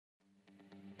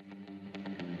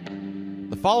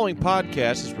The following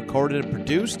podcast is recorded and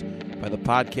produced by the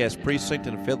Podcast Precinct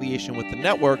in affiliation with the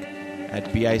network at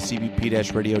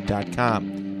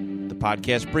bicbp-radio.com. The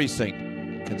Podcast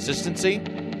Precinct. Consistency,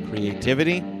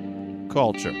 creativity,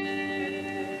 culture.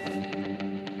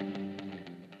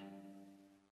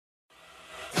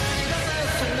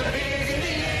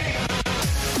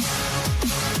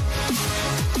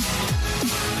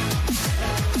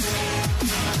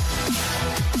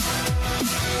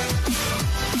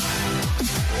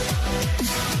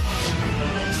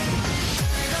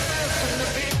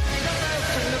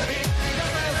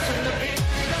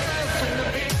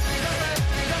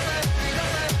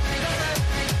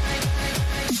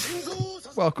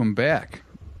 Welcome back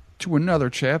to another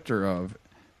chapter of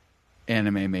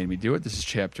Anime Made Me Do It. This is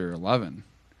chapter 11.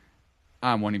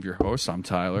 I'm one of your hosts. I'm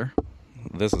Tyler.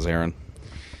 This is Aaron.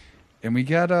 And we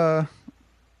got like,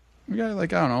 I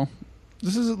don't know.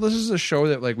 This is a show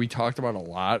that like we talked about a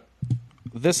lot.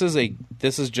 This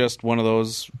is just one of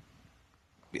those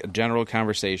general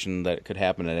conversation that could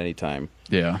happen at any time.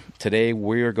 Yeah. Today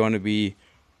we are going to be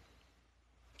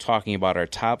talking about our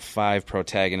top 5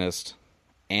 protagonist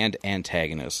and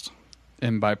antagonist.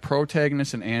 And by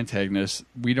protagonist and antagonist,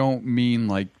 we don't mean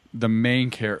like the main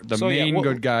character,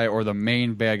 good guy or the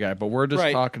main bad guy, but we're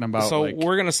just talking about. So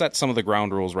we're going to set some of the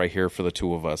ground rules right here for the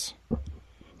two of us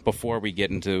before we get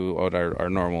into our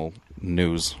normal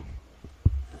news.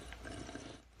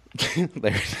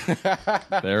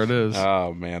 There it is.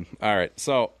 Oh man! All right,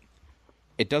 so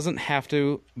it doesn't have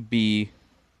to be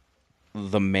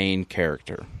the main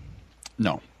character.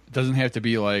 No, it doesn't have to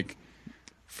be like.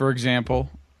 For example,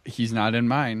 he's not in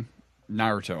mine,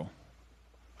 Naruto.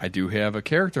 I do have a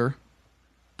character,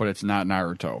 but it's not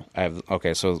Naruto.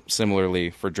 So similarly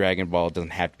for Dragon Ball, it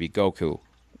doesn't have to be Goku.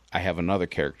 I have another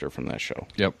character from that show.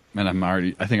 Yep, and I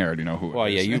think I already know who it is. Well,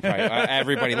 yeah, you probably,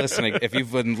 everybody listening, if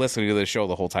you've been listening to this show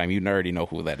the whole time, you already know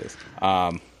who that is.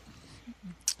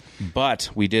 But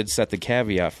we did set the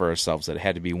caveat for ourselves that it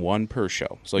had to be one per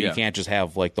show. So you can't just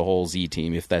have like the whole Z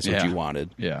team if that's what you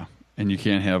wanted. Yeah. And you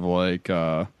can't have like,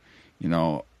 I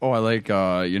like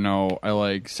Sasuke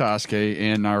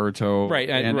and Naruto,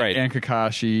 and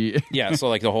Kakashi. Yeah, so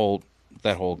like that whole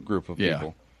group of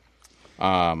people.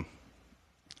 I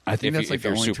think that's if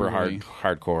you're super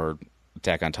hardcore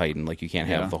Attack on Titan, like you can't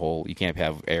have you can't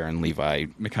have Eren, Levi,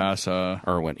 Mikasa,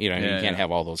 Erwin. You can't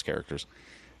have all those characters.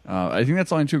 I think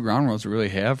that's the only 2 ground rules we really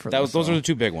have for this. Those are the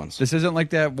 2 big ones. This isn't like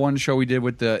that one show we did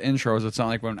with the intros. It's not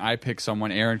like when I pick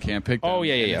someone, Aaron can't pick them. Oh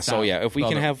yeah. So if we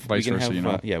can have we can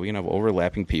have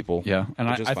overlapping people. Yeah, and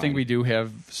I think we do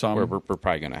have some. We're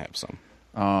probably going to have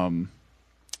some.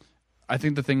 I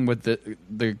think the thing with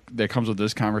that comes with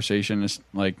this conversation is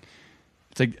like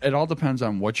it all depends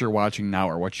on what you're watching now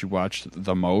or what you watched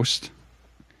the most.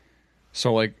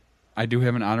 So like I do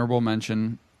have an honorable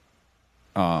mention.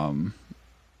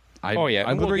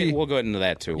 We'll go into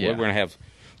that too. Yeah. We're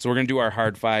gonna do our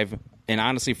hard 5, and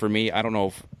honestly, for me, I don't know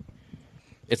if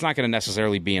it's not gonna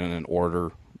necessarily be in an order.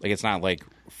 Like it's not like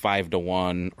 5 to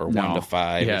 1 or 1 to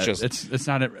 5. Yeah, it's just it's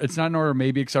not in order.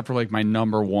 Maybe except for like my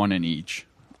number 1 in each.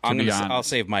 I'll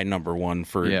save my number 1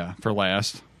 for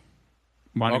last.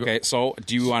 So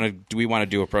do we want to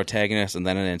do a protagonist and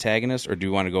then an antagonist, or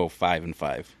do we want to go 5 and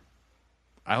 5?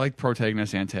 I like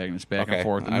protagonist, antagonist, back and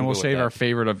forth, and then we'll save our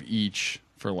favorite of each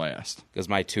for last. Because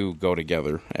my 2 go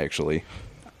together, actually.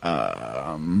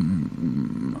 I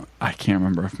can't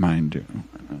remember if mine do.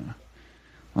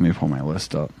 Let me pull my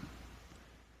list up.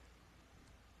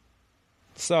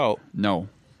 So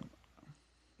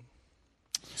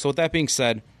with that being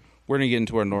said, we're going to get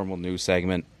into our normal news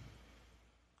segment.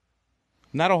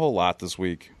 Not a whole lot this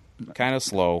week. Kind of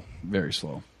slow. Very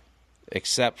slow.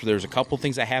 Except there's a couple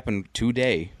things that happened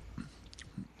today.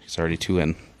 It's already 2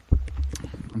 in.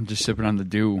 I'm just sipping on the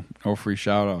dew. No free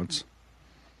shout-outs.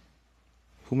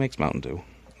 Who makes Mountain Dew?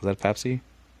 Is that Pepsi?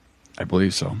 I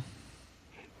believe so.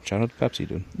 Shout out to Pepsi,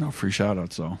 dude. No free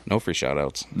shout-outs, though. No free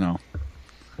shout-outs. No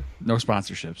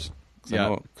sponsorships.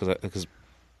 Because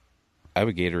I have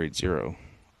a Gatorade Zero.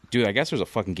 Dude, I guess there's a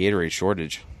fucking Gatorade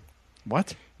shortage.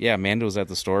 What? Yeah, Amanda was at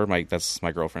the store. That's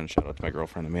my girlfriend. Shout out to my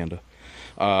girlfriend, Amanda.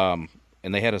 And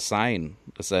they had a sign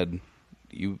that said,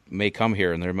 you may come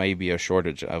here and there may be a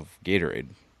shortage of Gatorade.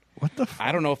 What the fuck?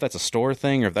 I don't know if that's a store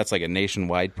thing or if that's like a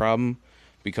nationwide problem,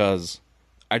 because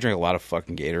I drink a lot of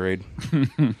fucking Gatorade.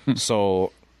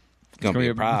 So it's going to be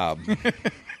a problem.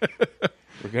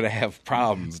 We're going to have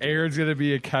problems. Aaron's going to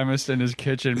be a chemist in his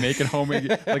kitchen making homemade,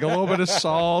 like a little bit of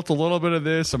salt, a little bit of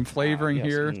this, some flavoring yes.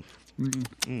 here.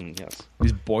 Yes.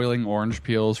 He's boiling orange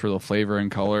peels for the flavor and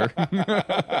color.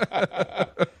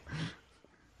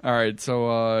 All right,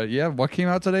 so what came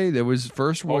out today?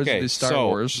 The Star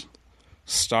Wars.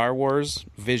 Star Wars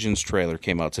Visions trailer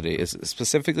came out today.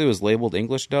 Specifically, it was labeled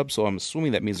English dub, so I'm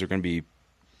assuming that means they're going to be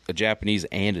a Japanese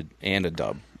and a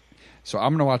dub. So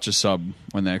I'm going to watch a sub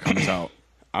when that comes out.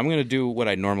 I'm going to do what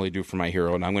I normally do for My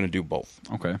Hero, and I'm going to do both.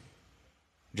 Okay.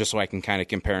 Just so I can kind of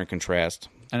compare and contrast.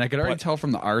 And I could already tell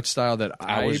from the art style that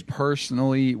I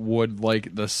personally would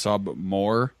like the sub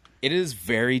more. It is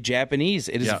very Japanese.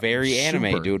 It is very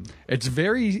anime, dude. It's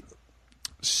very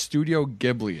Studio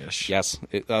Ghibli-ish. Yes.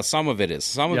 Some of it is.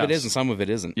 Some of it is and some of it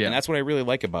isn't. Yeah. And that's what I really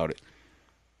like about it.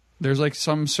 There's like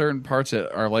some certain parts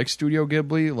that are like Studio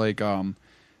Ghibli, like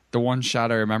the one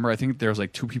shot I remember, I think there's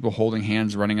like two people holding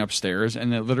hands running upstairs,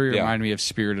 and it literally reminded me of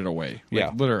Spirited Away.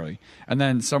 Like, literally. And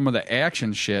then some of the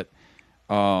action shit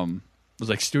was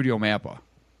like Studio Mappa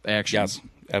action. Yes,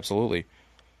 absolutely.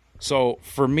 So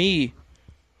for me,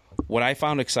 what I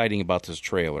found exciting about this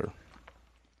trailer,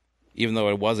 even though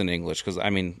it was in English, because I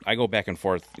mean, I go back and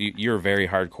forth. You're a very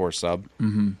hardcore sub.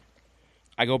 Mm-hmm.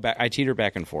 I teeter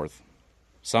back and forth.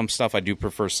 Some stuff I do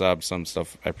prefer sub, some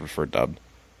stuff I prefer dubbed.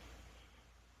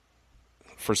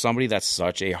 For somebody that's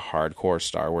such a hardcore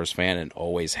Star Wars fan and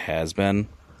always has been,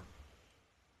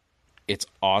 it's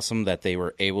awesome that they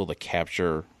were able to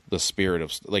capture the spirit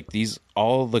of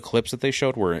all the clips that they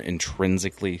showed were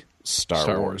intrinsically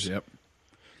Star Wars. Yep.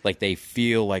 Like they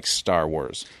feel like Star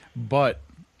Wars. But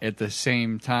at the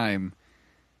same time,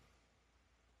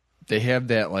 they have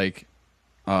that like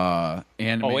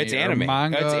anime. Oh, it's anime.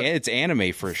 Manga it's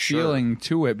anime for sure. Feeling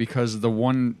to it, because the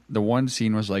one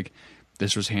scene was like,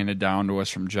 this was handed down to us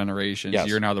from generations. Yes.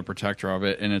 You're now the protector of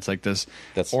it, and it's like this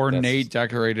ornate,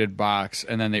 decorated box,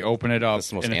 and then they open it up, that's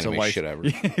the most and it's anime shit ever.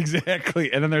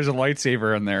 Exactly, and then there's a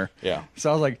lightsaber in there. Yeah.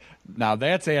 So I was like, now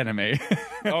that's anime.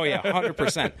 Oh yeah,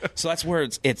 100%. So that's where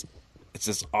it's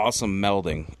this awesome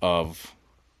melding of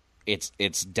it's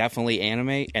definitely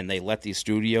anime, and they let these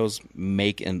studios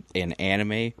make an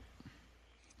anime,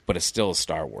 but it's still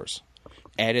Star Wars.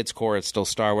 At its core, it's still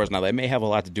Star Wars. Now, that may have a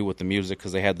lot to do with the music,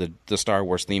 because they had the Star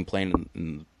Wars theme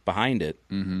playing behind it.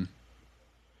 Mm-hmm.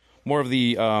 More of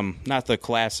the not the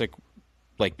classic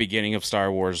like beginning of Star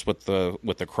Wars with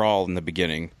the crawl in the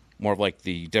beginning. More of like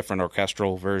the different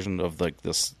orchestral version of like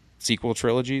this sequel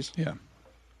trilogies. Yeah.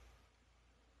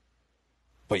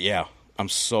 But yeah, I'm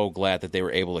so glad that they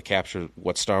were able to capture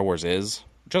what Star Wars is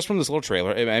just from this little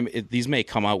trailer. These may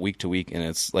come out week to week, and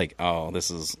it's like, oh,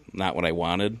 this is not what I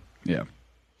wanted. Yeah.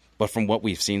 But from what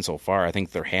we've seen so far, I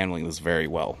think they're handling this very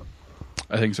well.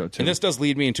 I think so too. And this does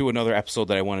lead me into another episode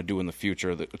that I want to do in the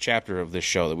future, the chapter of this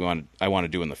show that I want to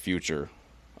do in the future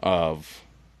of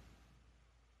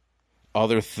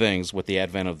other things with the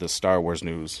advent of this Star Wars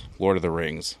news, Lord of the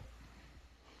Rings.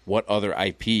 What other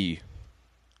IP? This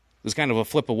is kind of a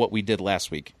flip of what we did last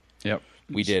week. Yep.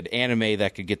 We did anime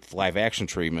that could get the live action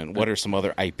treatment. What are some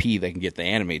other IP that can get the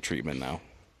anime treatment now?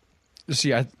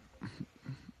 See,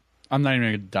 I'm not even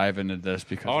going to dive into this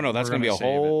because... Oh, no, that's going to be a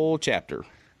whole chapter.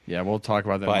 Yeah, we'll talk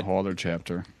about that in a whole other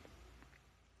chapter.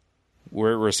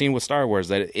 We're seeing with Star Wars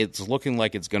that it's looking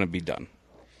like it's going to be done.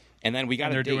 And then we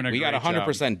got a date. We got a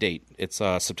 100% date. It's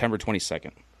September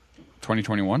 22nd.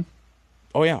 2021?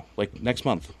 Oh, yeah, like next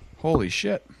month. Holy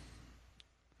shit.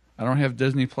 I don't have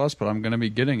Disney Plus, but I'm going to be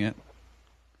getting it.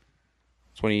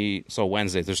 So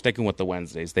Wednesdays. They're sticking with the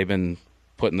Wednesdays. They've been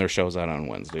putting their shows out on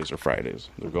Wednesdays or Fridays.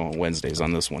 They're going Wednesdays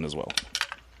on this one as well.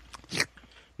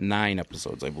 9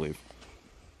 episodes, I believe.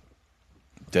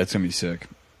 That's going to be sick.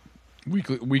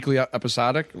 Weekly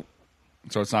episodic?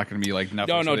 So it's not going to be like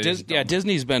Netflix. No,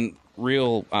 Disney's been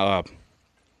real...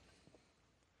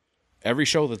 every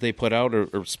show that they put out, or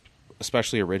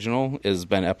especially original, has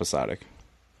been episodic.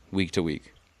 Week to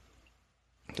week.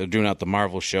 They're doing out the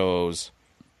Marvel shows...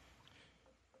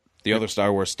 The other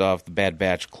Star Wars stuff, the Bad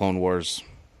Batch, Clone Wars,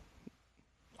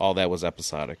 all that was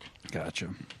episodic. Gotcha.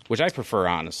 Which I prefer,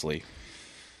 honestly.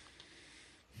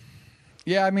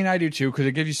 Yeah, I mean, I do too, because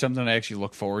it gives you something to actually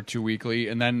look forward to weekly,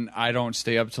 and then I don't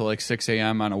stay up till like 6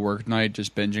 a.m. on a work night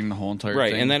just binging the whole entire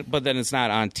thing. Right, but then it's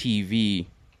not on TV,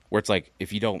 where it's like,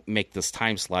 if you don't make this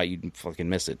time slot, you fucking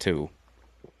miss it too.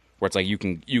 Where it's like, you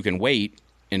can wait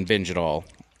and binge it all,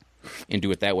 and do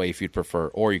it that way if you'd prefer,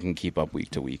 or you can keep up week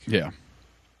to week. Yeah.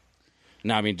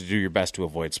 Now, I mean, to do your best to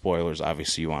avoid spoilers,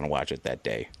 obviously you want to watch it that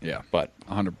day. Yeah. But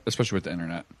 100, especially with the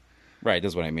internet. Right,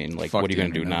 that's what I mean. Like, Fuck what are you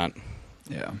going to do internet. not?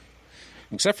 Yeah.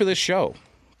 Except for this show,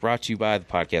 brought to you by the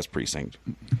Podcast Precinct.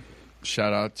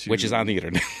 Shout out to... Which is on the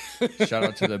internet. Shout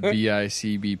out to the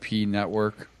BICBP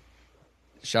network.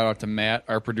 Shout out to Matt,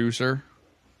 our producer.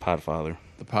 Podfather.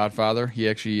 The Podfather. He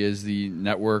actually is the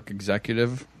network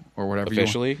executive or whatever.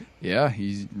 Officially? Yeah,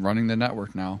 he's running the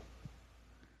network now.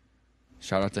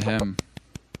 Shout out to him.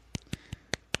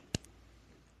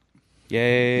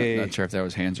 Yay. Not sure if that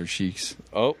was hands or cheeks.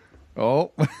 Oh.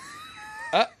 All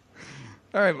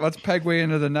right, let's segue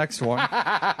into the next one.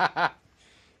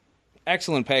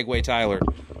 Excellent Pegway, Tyler.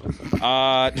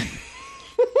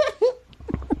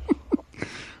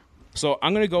 So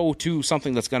I'm going to go to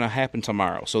something that's going to happen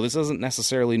tomorrow. So this isn't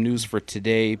necessarily news for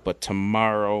today, but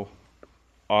tomorrow,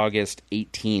 August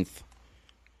 18th.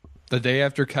 The day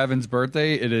after Kevin's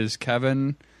birthday, it is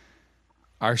Kevin,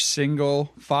 our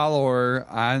single follower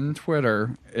on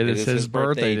Twitter. It is his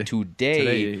birthday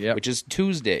today, yep. which is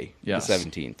Tuesday, Yes. the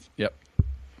 17th. Yep.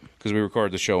 Because we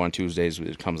record the show on Tuesdays.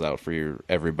 It comes out for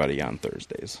everybody on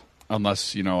Thursdays.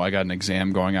 Unless, I got an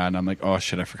exam going on. I'm like, oh,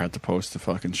 shit, I forgot to post the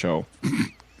fucking show.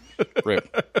 Rip.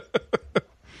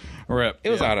 Rip. It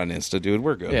was out on Insta, dude.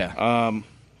 We're good. Yeah.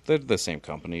 They're the same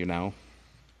company now.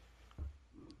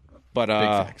 But, Big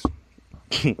facts.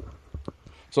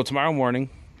 So tomorrow morning,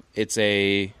 it's not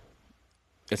a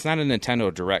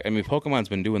Nintendo Direct. I mean, Pokemon's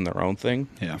been doing their own thing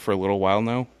for a little while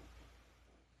now.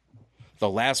 The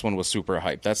last one was super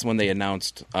hyped. That's when they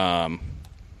announced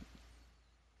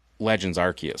Legends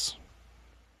Arceus.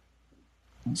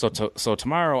 So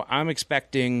tomorrow, I'm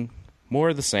expecting more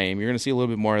of the same. You're going to see a little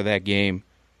bit more of that game.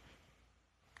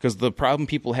 Because the problem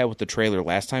people had with the trailer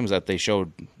last time is that they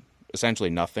showed essentially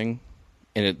nothing.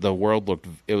 And the world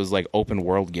it was like open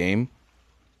world game.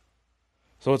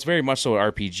 So it's very much so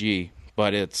an RPG,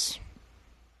 but it's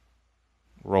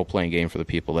a role-playing game for the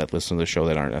people that listen to the show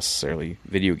that aren't necessarily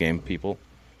video game people.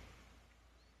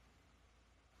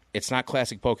 It's not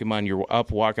classic Pokemon. You're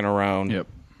up walking around. Yep.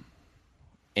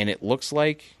 And it looks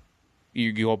like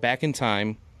you go back in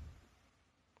time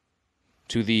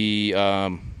to the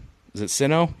is it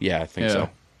Sinnoh? Yeah, I think so.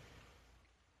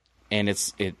 And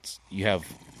it's you have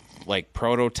like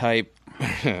prototype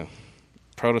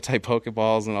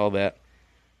Pokeballs and all that.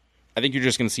 I think you're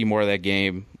just going to see more of that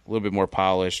game, a little bit more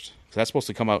polished. That's supposed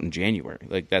to come out in January.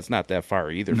 Like, that's not that far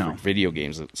either for video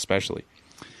games, especially.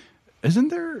 Isn't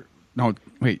there... No,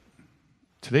 wait.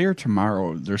 Today or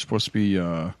tomorrow, there's supposed to be...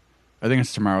 I think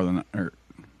it's tomorrow. Or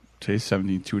today's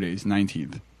 17th, 2 days,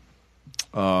 19th.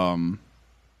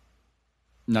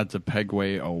 Not to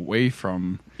Pegway away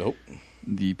from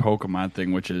the Pokemon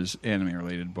thing, which is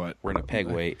anime-related, but... We're in a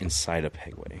Pegway inside a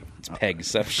Pegway. It's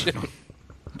Pegception.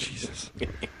 Jesus.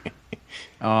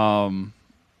 Call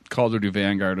of Duty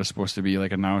Vanguard is supposed to be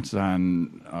announced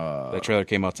on. That trailer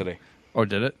came out today. Oh,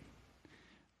 did it?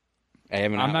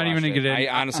 I'm not even gonna get in. I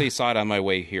honestly saw it on my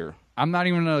way here. I'm not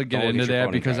even gonna get into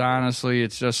that because honestly,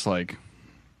 it's just like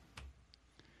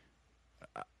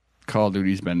Call of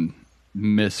Duty's been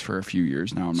missed for a few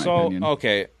years now. In my opinion.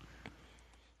 Okay.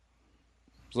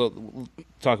 So we'll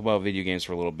talk about video games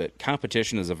for a little bit.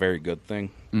 Competition is a very good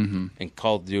thing, and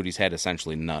Call of Duty's had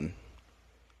essentially none.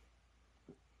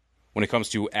 When it comes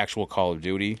to actual Call of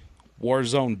Duty,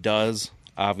 Warzone does,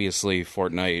 obviously,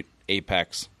 Fortnite,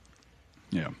 Apex.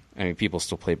 Yeah. I mean, people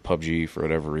still play PUBG for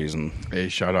whatever reason. Hey,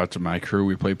 shout out to my crew.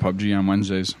 We play PUBG on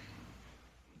Wednesdays.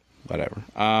 Whatever.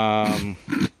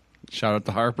 Shout out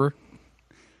to Harper.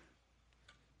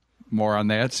 More on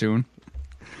that soon.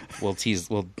 We'll tease.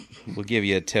 We'll give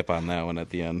you a tip on that one at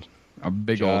the end. A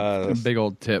big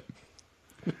old tip.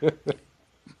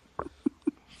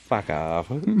 Fuck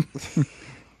off. All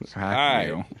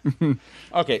right.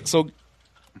 Okay, so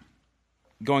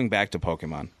going back to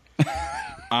Pokemon.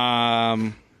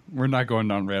 We're not going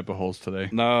down rabbit holes today.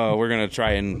 No, we're gonna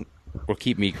try and we'll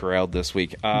keep me corralled this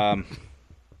week. I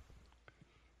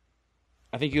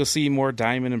think you'll see more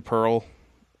Diamond and Pearl.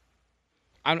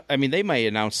 I mean, they might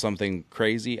announce something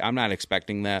crazy. I'm not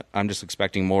expecting that. I'm just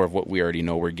expecting more of what we already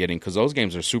know we're getting because those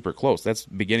games are super close. That's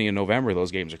beginning of November.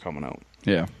 Those games are coming out.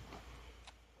 Yeah.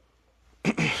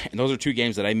 And those are two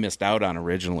games that I missed out on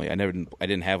originally. I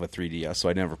didn't have a 3DS, so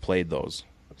I never played those.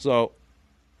 So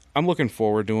I'm looking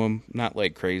forward to them. Not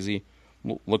like crazy.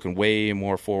 Looking way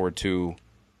more forward to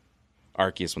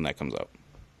Arceus when that comes out.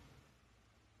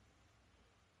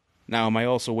 Now, am I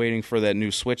also waiting for that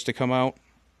new Switch to come out?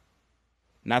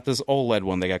 Not this OLED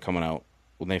one they got coming out.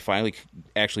 When they finally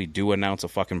actually do announce a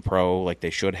fucking Pro like they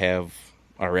should have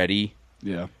already.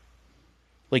 Yeah.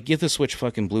 Like, get the Switch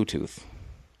fucking Bluetooth.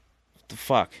 What the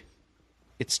fuck?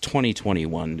 It's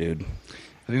 2021, dude.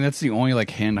 I think that's the only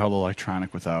handheld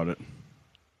electronic without it.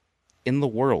 In the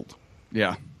world.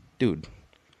 Yeah. Dude,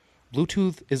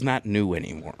 Bluetooth is not new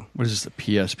anymore. What is this, the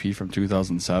PSP from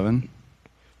 2007?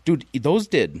 Dude, those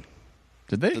did.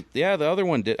 Did they? Yeah, the other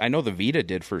one did. I know the Vita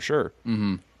did for sure.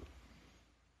 Mm-hmm.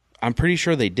 I'm pretty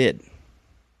sure they did.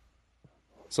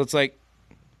 So it's like,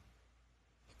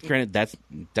 Granted,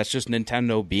 that's just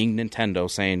Nintendo being Nintendo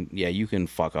saying, yeah, you can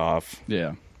fuck off.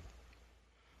 Yeah.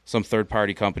 Some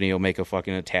third-party company will make a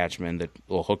fucking attachment that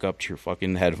will hook up to your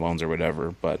fucking headphones or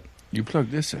whatever, but... You plug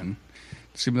this in.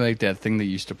 It's going to be like that thing that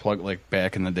used to plug, like,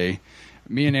 back in the day.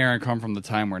 Me and Aaron come from the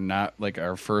time where not, like,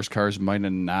 our first cars might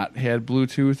have not had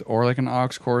Bluetooth or, like, an aux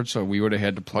cord, so we would have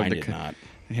had to plug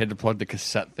the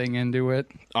cassette thing into it.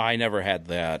 Oh, I never had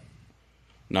that.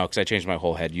 No, because I changed my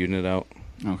whole head unit out.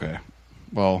 Okay.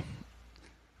 Well...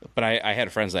 But I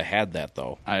had friends that had that,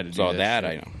 though. I had to do so that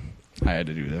I know. I had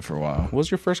to do that for a while. What was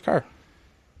your first car?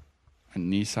 A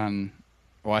Nissan.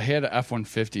 Well, I had an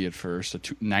F-150 at first, a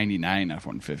 99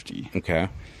 F-150. Okay.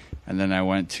 And then I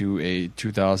went to a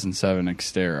 2007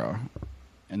 Xterra.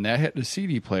 And that had a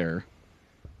CD player,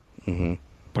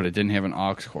 but it didn't have an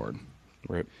aux cord.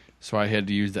 Right. So I had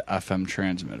to use the FM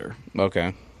transmitter.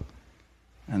 Okay.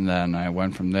 And then I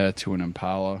went from that to an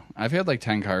Impala. I've had like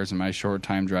 10 cars in my short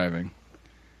time driving.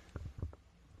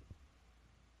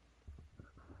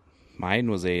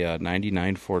 Mine was a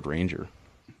 99 Ford Ranger.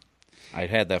 I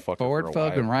had that fucking Ford for a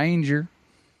fucking while. Ranger.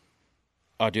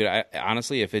 Oh, dude, I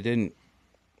honestly, if it didn't...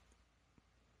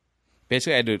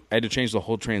 Basically, I had to change the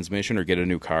whole transmission or get a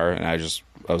new car, and I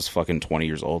was fucking 20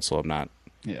 years old, so I'm not...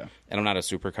 Yeah. And I'm not a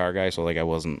supercar guy, so like I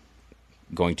wasn't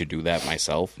going to do that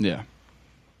myself. Yeah.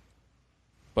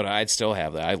 But I'd still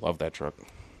have that. I love that truck.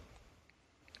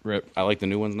 Rip. I like the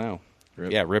new ones now.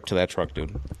 Rip. Yeah, rip to that truck,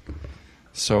 dude.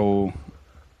 So...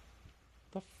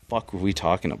 What the fuck were we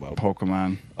talking about?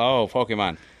 Pokemon. Oh,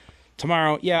 Pokemon.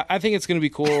 Tomorrow, yeah, I think it's going to be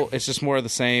cool. It's just more of the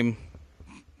same.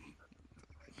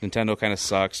 Nintendo kind of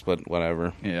sucks, but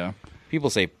whatever. Yeah. People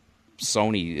say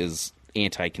Sony is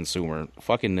anti-consumer.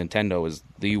 Fucking Nintendo is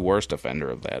the worst offender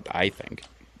of that, I think.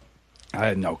 I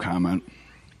had no comment.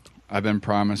 I've been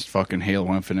promised fucking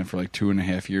Halo Infinite for like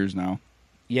 2.5 years now.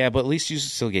 Yeah, but at least you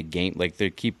still get game. Like, they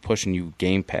keep pushing you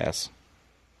Game Pass,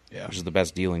 which is the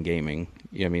best deal in gaming.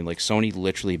 You know what I mean? Like, Sony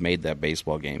literally made that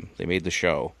baseball game. They made the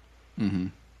show. Mm-hmm.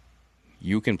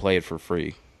 You can play it for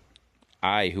free.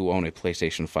 I, who own a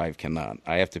PlayStation 5, cannot.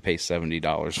 I have to pay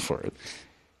 $70 for it.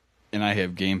 And I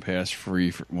have Game Pass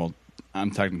free. Well,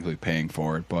 I'm technically paying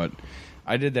for it, but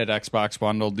I did that Xbox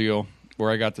bundle deal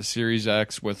where I got the Series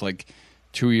X with like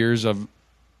 2 years of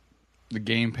the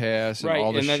Game Pass and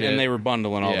all the shit. And they were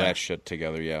bundling all that shit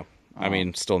together, yeah. I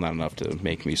mean, still not enough to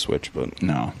make me switch, but...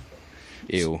 No.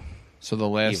 Ew. So the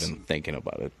last... Even thinking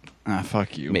about it.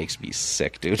 Fuck you. Makes me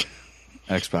sick, dude.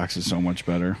 Xbox is so much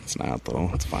better. It's not,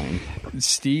 though. It's fine.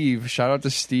 Steve, shout out to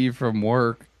Steve from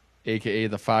work, a.k.a.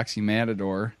 the Foxy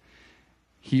Matador.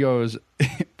 He goes,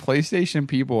 PlayStation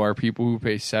people are people who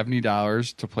pay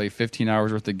 $70 to play 15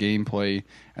 hours worth of gameplay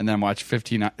and then watch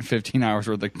 15 hours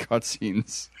worth of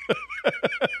cutscenes.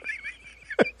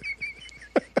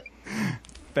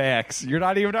 Facts. You're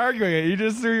not even arguing it. You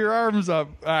just threw your arms up.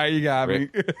 All right, you got me.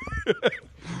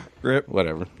 Rip.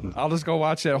 Whatever. I'll just go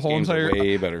watch that whole Games entire... are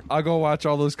way better. I'll go watch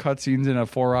all those cutscenes in a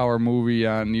 4-hour movie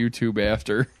on YouTube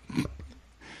after.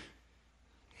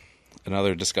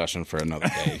 Another discussion for another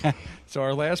day. So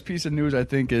our last piece of news, I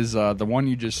think, is the one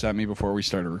you just sent me before we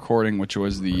started recording, which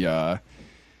was the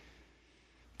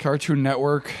Cartoon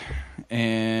Network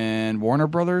and Warner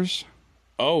Brothers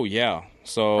Oh, yeah.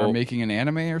 So are making an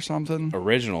anime or something.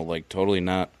 original, like totally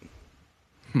not.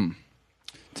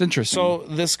 It's interesting. So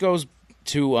this goes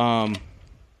to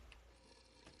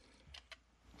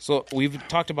so we've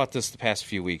talked about this the past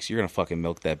few weeks. You're gonna fucking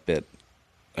milk that bit.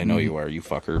 I know you are, you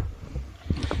fucker.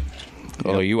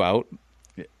 Oh, are you out?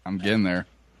 I'm getting there.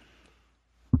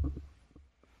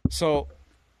 So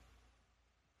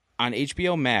on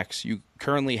HBO Max, you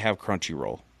currently have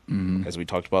Crunchyroll, as we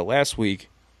talked about last week.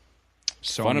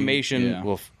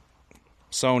 Funimation,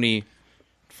 Sony,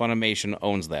 Funimation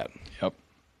owns that. Yep.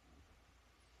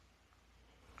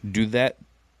 Do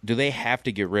they have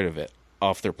to get rid of it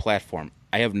off their platform?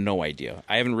 I have no idea.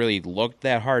 I haven't really looked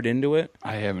that hard into it.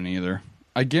 I haven't either.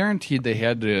 I guaranteed there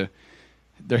had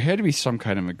to be some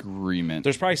kind of agreement.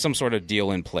 There's probably some sort of deal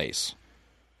in place.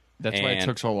 That's why it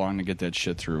took so long to get that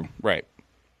shit through. Right.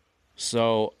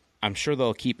 So I'm sure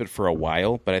they'll keep it for a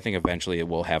while, but I think eventually it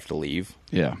will have to leave.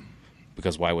 Yeah.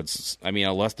 Because why would... I mean,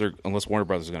 unless Warner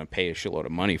Brothers is going to pay a shitload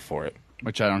of money for it.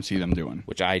 Which I don't see them doing.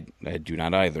 Which I do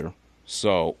not either.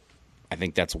 So I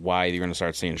think that's why you're going to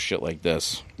start seeing shit like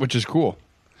this. Which is cool.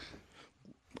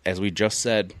 As we just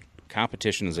said,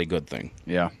 competition is a good thing.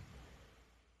 Yeah.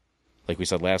 Like we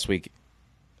said last week,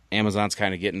 Amazon's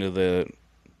kind of getting to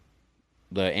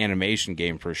the animation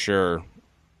game for sure.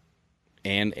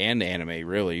 And anime,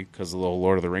 really, because of the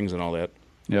Lord of the Rings and all that.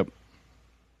 Yep.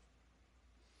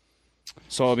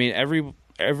 So, I mean,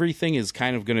 everything is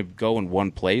kind of going to go in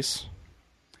one place.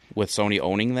 with Sony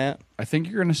owning that. I think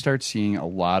you're going to start seeing a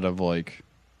lot of like.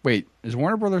 Wait, is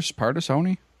Warner Brothers part of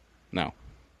Sony? No.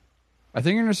 I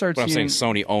think you're going to start But seeing. I'm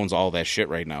saying Sony owns all that shit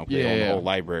right now. They own the Yeah. whole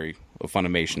library of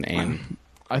Funimation and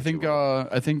I think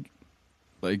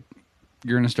like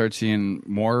you're going to start seeing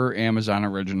more Amazon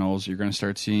originals. You're going to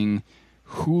start seeing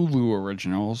Hulu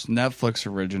originals, Netflix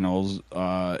originals,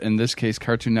 in this case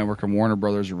Cartoon Network and Warner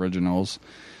Brothers originals.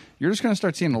 You're just going to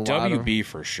start seeing a lot of WB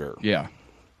for sure. Yeah.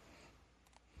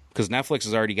 Because Netflix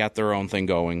has already got their own thing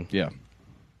going. Yeah.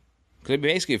 Because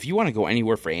basically, if you want to go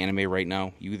anywhere for anime right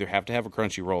now, you either have to have a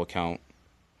Crunchyroll account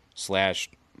 / Funimation.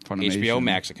 HBO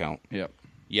Max account. Yep.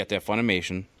 You have to have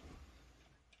Funimation.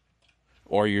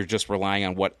 Or you're just relying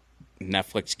on what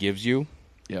Netflix gives you,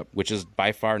 Yep. which is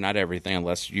by far not everything,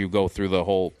 unless you go through the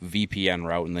whole VPN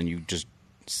route and then you just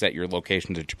set your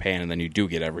location to Japan and then you do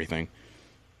get everything.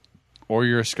 Or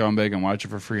you're a scumbag and watch it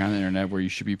for free on the internet where you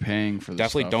should be paying for this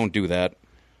Definitely stuff. don't do that.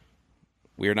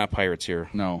 We are not pirates here.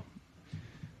 No.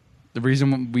 The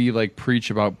reason we like preach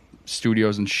about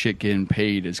studios and shit getting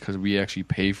paid is because we actually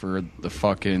pay for the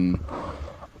fucking.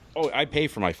 Oh, I pay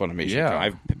for my Funimation Yeah.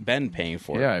 account. I've been paying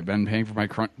for it. Yeah, I've been paying for my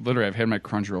literally. I've had my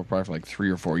Crunchyroll probably for like 3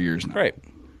 or 4 years now. Right.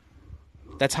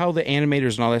 That's how the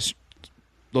animators and all that.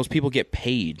 Those people get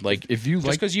paid. Like If you just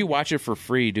like- because you watch it for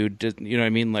free, dude. You know what I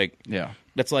mean? Like Yeah,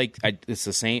 that's like it's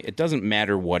the same. It doesn't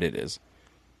matter what it is.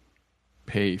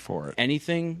 pay for it.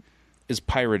 Anything is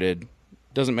pirated.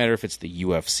 Doesn't matter if it's the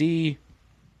UFC.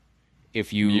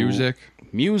 If you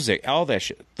music, all that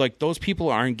shit. Like those people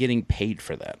aren't getting paid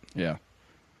for that. Yeah,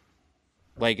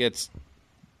 Like it's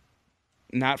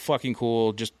not fucking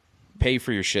cool. Just pay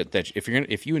for your shit. That if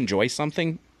you enjoy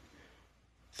something,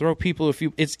 throw people. If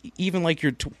you, it's even like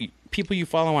your people you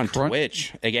follow on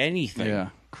Twitch, like anything. yeah.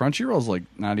 Crunchyroll's like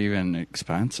not even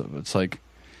expensive. It's like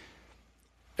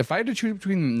if I had to choose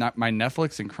between my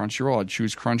Netflix and Crunchyroll, I'd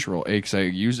choose Crunchyroll because I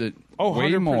use it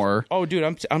way 100%. more, Oh, dude,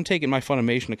 I'm taking my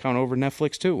Funimation account over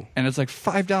Netflix too, and it's like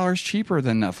 $5 cheaper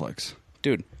than Netflix.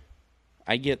 dude.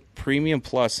 I get Premium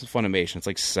Plus Funimation. It's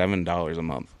like $7 a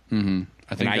month. Mm-hmm.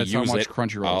 I think And that's I how use much it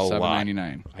Crunchyroll is, a lot.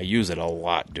 $7.99. I use it a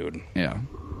lot, dude. Yeah.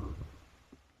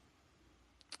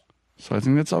 So I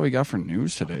think that's all we got for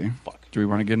news today. Fuck. Do we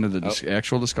want to get into the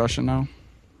actual discussion now?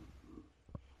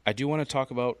 I do want to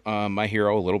talk about My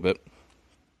Hero a little bit.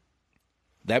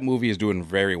 That movie is doing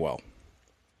very well.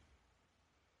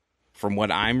 From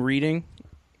what I'm reading,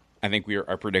 I think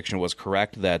our prediction was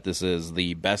correct that this is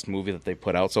the best movie that they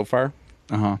put out so far.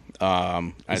 Uh-huh.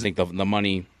 I think the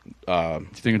money... Do you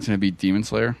think it's going to be Demon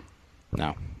Slayer?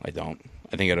 No, I don't.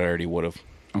 I think it already would have.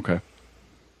 Okay.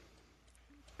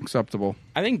 Acceptable.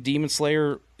 I think Demon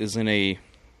Slayer is in a...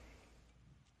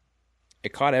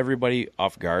 It caught everybody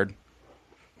off guard,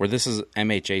 where this is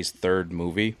MHA's third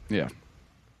movie. Yeah.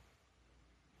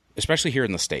 Especially here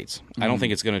in the States. I don't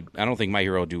think it's gonna. I don't think My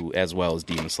Hero will do as well as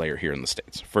Demon Slayer here in the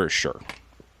States, for sure.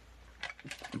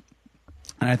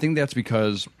 And I think that's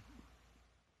because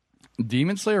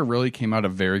Demon Slayer really came at a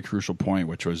very crucial point,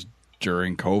 which was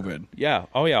during COVID. Yeah.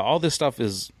 Oh yeah. All this stuff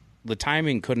is the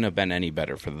timing couldn't have been any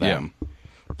better for them. Yeah.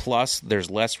 Plus, there's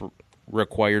less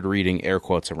required reading, air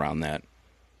quotes around that,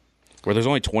 where there's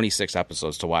only 26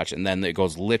 episodes to watch, and then it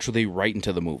goes literally right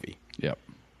into the movie. Yep.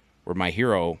 Where My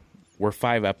Hero, we're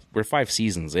 5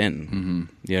 seasons in. Mm-hmm.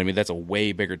 You know what I mean? That's a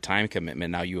way bigger time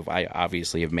commitment. Now I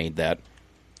obviously have made that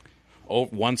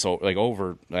once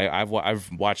over.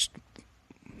 I've watched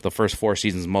the first 4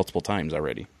 seasons multiple times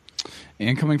already.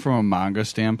 And coming from a manga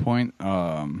standpoint,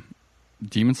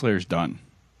 Demon Slayer's done.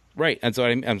 Right, and so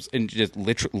I'm in just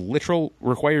literal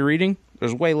required reading.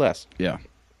 There's way less. Yeah.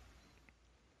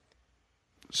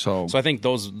 So I think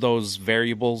those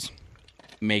variables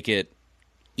make it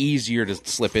easier to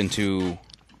slip into.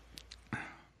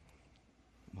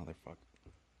 Motherfucker!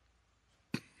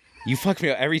 You fuck me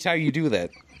up every time you do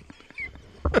that.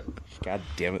 God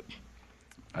damn it!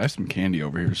 I have some candy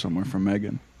over here somewhere from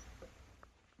Megan.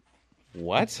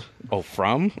 What? Oh,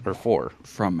 from or for?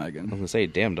 From I was Megan. gonna say,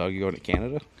 damn dog, you going to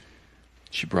Canada?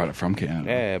 She brought it from Canada.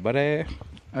 Yeah, buddy.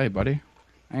 Hey, buddy.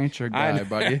 I ain't your guy,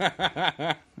 buddy.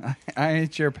 I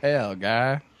ain't your pal,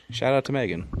 guy. Shout out to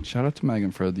Megan. Shout out to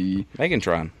Megan for the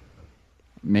Megantron.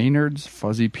 Maynard's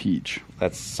Fuzzy Peach.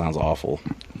 That sounds awful.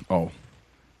 Oh.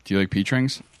 Do you like peach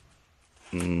rings?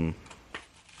 I'd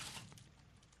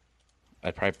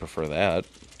probably prefer that.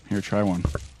 Here, try one.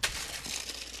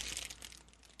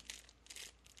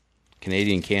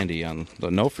 Canadian candy on the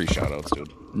no free shout outs,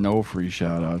 dude. No free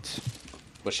shout outs.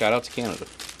 But shout out to Canada.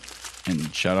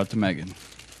 And shout out to Megan.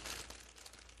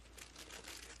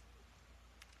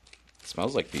 It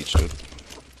smells like peach, dude.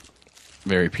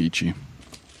 Very peachy.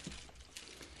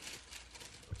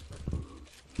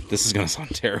 This is going to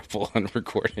sound terrible on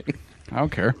recording. I don't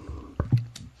care.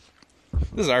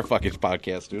 This is our fucking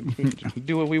podcast, dude. We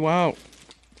do what we want.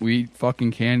 We eat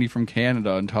fucking candy from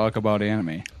Canada and talk about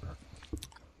anime.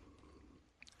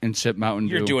 And sip Mountain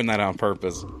Dew. You're doing that on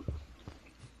purpose.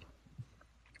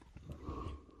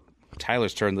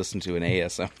 Tyler's turned this into an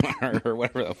ASMR or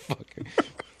whatever the fuck.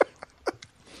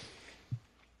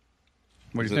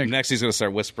 What do you think? Next, he's going to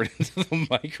start whispering into the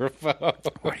microphone.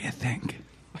 What do you think?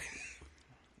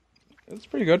 That's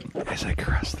pretty good. As I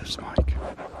caress this mic.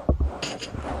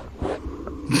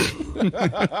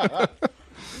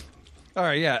 All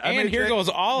right, yeah. And here goes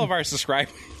all of our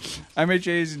subscribers. MHA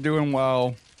is doing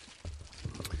well.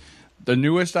 The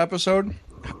newest episode,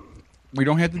 we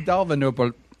don't have to delve into it,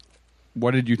 but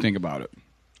what did you think about it?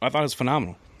 I thought it was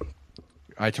phenomenal.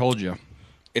 I told you.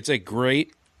 It's a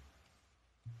great...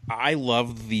 I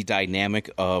love the dynamic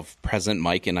of President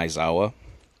Mike and Aizawa,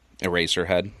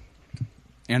 Eraserhead.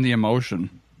 And the emotion.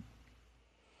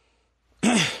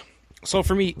 So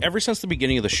for me, ever since the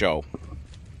beginning of the show,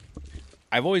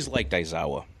 I've always liked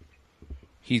Aizawa.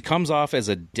 He comes off as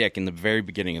a dick in the very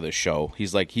beginning of the show.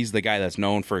 He's the guy that's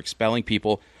known for expelling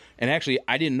people. And actually,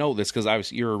 I didn't know this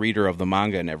because you're a reader of the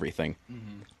manga and everything.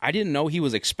 Mm-hmm. I didn't know he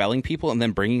was expelling people and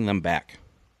then bringing them back.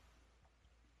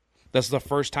 That's the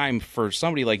first time for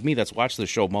somebody like me that's watched the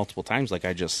show multiple times, like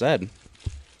I just said.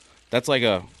 That's like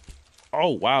oh,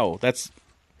 wow,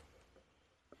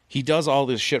 he does all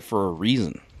this shit for a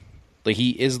reason. Like,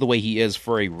 he is the way he is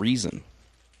for a reason.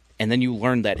 And then you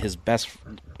learn that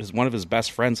one of his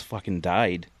best friends fucking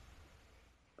died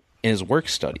in his work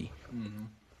study. Mm-hmm.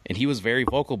 And he was very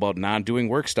vocal about not doing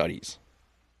work studies.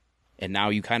 And now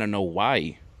you kind of know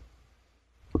why.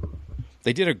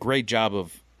 They did a great job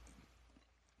of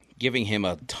giving him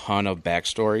a ton of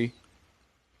backstory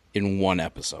in one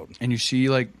episode. And you see,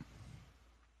 like,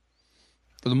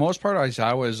 for the most part,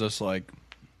 Aizawa is just, like,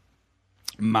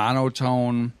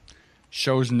 monotone,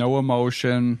 shows no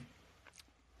emotion,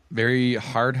 very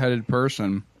hard-headed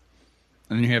person.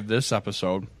 And then you have this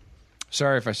episode.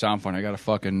 Sorry if I sound funny. I got a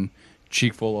fucking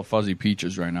cheek full of fuzzy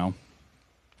peaches right now.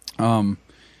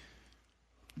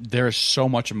 There is so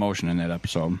much emotion in that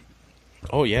episode.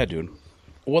 Oh, yeah, dude.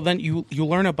 Well, then you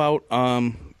learn about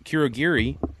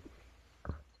Kurogiri,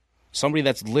 somebody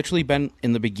that's literally been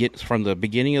from the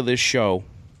beginning of this show.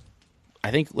 I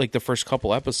think like the first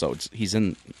couple episodes he's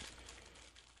in,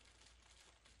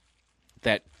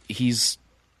 that he's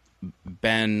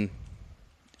been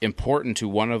important to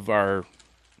one of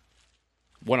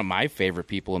my favorite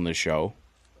people in the show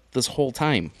this whole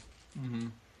time. Mm-hmm.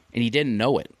 And he didn't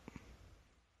know it,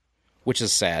 which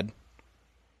is sad.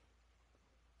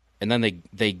 And then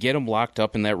they get him locked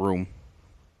up in that room,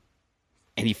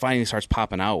 and he finally starts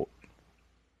popping out.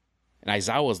 And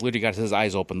Aizawa's literally got his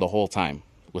eyes open the whole time,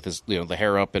 with his the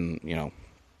hair up and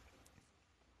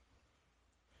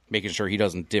making sure he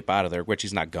doesn't dip out of there, which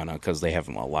he's not gonna because they have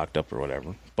him all locked up or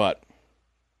whatever. But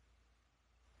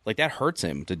like, that hurts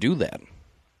him to do that.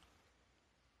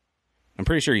 I'm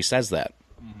pretty sure he says that.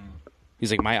 Mm-hmm. He's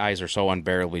like, my eyes are so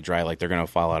unbearably dry, like they're gonna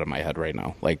fall out of my head right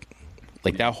now. Like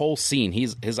that whole scene,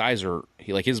 his eyes are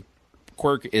his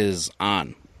quirk is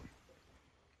on.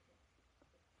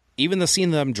 Even the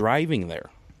scene that I'm driving there,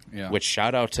 which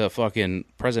shout out to fucking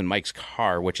President Mike's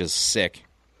car, which is sick.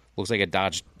 Looks like a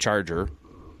Dodge Charger.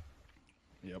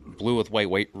 Yep. Blue with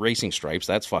white racing stripes.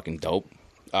 That's fucking dope.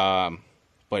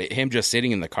 But him just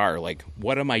sitting in the car, like,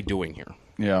 what am I doing here?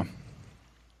 Yeah.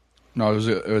 No,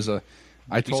 it was a.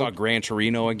 You saw Gran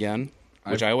Torino again.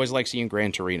 Which I always like seeing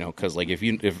Gran Torino, because like if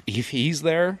he's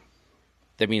there,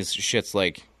 that means shit's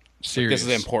like serious. Like,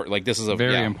 this is important. Like, this is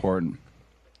very important.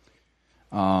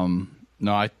 No,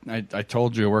 I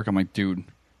told you at work. I'm like, dude,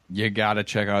 you gotta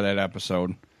check out that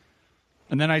episode.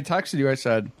 And then I texted you. I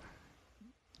said,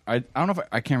 I don't know if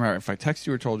I can't remember if I texted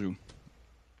you or told you.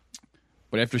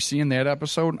 But after seeing that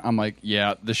episode, I'm like,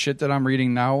 yeah, the shit that I'm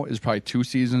reading now is probably 2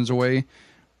 seasons away,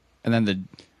 and then the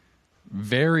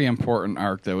very important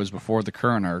arc that was before the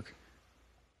current arc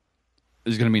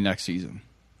is going to be next season.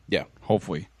 Yeah.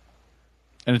 Hopefully.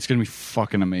 And it's going to be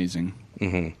fucking amazing.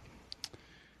 Mm-hmm.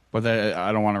 But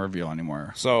I don't want to reveal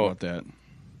anymore about that.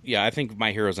 Yeah, I think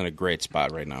My Hero's in a great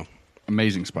spot right now.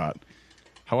 Amazing spot.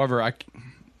 However,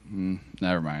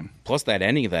 never mind. Plus that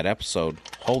ending of that episode,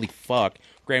 holy fuck.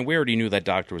 Grant, we already knew that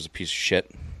doctor was a piece of shit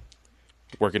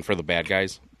working for the bad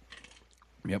guys.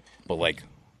 Yep. But like,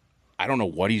 I don't know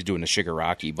what he's doing to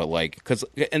Shigaraki, but like,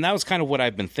 and that was kind of what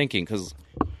I've been thinking, because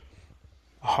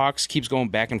Hawks keeps going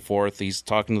back and forth. He's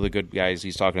talking to the good guys.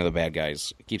 He's talking to the bad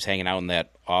guys. He keeps hanging out in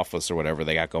that office or whatever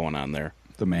they got going on there.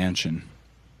 The mansion.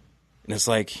 And it's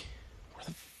like, where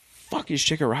the fuck is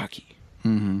Shigaraki?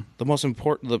 The most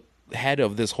important, the head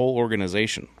of this whole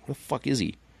organization. Where the fuck is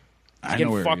he? He's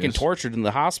getting fucking tortured in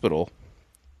the hospital.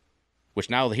 Which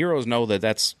now the heroes know that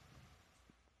that's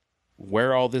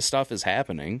where all this stuff is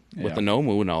happening with the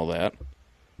Nomu and all that.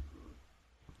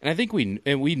 And I think we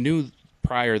knew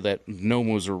prior that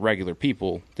Nomus were regular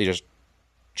people. They just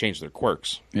changed their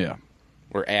quirks. Yeah.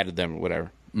 Or added them or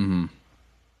whatever. Mm-hmm.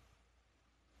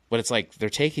 But it's like they're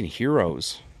taking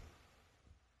heroes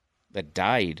that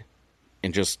died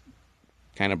and just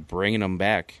kind of bringing them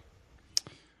back.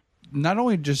 Not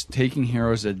only just taking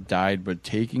heroes that died, but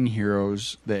taking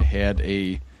heroes that had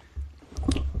a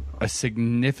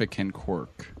significant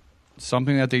quirk.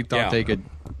 Something that they thought they could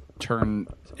turn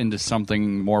into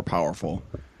something more powerful.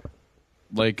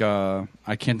 Like, I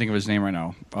can't think of his name right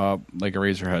now. Like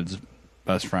Eraserhead's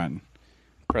best friend.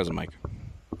 Present Mike.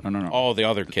 No. Oh, the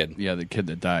other kid. Yeah, the kid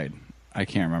that died. I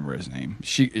can't remember his name.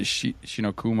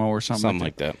 Shinokumo or something? Something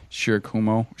like that.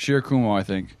 Shirakumo, I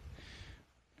think.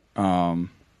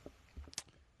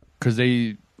 Because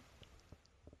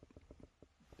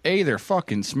they're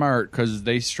fucking smart, because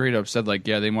they straight up said, like,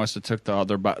 yeah, they must have took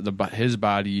his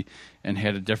body and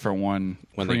had a different one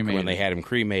cremated. When they had him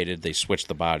cremated, they switched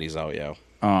the bodies out, yeah.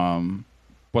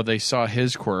 But they saw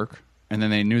his quirk, and then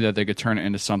they knew that they could turn it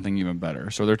into something even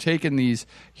better. So they're taking these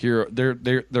hero.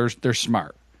 They're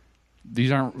smart.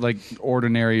 These aren't like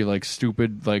ordinary, like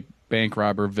stupid, like bank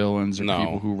robber villains or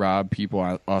people who rob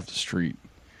people off the street.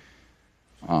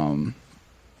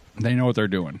 They know what they're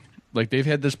doing. Like, they've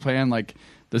had this plan. Like,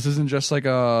 this isn't just like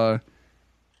a...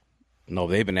 No,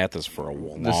 they've been at this for a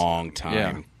long time.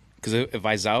 Yeah. Because if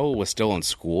Aizawa was still in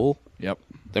school,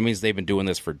 that means they've been doing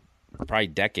this for probably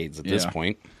decades at this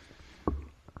point.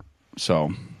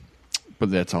 So, but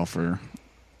that's all for...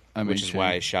 Which is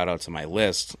why I shout out to my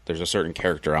list. There's a certain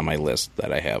character on my list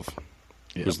that I have.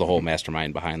 Who's the whole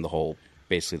mastermind behind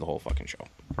basically the whole fucking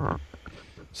show.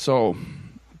 So,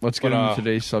 let's get into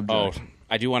today's subject. Oh,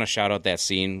 I do want to shout out that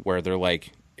scene where they're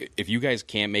like, if you guys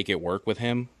can't make it work with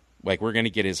him, like, we're going to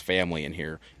get his family in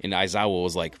here. And Aizawa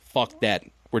was like, fuck that.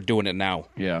 We're doing it now.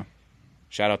 Yeah.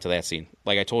 Shout out to that scene.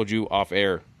 Like I told you off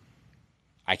air,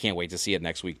 I can't wait to see it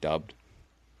next week dubbed.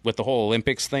 With the whole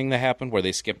Olympics thing that happened where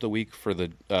they skipped a week for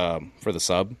the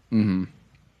sub. Mm-hmm.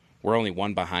 We're only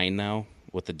one behind now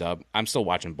with the dub. I'm still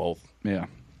watching both. Yeah.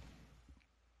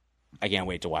 I can't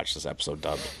wait to watch this episode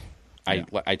dubbed. Yeah.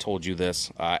 I told you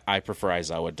this. I prefer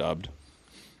Aizawa dubbed.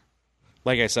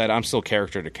 Like I said, I'm still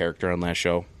character to character on that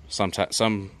show.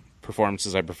 Some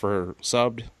performances I prefer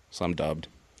subbed, some dubbed.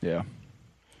 Yeah.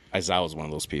 Aizawa's one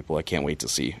of those people I can't wait to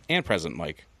see. And Present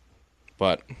Mike.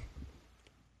 But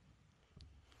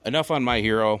enough on My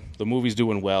Hero. The movie's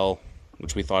doing well,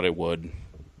 which we thought it would.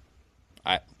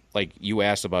 Like you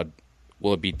asked about,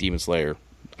 will it beat Demon Slayer?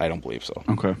 I don't believe so.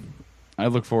 Okay. I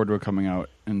look forward to it coming out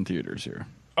in theaters here.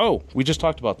 Oh, we just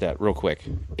talked about that real quick.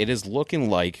 It is looking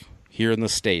like, here in the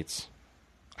States,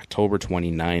 October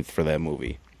 29th for that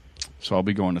movie. So I'll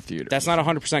be going to theaters. That's not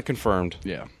 100% confirmed.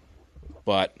 Yeah.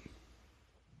 But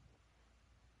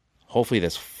hopefully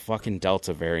this fucking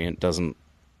Delta variant doesn't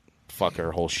fuck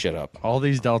our whole shit up. All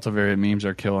these Delta variant memes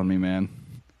are killing me, man.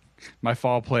 My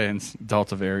fall plans,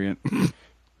 Delta variant.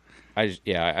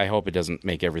 I hope it doesn't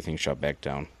make everything shut back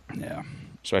down. Yeah.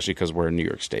 Especially because we're in New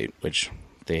York State, which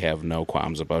they have no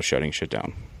qualms about shutting shit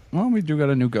down. Well, we do got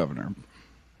a new governor.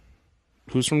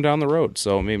 Who's from down the road,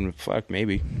 so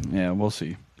maybe. Yeah, we'll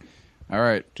see. All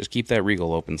right. Just keep that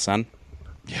Regal open, son.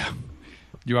 Yeah.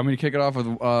 Do you want me to kick it off with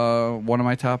one of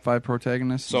my top 5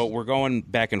 protagonists? So we're going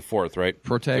back and forth, right?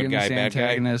 Protagonist, Good guy,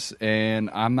 antagonist, and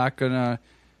I'm not going to...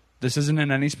 This isn't in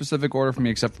any specific order for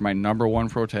me except for my number 1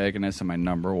 protagonist and my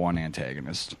number 1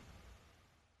 antagonist.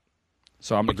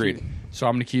 So I'm agreed.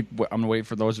 I'm gonna wait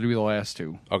for those to be the last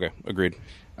 2. Okay, agreed.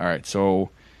 All right.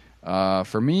 So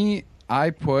for me,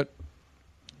 I put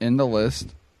in the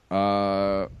list.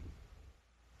 I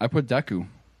put Deku.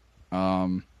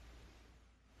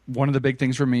 One of the big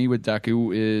things for me with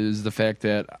Deku is the fact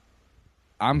that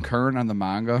I'm current on the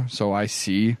manga, so I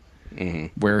see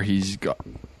where he's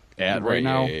at right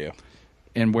now,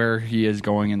 and where he is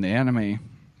going in the anime.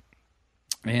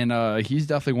 And he's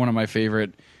definitely one of my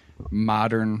favorite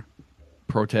modern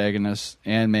protagonists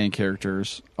and main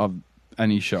characters of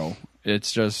any show.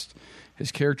 It's just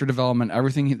his character development,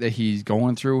 everything that he's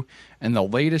going through, and the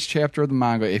latest chapter of the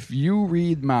manga. If you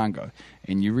read manga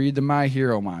and you read the My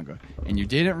Hero manga and you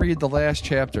didn't read the last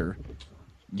chapter,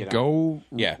 go.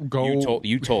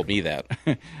 You told me that.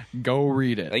 Go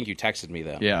read it. I think you texted me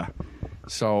that. Yeah.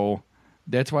 So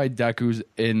that's why Deku's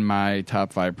in my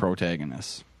top 5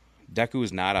 protagonists. Deku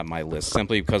is not on my list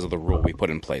simply because of the rule we put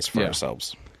in place for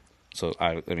ourselves. So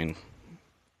I mean,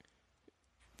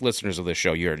 listeners of this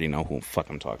show, you already know who the fuck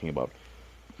I'm talking about.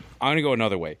 I'm going to go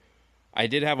another way. I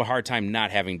did have a hard time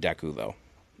not having Deku, though.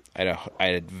 I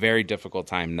had a very difficult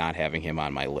time not having him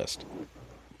on my list.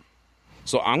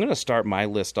 So I'm going to start my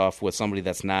list off with somebody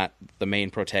that's not the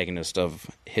main protagonist of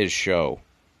his show.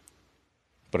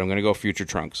 But I'm going to go Future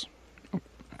Trunks.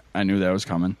 I knew that was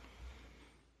coming.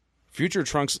 Future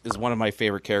Trunks is one of my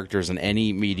favorite characters in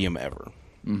any medium ever.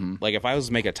 Mm-hmm. Like, if I was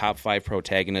to make a top 5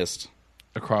 protagonist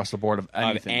Across the board of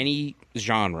anything. of any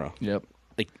genre, Yep.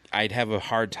 like, I'd have a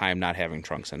hard time not having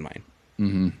Trunks in mine.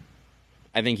 Mm-hmm.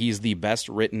 I think he's the best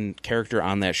written character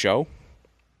on that show.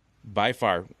 By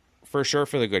far. For sure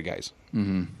for the good guys.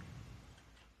 Mm-hmm.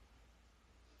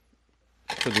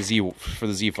 For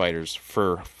the Z Fighters,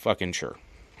 for fucking sure.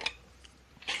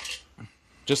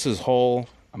 Just his whole...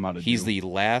 He's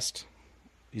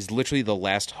literally the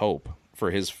last hope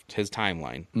for his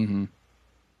timeline. Mm-hmm.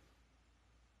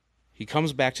 He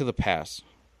comes back to the past,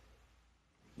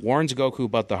 warns Goku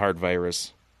about the heart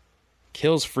virus,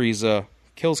 kills Frieza,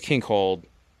 kills King Cold,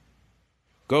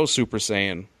 goes Super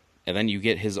Saiyan, and then you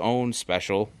get his own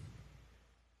special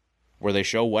where they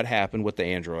show what happened with the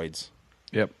androids.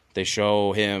 Yep. They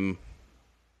show him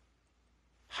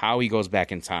how he goes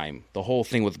back in time. The whole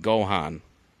thing with Gohan.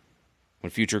 When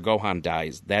future Gohan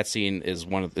dies, that scene is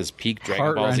one of his peak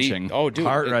Dragon Ball Z. Oh, dude,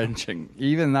 heart-wrenching.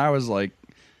 Even I was like,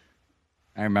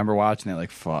 I remember watching it like,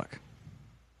 fuck.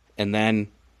 And then,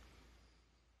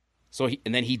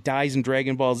 he dies in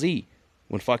Dragon Ball Z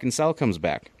when fucking Cell comes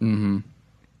back. Mm-hmm.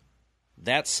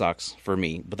 That sucks for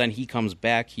me. But then he comes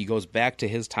back. He goes back to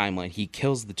his timeline. He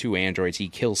kills the 2 androids. He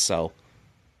kills Cell.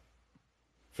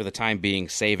 For the time being,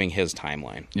 saving his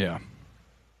timeline. Yeah.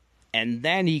 And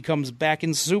then he comes back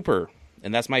in Super.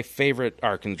 And that's my favorite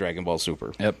arc in Dragon Ball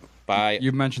Super. Yep.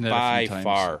 You've mentioned that by a few times,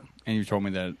 far. and you told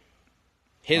me that.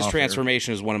 His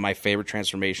transformation is one of my favorite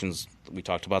transformations. We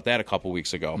talked about that a couple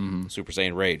weeks ago. Mm-hmm. Super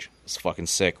Saiyan Rage. It's fucking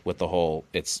sick with the whole...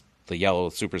 It's the yellow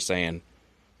Super Saiyan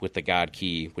with the God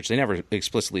Ki, which they never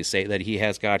explicitly say that he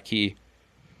has God Ki.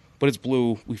 But it's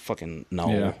blue. We fucking know.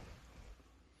 Yeah.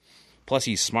 Plus,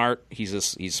 he's smart.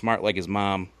 He's smart like his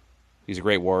mom. He's a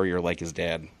great warrior like his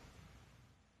dad.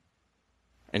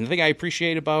 And the thing I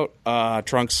appreciate about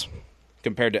Trunks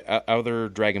compared to other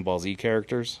Dragon Ball Z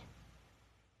characters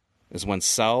is when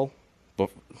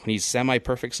he's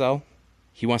semi-perfect Cell,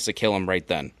 he wants to kill him right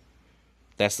then.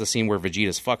 That's the scene where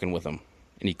Vegeta's fucking with him,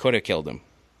 and he could have killed him,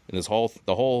 and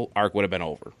the whole arc would have been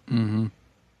over. Mm-hmm.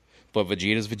 But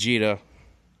Vegeta's Vegeta,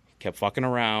 kept fucking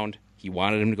around. He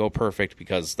wanted him to go perfect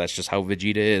because that's just how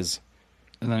Vegeta is.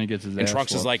 And then he gets his And ass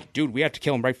Trunks is whooped. like, dude, we have to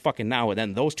kill him right fucking now. And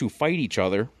then those two fight each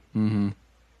other. Mm-hmm.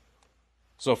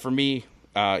 So for me,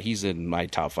 he's in my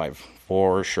top 5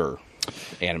 for sure.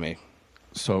 Anime.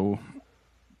 So,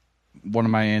 one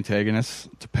of my antagonists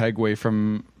to peg away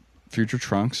from Future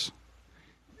Trunks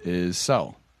is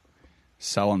Cell.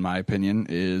 Cell, in my opinion,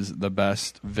 is the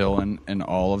best villain in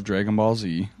all of Dragon Ball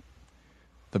Z.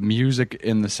 The music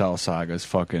in the Cell saga is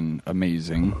fucking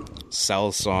amazing.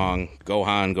 Cell song,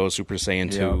 Gohan goes Super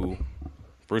Saiyan 2. Yep.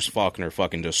 Bruce Faulkner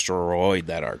fucking destroyed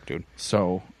that arc, dude.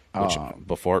 So, Which,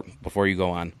 before you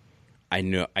go on, I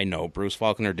know Bruce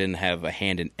Faulkner didn't have a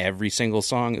hand in every single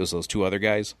song. It was those 2 other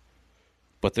guys.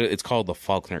 But it's called the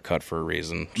Faulkner cut for a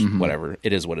reason. Mm-hmm. Whatever.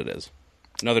 It is what it is.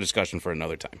 Another discussion for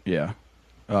another time. yeah.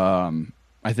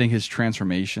 I think his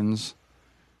transformations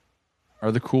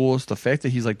are the coolest. The fact that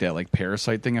he's like that like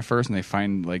parasite thing at first, and they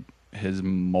find like his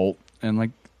molt and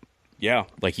like Yeah,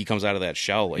 like he comes out of that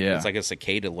shell. Like Yeah. It's like a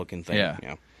cicada looking thing.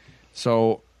 Yeah.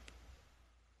 So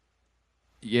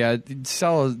yeah,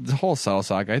 the whole Cell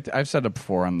saga. I've said it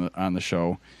before on the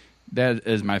show. That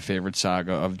is my favorite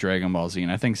saga of Dragon Ball Z,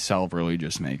 and I think Cell really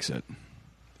just makes it.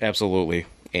 Absolutely.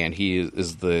 And he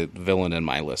is the villain in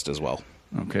my list as well.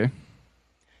 Okay.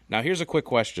 Now, here's a quick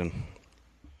question.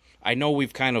 I know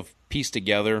we've kind of pieced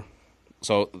together,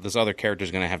 so this other character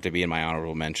is going to have to be in my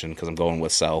honorable mention because I'm going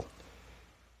with Cell.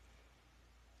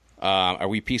 Are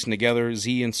we piecing together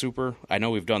Z and Super? I know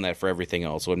we've done that for everything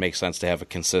else, so it makes sense to have a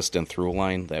consistent through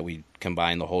line that we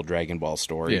combine the whole Dragon Ball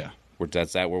story. Yeah.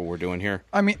 That's that what we're doing here?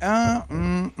 I mean, are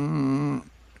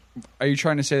you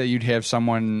trying to say that you'd have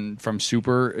someone from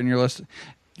Super in your list?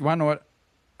 You want to know what?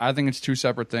 I think it's 2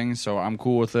 separate things, so I'm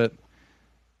cool with it.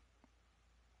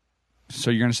 So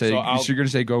you're gonna say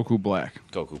Goku Black.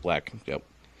 Goku Black, yep.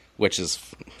 Which is,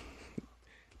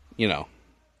 Yeah.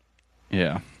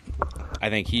 I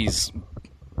think he's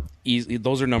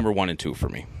those are number 1 and 2 for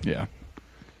me. Yeah.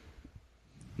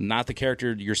 Not the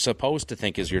character you're supposed to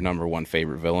think is your number 1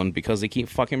 favorite villain because they keep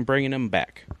fucking bringing him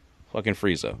back. Fucking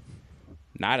Frieza.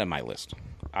 Not on my list.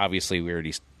 Obviously, we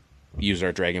already used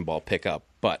our Dragon Ball pickup,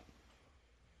 but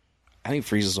I think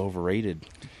Frieza's overrated.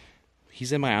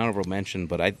 He's in my honorable mention,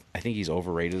 but I think he's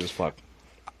overrated as fuck.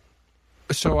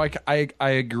 So I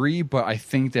agree, but I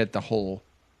think that the whole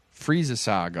Frieza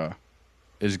saga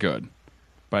is good.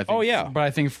 But I think, But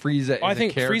I think Frieza. I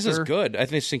think Frieza's good. I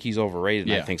just think he's overrated,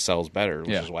 and I think sells better,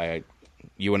 which is why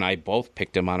you and I both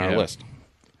picked him on our list.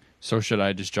 So should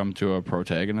I just jump to a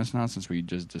protagonist now, since we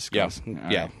just discussed?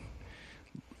 Yeah.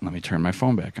 Let me turn my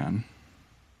phone back on.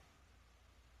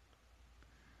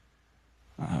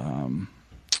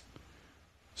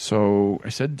 So I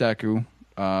said Deku.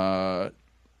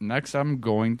 Next, I'm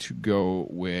going to go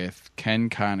with Ken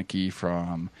Kaneki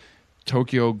from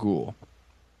Tokyo Ghoul.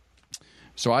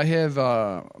 So I have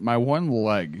my one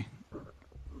leg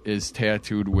is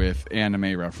tattooed with anime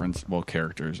referenceable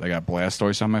characters. I got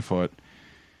Blastoise on my foot.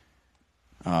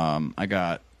 I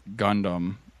got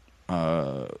Gundam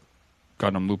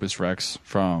Lupus Rex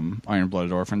from Iron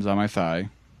Blooded Orphans on my thigh.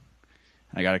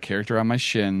 I got a character on my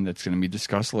shin that's going to be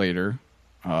discussed later.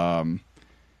 Ken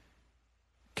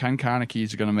Kaneki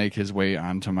is going to make his way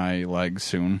onto my leg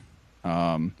soon.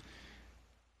 Him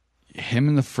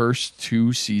in the first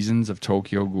 2 seasons of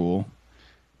Tokyo Ghoul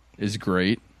is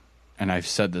great. And I've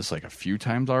said this like a few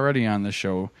times already on the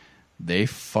show. They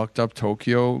fucked up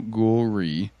Tokyo Ghoul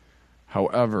Re.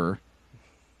 However,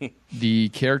 the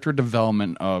character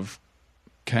development of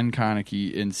Ken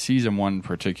Kaneki in season 1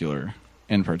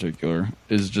 in particular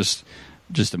is just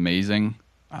amazing.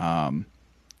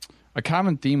 A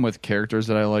common theme with characters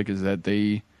that I like is that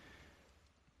they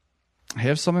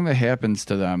have something that happens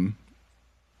to them,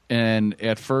 and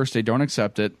at first they don't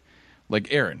accept it.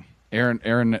 Like Aaron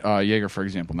Yeager, for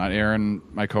example. Not Aaron,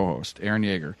 my co-host. Aaron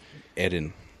Yeager.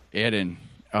 Eden.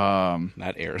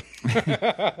 Not Aaron.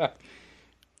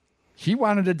 He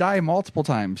wanted to die multiple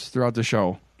times throughout the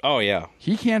show. Oh, yeah.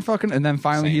 He can't fucking... And then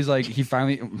finally he's like...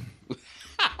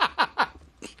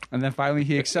 And then finally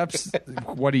he accepts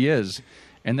what he is.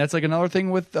 And that's like another thing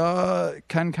with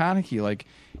Ken Kaneki. Like,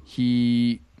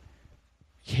 he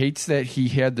hates that he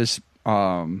had this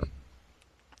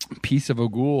piece of a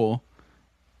ghoul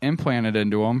implanted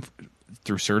into him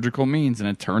through surgical means, and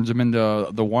it turns him into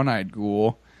the one-eyed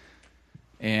ghoul.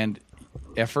 And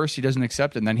at first he doesn't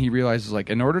accept it, and then he realizes, like,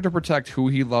 in order to protect who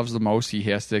he loves the most, he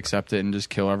has to accept it and just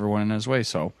kill everyone in his way.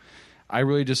 So I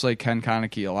really just like Ken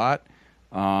Kaneki a lot,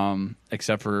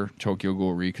 except for Tokyo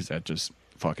Ghoul Re, because that just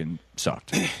fucking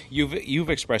sucked. You've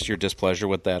expressed your displeasure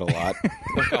with that a lot,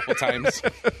 a couple times.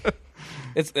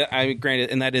 Granted,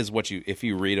 and that is what if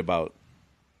you read about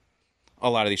a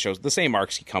lot of these shows, the same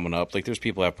arcs keep coming up. Like, there's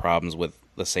people who have problems with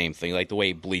the same thing, like the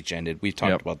way Bleach ended. We've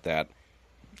talked about that.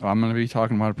 I'm going to be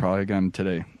talking about it probably again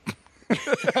today.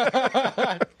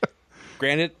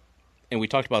 Granted, and we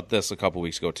talked about this a couple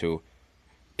weeks ago too,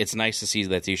 it's nice to see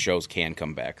that these shows can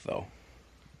come back, though.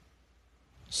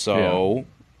 So,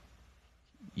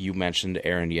 you mentioned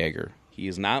Eren Yeager. He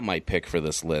is not my pick for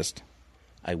this list.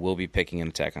 I will be picking an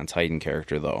Attack on Titan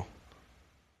character, though.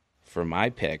 For my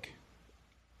pick,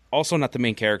 also not the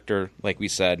main character, like we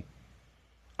said,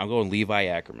 I'm going Levi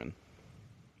Ackerman.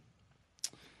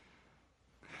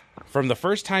 From the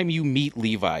first time you meet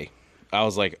Levi, I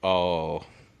was like, oh,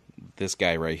 this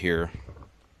guy right here.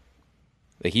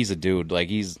 Like, he's a dude. Like,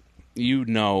 he's,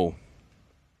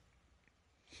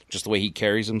 just the way he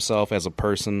carries himself as a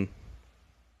person.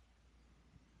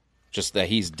 Just that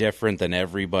he's different than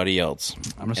everybody else.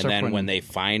 And then when they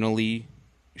finally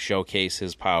showcase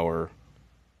his power,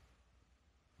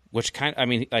 which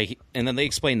and then they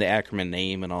explain the Ackerman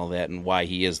name and all that and why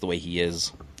he is the way he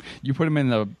is. You put him in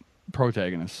the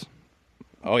protagonist.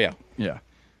 Oh, yeah. Yeah.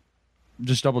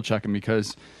 Just double checking,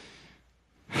 because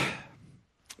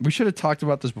we should have talked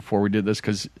about this before we did this.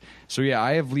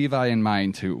 I have Levi in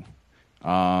mind too.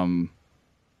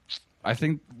 I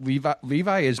think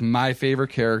Levi is my favorite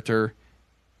character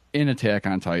in Attack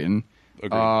on Titan.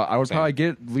 I would probably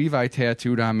get Levi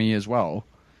tattooed on me as well.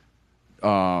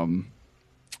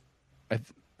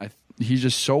 He's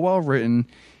just so well written.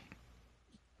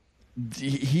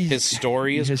 His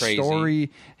story is crazy.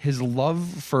 His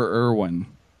love for Erwin.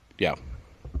 Yeah.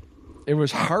 It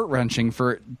was heart-wrenching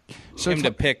for him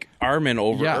to pick Armin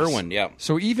over Erwin. Yeah.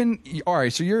 So all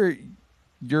right, so you're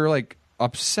like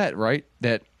upset, right?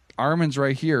 That Armin's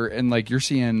right here, and like you're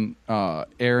seeing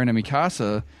Eren and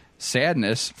Mikasa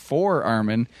sadness for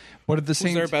Armin, but at the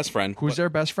same time, who's their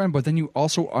best friend, but then you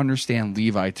also understand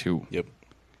Levi too. Yep.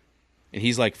 And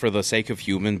he's like, for the sake of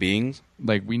human beings,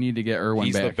 like, we need to get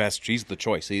Erwin back. He's the best. He's the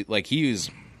choice. He's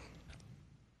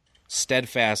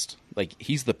steadfast. Like,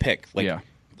 he's the pick. Like,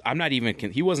 I'm not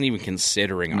even. He wasn't even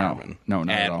considering Armin. No,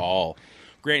 not at all.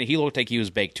 Granted, he looked like he was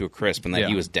baked to a crisp and that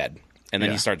he was dead. and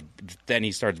then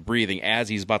he starts breathing as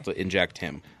he's about to inject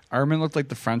him. Armin looked like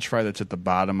the French fry that's at the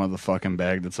bottom of the fucking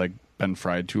bag that's like been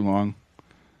fried too long.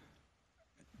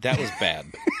 That was bad.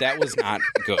 That was not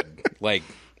good. Like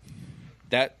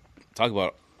that. Talk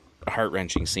about a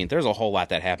heart-wrenching scene. There's a whole lot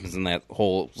that happens in that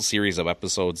whole series of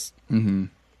episodes,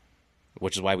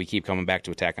 which is why we keep coming back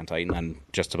to Attack on Titan on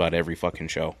just about every fucking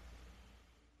show.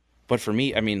 But for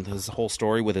me, I mean, this whole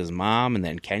story with his mom, and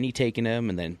then Kenny taking him,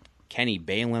 and then Kenny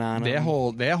bailing on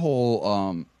him. That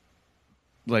whole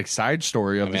like side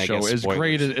story of the show is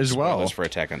great as well. Spoilers for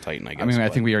Attack on Titan, I guess. I mean, I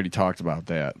think we already talked about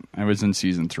that. I was in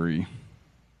season 3.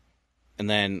 And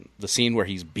then the scene where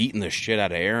he's beating the shit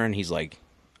out of Eren, he's like,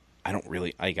 I don't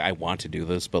really, like, I want to do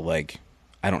this, but, like,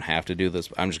 I don't have to do this.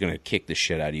 I'm just going to kick the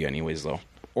shit out of you anyways, though.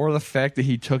 Or the fact that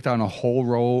he took down a whole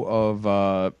row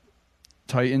of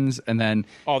Titans and then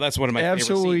that's one of my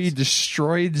absolutely favorite scenes.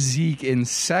 Destroyed Zeke in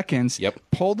seconds. Yep.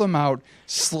 Pulled him out,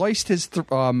 sliced his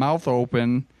mouth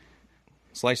open.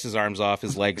 Sliced his arms off,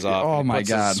 his legs off. Oh, and my puts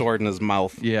God. his sword in his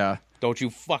mouth. Yeah. Don't you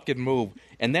fucking move.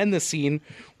 And then the scene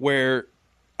where,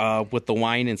 with the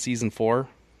wine in season 4.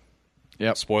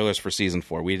 Yep. Spoilers for season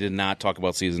 4. We did not talk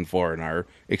about season 4 in our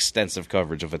extensive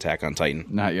coverage of Attack on Titan.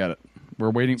 Not yet. We're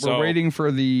waiting. We're waiting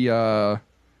for the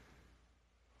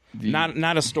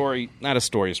not a story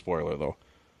spoiler though.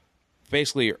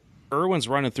 Basically, Erwin's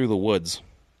running through the woods,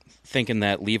 thinking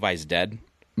that Levi's dead.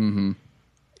 Mm-hmm.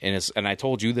 And I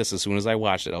told you this as soon as I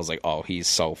watched it. I was like, oh, he's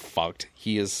so fucked.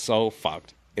 He is so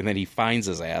fucked. And then he finds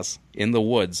his ass in the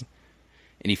woods,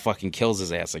 and he fucking kills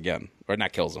his ass again, or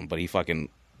not kills him, but he fucking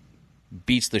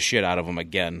beats the shit out of him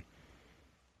again.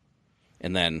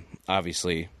 And then,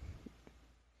 obviously,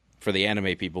 for the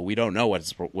anime people, we don't know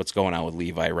what's going on with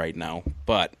Levi right now,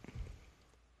 but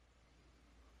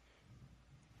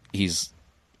he's,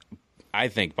 I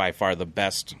think, by far the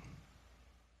best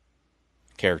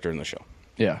character in the show.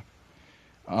 Yeah.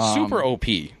 Super OP.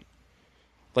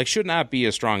 Like, should not be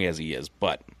as strong as he is,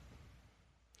 but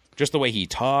just the way he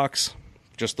talks,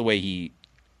 just the way he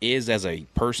is as a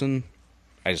person,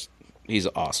 he's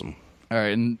awesome. All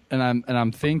right, and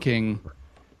I'm thinking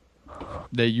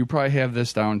that you probably have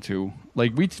this down too.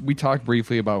 Like we talked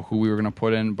briefly about who we were gonna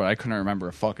put in, but I couldn't remember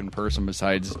a fucking person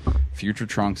besides Future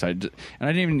Trunks. You didn't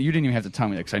even have to tell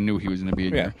me that because I knew he was gonna be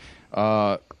in here.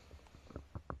 I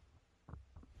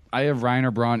have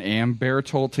Reiner Braun and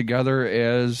Bertolt together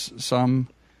as some.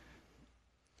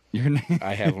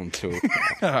 I have them too.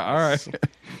 All right.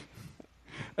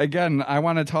 Again, I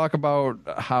want to talk about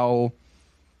how.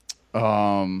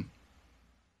 I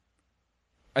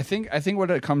think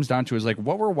what it comes down to is like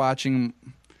what we're watching.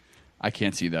 I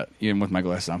can't see that even with my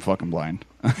glasses. I'm fucking blind.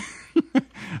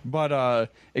 But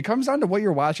it comes down to what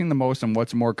you're watching the most and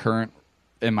what's more current,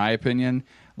 in my opinion.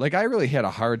 Like I really had a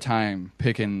hard time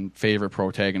picking favorite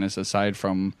protagonists aside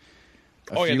from.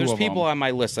 There's people on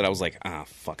my list that I was like,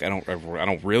 fuck, I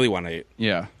don't really want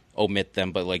to. Omit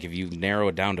them, but like if you narrow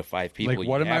it down to 5 people, like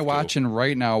what am I watching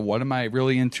right now? What am I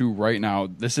really into right now?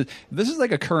 This is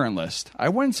like a current list. I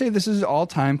wouldn't say this is all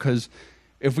time because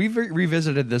if we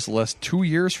revisited this list 2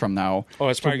 years from now,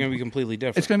 it's probably going to be completely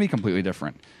different. It's going to be completely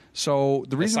different. So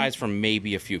the reason, aside from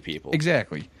maybe a few people,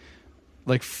 exactly,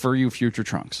 like for you, Future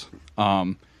Trunks.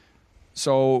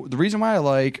 So the reason why I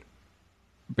like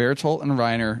Bertolt and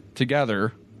Reiner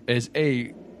together is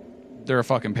they're a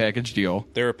fucking package deal.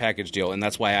 They're a package deal, and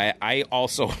that's why I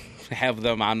also have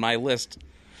them on my list.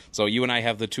 So you and I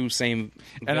have the two same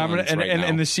villains right now.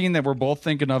 And the scene that we're both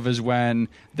thinking of is when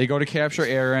they go to capture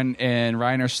Eren and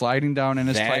Reiner sliding down in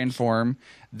his Titan form.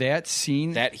 That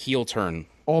scene, that heel turn,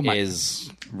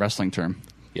 is wrestling term.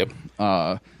 Yep.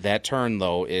 That turn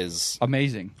though is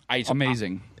amazing.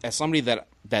 Amazing. As somebody that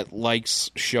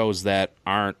likes shows that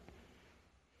aren't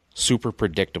super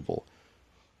predictable.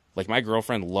 Like, my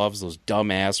girlfriend loves those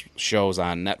dumbass shows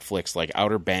on Netflix, like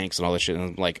Outer Banks and all this shit.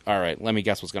 And I'm like, all right, let me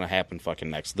guess what's going to happen fucking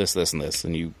next. This, and this.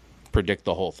 And you predict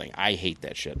the whole thing. I hate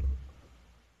that shit.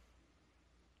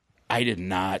 I did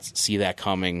not see that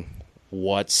coming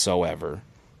whatsoever.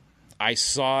 I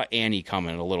saw Annie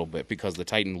coming a little bit because the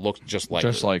Titan looked just like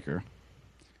her.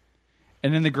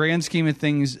 And in the grand scheme of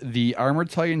things, the Armored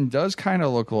Titan does kind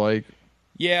of look like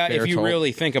Bertolt. If you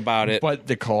really think about it. But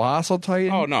the Colossal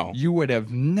Titan, oh, no. You would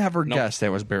have never guessed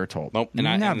that was Bertolt. Nope.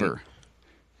 Never.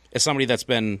 As somebody that's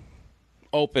been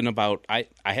open about, I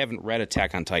haven't read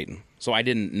Attack on Titan, so I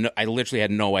didn't know, I literally had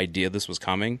no idea this was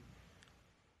coming.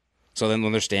 So then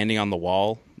when they're standing on the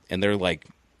wall and they're like,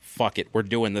 fuck it, we're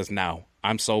doing this now.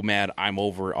 I'm so mad. I'm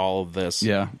over all of this.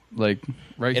 Yeah, like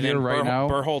right and here, then right now.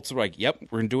 Bertolt's like, yep,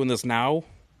 we're doing this now.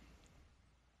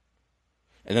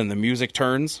 And then the music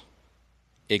turns.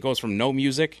 It goes from no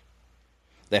music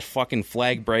that fucking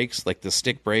flag breaks, like the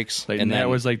stick breaks, Like, and that then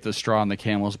was like the straw on the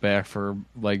camel's back for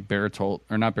like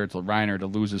Reiner to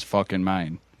lose his fucking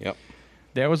mind. yep.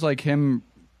 That was like him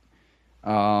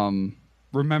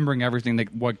remembering everything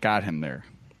that what got him there.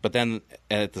 But then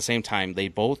at the same time, they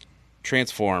both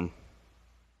transform.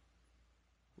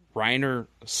 Reiner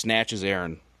snatches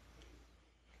Aaron,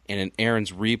 and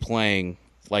Aaron's replaying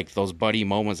like those buddy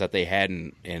moments that they had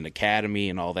in Academy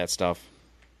and all that stuff.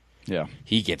 Yeah.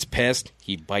 He gets pissed.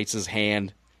 He bites his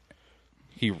hand.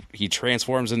 He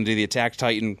transforms into the Attack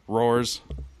Titan, roars.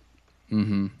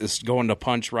 Mm-hmm. Is going to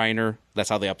punch Reiner. That's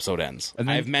how the episode ends. And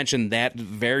then, I've mentioned that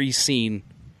very scene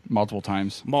multiple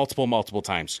times. multiple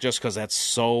times, just because that's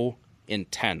so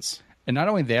intense. And not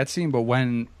only that scene, but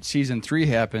when season 3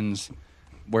 happens,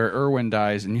 where Erwin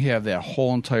dies, and you have that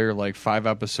whole entire like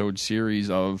 5-episode series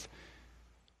of,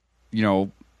 you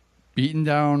know, beating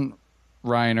down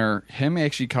Reiner, him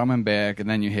actually coming back, and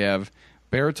then you have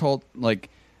Bertolt like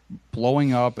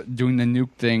blowing up, doing the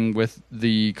nuke thing with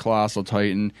the Colossal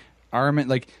Titan, Armin,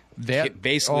 like that,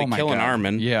 Basically oh my killing God.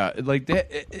 Armin. Yeah, like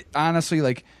that. Honestly,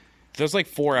 like There's like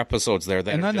 4 episodes there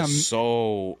that And are then just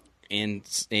so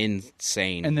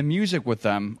insane. and the music with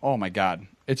them, oh my God,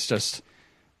 it's just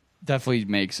definitely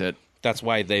makes it. That's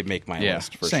why they make my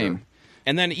list for same. sure.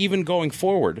 And then even going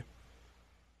forward,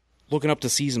 looking up to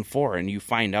season 4, and you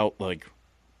find out like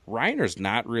Reiner's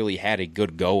not really had a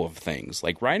good go of things.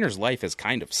 Like Reiner's life has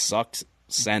kind of sucked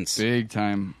since Big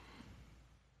time.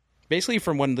 basically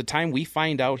from when the time we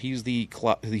find out he's the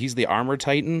Armor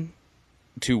Titan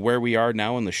to where we are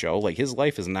now in the show. Like his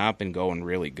life has not been going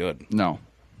really good. No.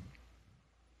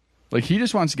 Like he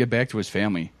just wants to get back to his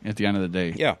family at the end of the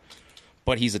day. Yeah,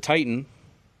 but he's a Titan.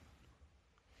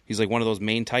 He's like one of those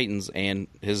main Titans, and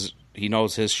he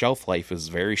knows his shelf life is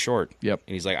very short. Yep.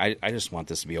 And he's like, I just want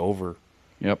this to be over.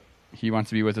 Yep. He wants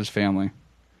to be with his family.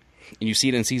 And you see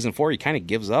it in season 4, he kind of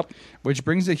gives up. Which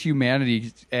brings the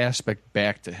humanity aspect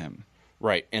back to him.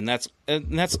 Right, and that's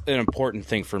an important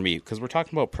thing for me, because we're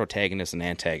talking about protagonist and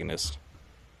antagonist.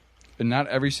 But not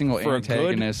every single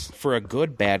antagonist. For a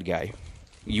good bad guy,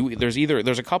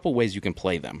 there's a couple ways you can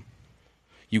play them.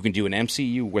 You can do an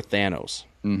MCU with Thanos.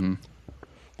 Mm-hmm.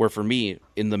 Where for me,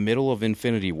 in the middle of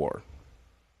Infinity War,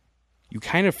 you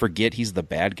kind of forget he's the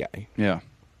bad guy. Yeah.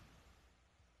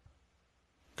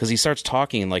 Because he starts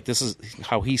talking, and like, this is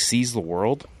how he sees the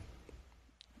world.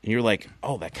 And you're like,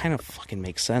 oh, that kind of fucking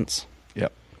makes sense.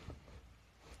 Yep.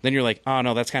 Then you're like, oh,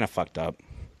 no, that's kind of fucked up.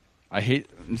 I hate,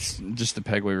 just to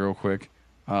peg away real quick,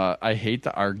 I hate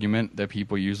the argument that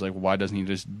people use, like, why doesn't he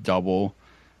just double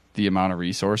the amount of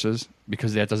resources?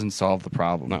 Because that doesn't solve the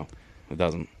problem. No, it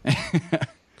doesn't.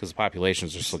 Because the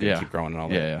populations are still going to keep growing and all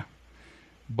that. Yeah.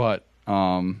 But,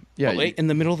 yeah. Well, in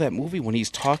the middle of that movie, when he's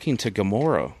talking to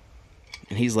Gamora,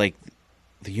 and he's like,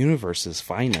 the universe is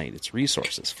finite. Its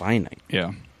resources finite.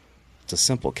 Yeah. It's a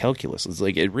simple calculus. It's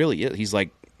like, it really is. He's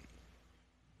like,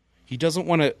 he doesn't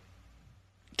want to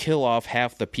kill off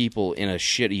half the people in a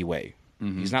shitty way.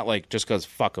 Mm-hmm. He's not like, just because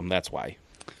fuck them, that's why.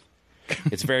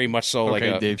 It's very much so like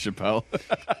a... Dave Chappelle.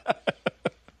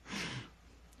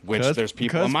 Which there's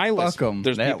people on my list.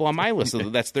 There's people on my list.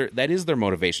 That is their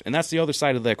motivation. And that's the other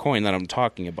side of that coin that I'm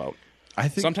talking about. I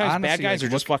think sometimes honestly, bad guys are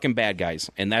just fucking bad guys,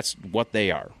 and that's what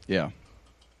they are. Yeah.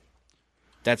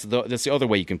 That's the other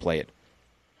way you can play it.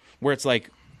 Where it's like,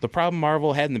 the problem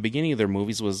Marvel had in the beginning of their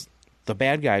movies was the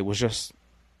bad guy was just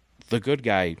the good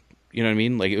guy. You know what I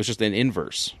mean? Like, it was just an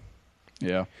inverse.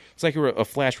 Yeah. It's like a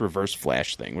Flash reverse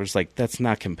Flash thing. Where it's like, that's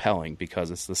not compelling because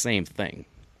it's the same thing.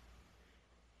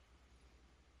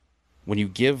 When you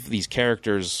give these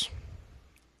characters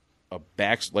a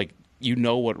back, like, you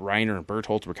know what Reiner and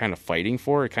Bertolt were kind of fighting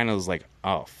for, it kind of was like,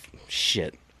 oh,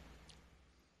 shit.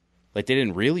 Like, they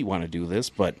didn't really want to do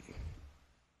this, but...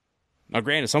 Now,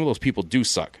 granted, some of those people do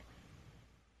suck.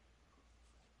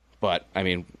 But, I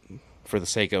mean, for the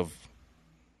sake of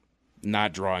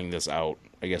not drawing this out,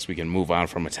 I guess we can move on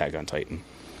from Attack on Titan.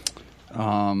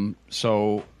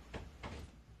 So...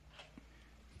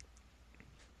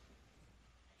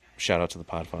 Shout out to the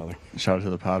Podfather. Shout out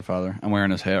to the Podfather. I'm wearing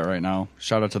his hat right now.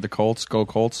 Shout out to the Colts. Go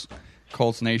Colts.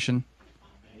 Colts Nation.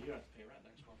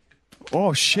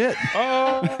 Oh, shit.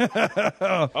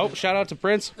 Oh, shout out to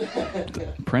Prince.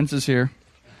 Prince is here.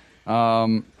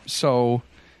 So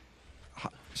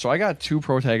I got 2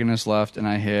 protagonists left, and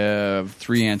I have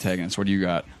 3 antagonists. What do you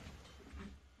got?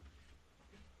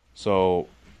 So,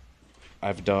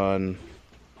 I've done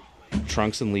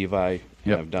Trunks and Levi.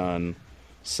 Yep. I've done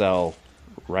Cell,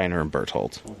 Reiner, and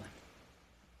Bertolt.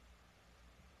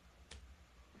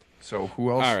 So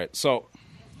who else? All right, so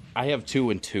I have 2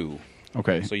 and 2.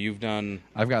 Okay. So you've done...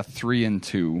 I've got 3 and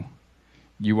 2.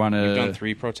 You want We've done to...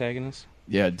 3 protagonists?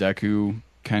 Yeah, Deku,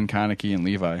 Ken Kaneki, and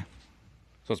Levi.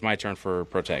 So it's my turn for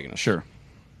protagonist. Sure.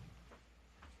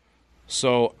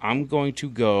 So I'm going to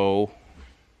go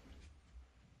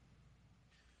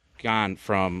John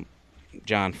from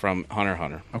Hunter x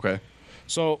Hunter. Okay.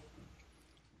 So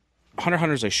Hunter x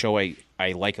Hunter is a show I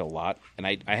like a lot, and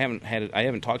I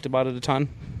haven't talked about it a ton.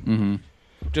 Mm-hmm.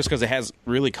 Just because it has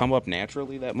really come up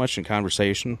naturally that much in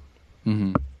conversation.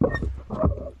 Mm-hmm.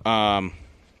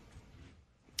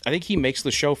 I think he makes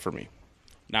the show for me.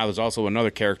 Now, there's also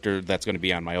another character that's going to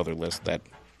be on my other list that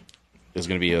is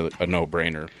going to be a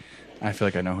no-brainer. I feel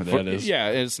like I know who that is. Yeah,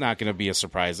 it's not going to be a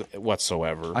surprise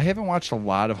whatsoever. I haven't watched a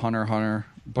lot of Hunter x Hunter,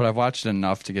 but I've watched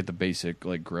enough to get the basic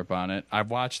grip on it. I've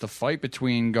watched the fight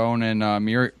between Gon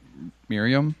and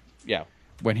Miriam. Yeah.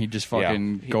 When he just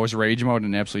fucking goes rage mode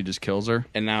and absolutely just kills her.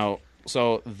 And now,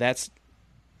 so that's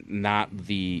not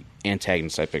the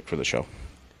antagonist I picked for the show.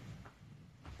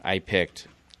 I picked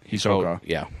Hisoka.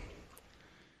 Yeah.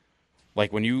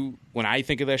 Like when I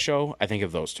think of that show, I think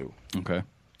of those two. Okay.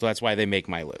 So that's why they make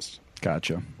my list.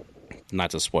 Gotcha. Not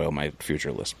to spoil my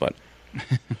future list, but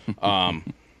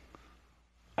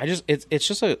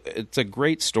it's a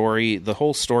great story. The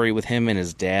whole story with him and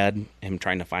his dad, him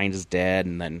trying to find his dad,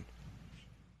 and then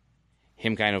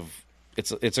him kind of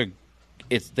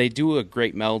they do a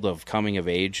great meld of coming of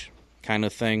age kind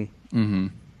of thing. Mm-hmm.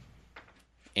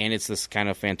 And it's this kind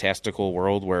of fantastical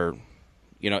world where,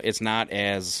 it's not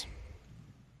as,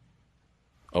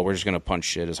 we're just going to punch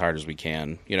shit as hard as we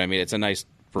can. You know what I mean? It's a nice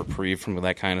reprieve from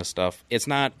that kind of stuff. It's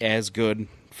not as good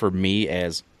for me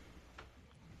as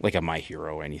like a My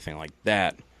Hero or anything like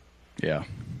that. Yeah.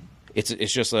 It's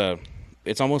just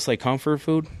it's almost like comfort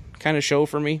food kind of show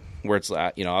for me, where it's,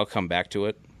 I'll come back to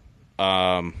it.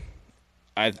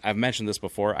 I've mentioned this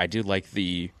before. I did like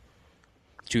the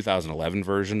 2011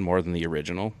 version more than the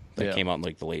original that came out in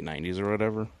like the late 90s or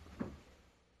whatever.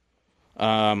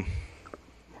 We're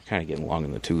kind of getting long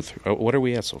in the tooth. What are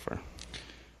we at so far?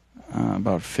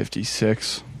 About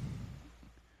 56.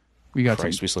 We got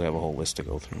we still have a whole list to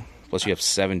go through. Plus, you have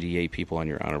 78 people on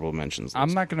your honorable mentions list.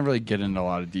 I'm not going to really get into a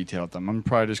lot of detail with them. I'm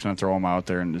probably just going to throw them out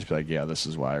there and just be like, yeah, this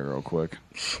is why, real quick.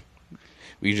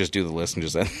 We can just do the list and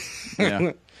just end.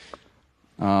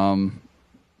 Yeah.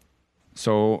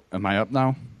 So, am I up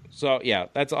now? So, yeah,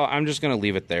 that's all. I'm just going to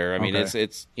leave it there. I mean, Okay.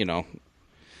 it's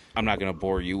I'm not going to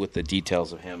bore you with the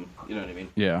details of him. You know what I mean?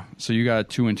 Yeah. So, you got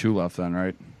 2 and 2 left then,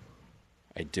 right?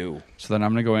 I do. So, then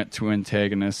I'm going to go at 2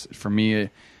 antagonists. For me,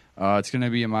 it's going to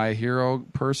be a My Hero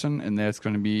person, and that's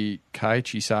going to be Kai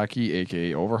Chisaki,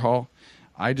 a.k.a. Overhaul.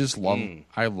 I just love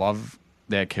I love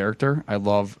that character. I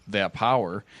love that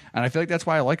power. And I feel like that's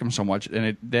why I like him so much.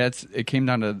 And it came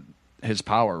down to his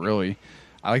power, really.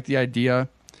 I like the idea.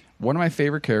 One of my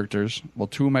favorite characters, all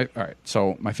right,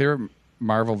 so my favorite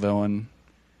Marvel villain,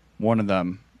 one of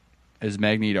them is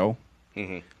Magneto.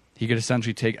 Mm-hmm. He could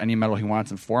essentially take any metal he wants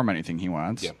and form anything he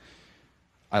wants. Yep.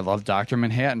 I love Dr.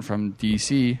 Manhattan from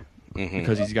DC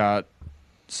because he's got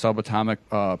subatomic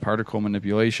particle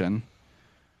manipulation.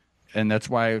 And that's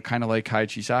why I kind of like Kai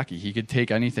Chisaki. He could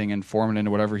take anything and form it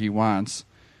into whatever he wants.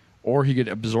 Or he could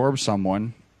absorb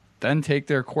someone, then take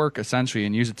their quirk, essentially,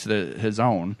 and use it to his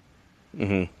own.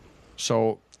 Mm-hmm.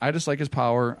 So I just like his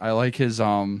power. I like his...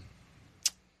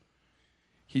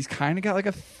 He's kind of got like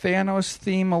a Thanos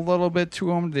theme a little bit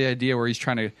to him. The idea where he's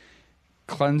trying to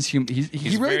cleanse him.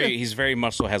 He's very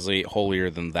much so has a holier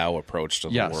than thou approach to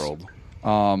the world.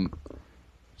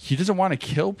 He doesn't want to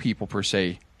kill people per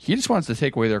se. He just wants to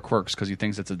take away their quirks because he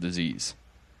thinks it's a disease.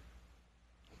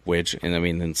 Which, and I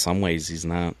mean, in some ways, he's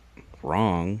not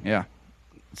wrong. Yeah.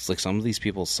 It's like some of these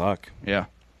people suck. Yeah.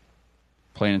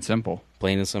 Plain and simple.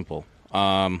 Plain and simple.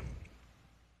 Plus,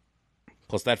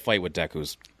 that fight with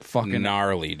Deku's fucking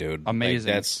gnarly, dude.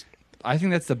 Amazing. Like, I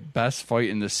think that's the best fight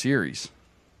in this series.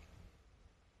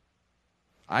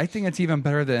 I think it's even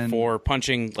better than for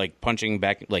punching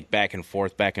back, back and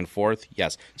forth.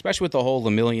 Yes, especially with the whole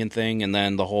Lemillion thing, and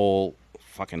then the whole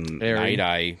fucking Night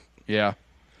Eye. Yeah,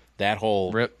 that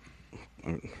whole rip.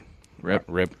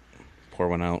 Pour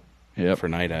one out. Yep. For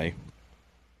Night Eye.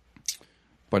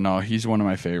 But no, he's one of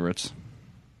my favorites.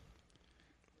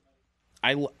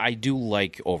 I do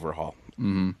like Overhaul.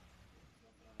 Mm-hmm.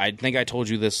 I think I told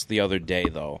you this the other day,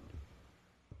 though,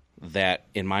 that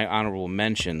in my honorable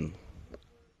mention,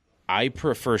 I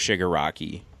prefer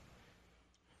Shigaraki.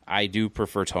 I do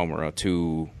prefer Tomura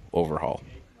to Overhaul.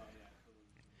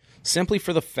 Simply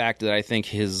for the fact that I think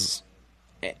I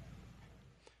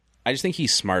just think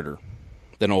he's smarter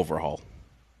than Overhaul.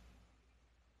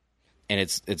 And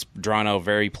it's drawn out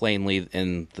very plainly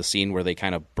in the scene where they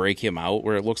kind of break him out,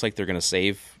 where it looks like they're going to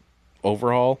save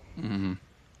Overhaul. Mm-hmm.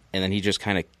 and then he just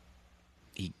kind of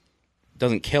he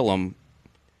doesn't kill him,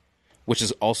 which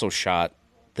is also shot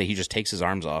that he just takes his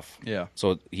arms off. Yeah.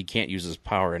 So he can't use his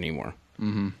power anymore.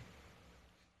 Mm-hmm.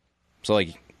 So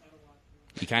like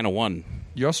he kind of won.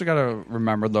 You also got to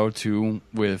remember though too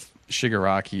with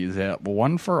Shigaraki that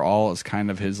One for All is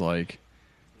kind of his like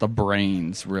the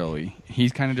brains really.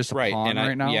 He's kind of just a pawn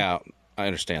right now. Yeah, I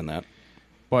understand that.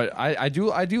 But I do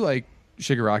like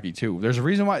Shigaraki too. There's a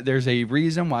reason why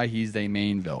he's the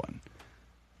main villain.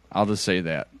 I'll just say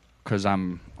that because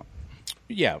I'm.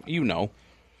 Yeah, you know,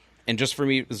 and just for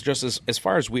me, it's just as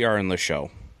far as we are in the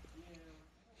show.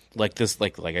 Like this,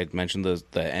 like I mentioned,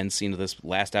 the end scene of this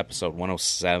last episode,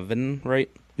 107, right?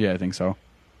 Yeah, I think so.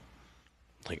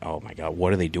 Like, oh my god,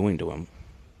 what are they doing to him?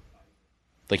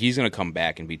 Like he's gonna come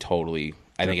back and be totally,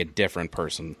 I think, a different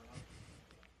person.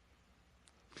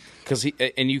 Because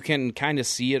you can kind of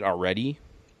see it already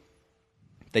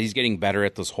that he's getting better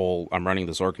at this whole I'm running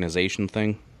this organization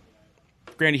thing.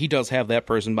 Granted, he does have that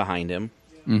person behind him,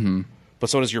 but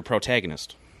so does your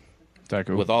protagonist.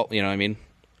 Deku. With all, you know what I mean?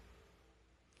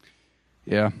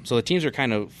 Yeah. So the teams are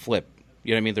kind of flip.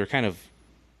 You know what I mean? They're kind of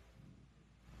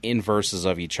inverses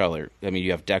of each other. I mean,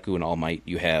 you have Deku and All Might.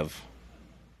 You have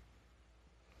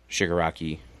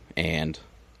Shigaraki and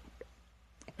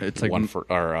it's like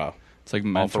it's like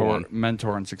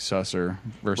mentor and successor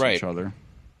versus each other. And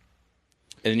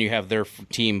then you have their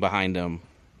team behind them.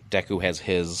 Deku has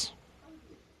his,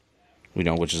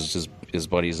 which is his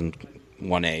buddies in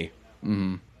 1A.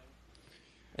 Mm-hmm.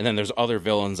 And then there's other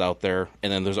villains out there,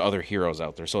 and then there's other heroes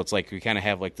out there. So it's like we kind of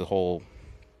have like the whole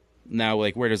now,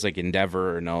 like where does like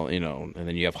Endeavor and all, and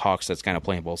then you have Hawks that's kind of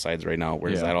playing both sides right now. Where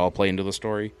does that all play into the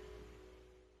story?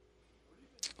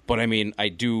 But I mean, I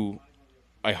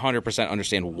 100%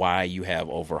 understand why you have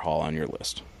Overhaul on your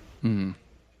list. Mm-hmm.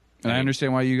 And I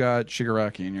understand why you got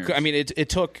Shigaraki in yours. I mean, it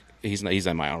took. He's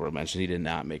in my honorable mentions. He did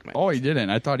not make my. Oh, he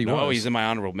didn't. I thought he was. No, he's in my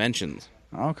honorable mentions.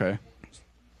 Okay.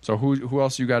 So who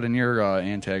else you got in your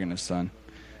antagonist then?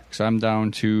 Because I'm down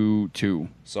to 2.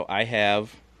 So I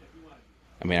have.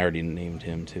 I mean, I already named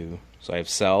him too. So I have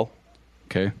Cell.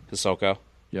 Okay. Hisoka.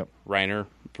 Yep. Reiner.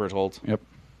 Berthold. Yep.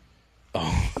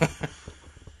 Oh.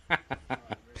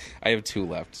 I have 2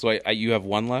 left. So you have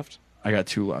 1 left? I got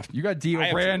 2 left. You got Dio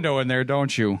Brando in there,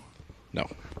 don't you? No.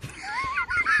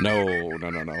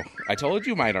 No. I told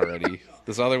you mine already.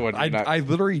 This other one. I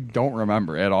literally don't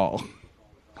remember at all.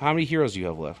 How many heroes do you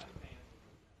have left?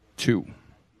 2.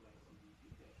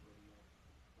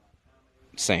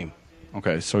 Same.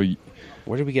 Okay, so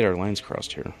where did we get our lines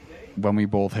crossed here? When we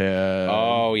both had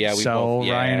Cell,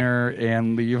 Reiner,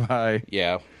 and Levi.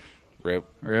 Yeah. Rip.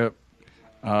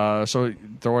 So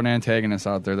throw an antagonist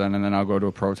out there then, and then I'll go to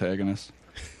a protagonist.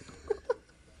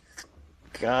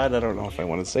 God, I don't know if I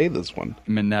want to say this one.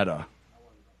 Mineta.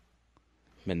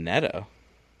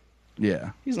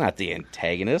 Yeah. He's not the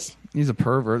antagonist. He's a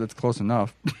pervert. That's close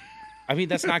enough. I mean,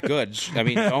 that's not good. I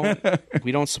mean,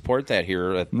 we don't support that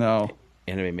here. No.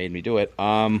 Anime made me do it.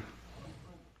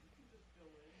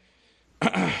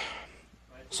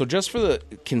 So just for the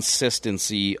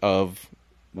consistency of,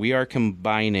 we are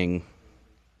combining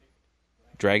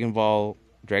Dragon Ball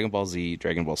Z,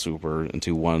 Dragon Ball Super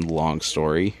into one long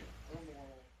story.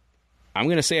 I'm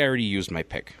going to say I already used my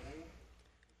pick.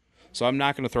 So I'm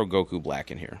not going to throw Goku Black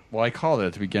in here. Well, I called it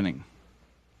at the beginning.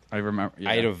 I remember.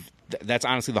 Yeah. That's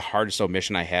honestly the hardest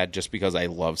omission I had, just because I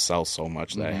love Cell so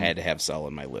much that I had to have Cell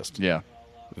in my list. Yeah.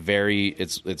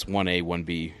 It's 1A,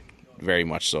 1B, very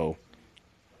much so,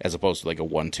 as opposed to like a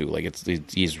 1-2.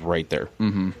 Like he's right there.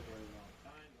 Mm-hmm.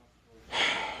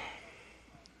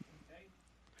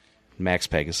 Max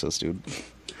Pegasus, dude.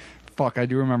 Fuck, I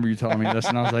do remember you telling me this,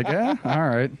 and I was like, yeah, all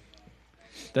right.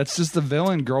 That's just the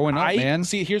villain growing up, man.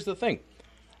 See, here's the thing.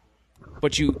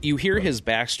 But you hear his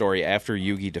backstory after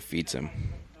Yugi defeats him.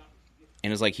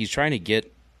 And it's like he's trying to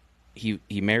get... He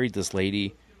married this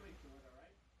lady.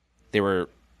 They were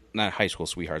not high school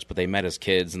sweethearts, but they met as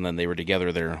kids, and then they were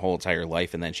together their whole entire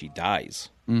life, and then she dies.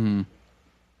 Mm-hmm. And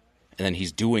then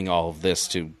he's doing all of this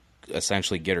to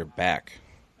essentially get her back.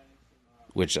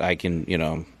 Which I can,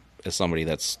 as somebody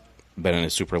that's been in a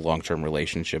super long-term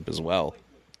relationship as well,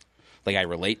 like I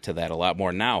relate to that a lot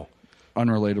more now.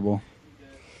 Unrelatable.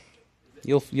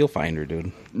 You'll find her,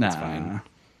 dude. Nah. It's fine.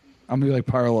 I'm gonna be like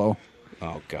Parlo.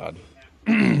 Oh God.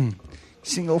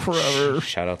 Single forever.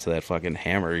 Shout out to that fucking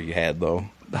hammer you had though.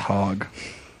 The hog.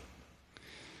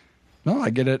 No, I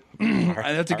get it.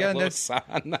 That's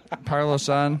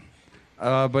Parlo-san.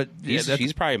 But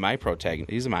he's probably my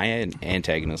protagonist. He's my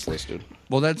antagonist list, dude.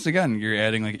 Well, that's again, you're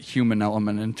adding like a human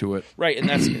element into it, right? And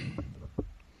that's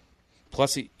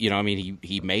Plus,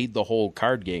 he made the whole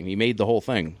card game. He made the whole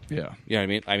thing. Yeah. You know what I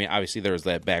mean? I mean, obviously there was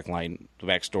that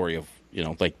backstory of,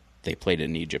 like they played it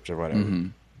in Egypt or whatever. Mm-hmm.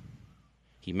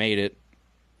 He made it.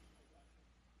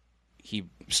 He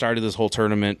started this whole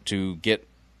tournament to get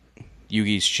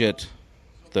Yugi's shit,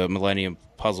 the Millennium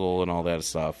Puzzle and all that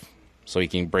stuff, so he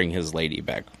can bring his lady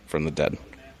back from the dead.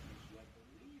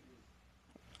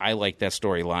 I like that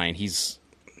storyline.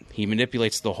 He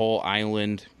manipulates the whole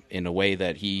island in a way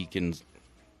that he can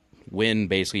win,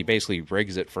 basically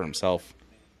rigs it for himself.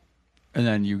 And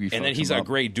then Yugi And then he's a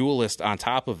great duelist on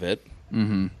top of it.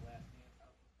 Mm-hmm.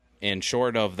 And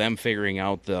short of them figuring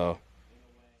out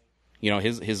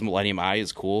his Millennium Eye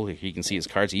is cool. He can see his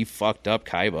cards. He fucked up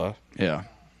Kaiba. Yeah.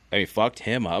 I mean, fucked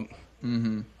him up.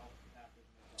 Mm-hmm.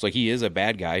 So he is a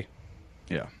bad guy.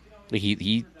 Yeah. Like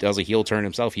he does a heel turn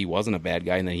himself. He wasn't a bad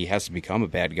guy, and then he has to become a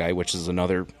bad guy, which is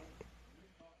another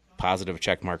positive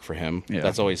check mark for him. Yeah.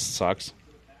 That's always sucks.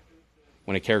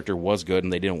 When a character was good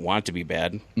and they didn't want to be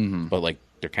bad, but like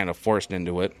they're kind of forced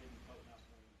into it.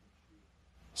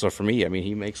 So for me, I mean,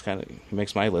 he makes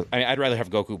my list. I mean, I'd rather have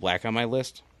Goku Black on my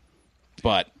list,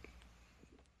 but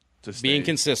being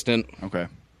consistent. Okay.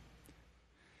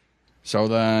 So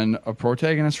then a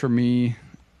protagonist for me,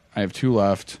 I have two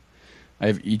left. I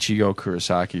have Ichigo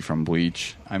Kurosaki from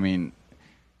Bleach. I mean,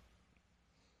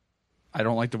 I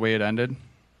don't like the way it ended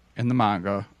in the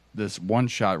manga. This one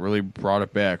shot really brought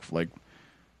it back, like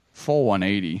full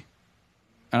 180.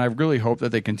 And I really hope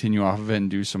that they continue off of it and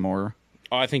do some more.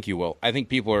 Oh, I think you will. I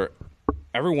think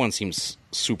everyone seems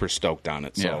super stoked on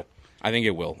it. So Yeah. I think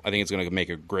it will. I think it's going to make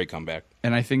a great comeback.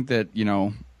 And I think that,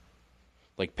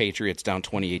 Like Patriots down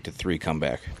 28-3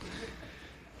 comeback.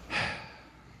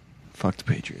 fuck the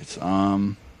Patriots.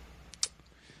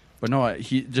 But no,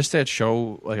 he just that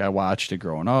show, like I watched it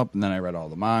growing up, and then I read all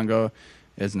the manga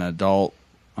as an adult.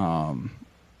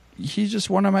 He's just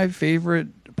one of my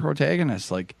favorite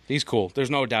protagonists. Like He's cool. There's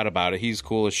no doubt about it. He's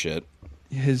cool as shit.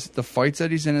 the fights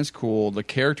that he's in is cool. The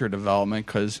character development,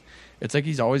 because it's like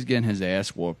he's always getting his ass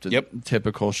whooped. Yep.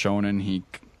 Typical shonen.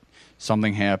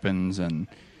 Something happens and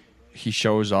he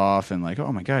shows off, and like,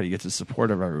 oh my god, he gets the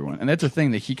support of everyone. And that's the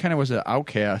thing, that he kind of was an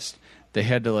outcast. They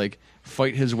had to like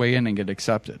fight his way in and get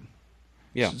accepted.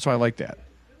 Yeah. So I like that.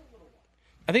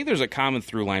 I think there's a common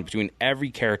through line between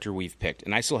every character we've picked,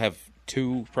 and I still have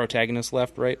 2 protagonists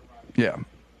left, right? Yeah.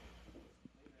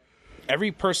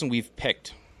 Every person we've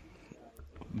picked,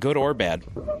 good or bad,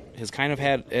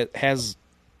 has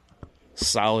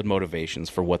solid motivations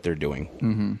for what they're doing.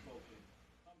 Mm-hmm.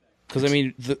 Because I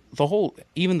mean, the whole,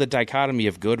 even the dichotomy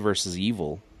of good versus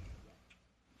evil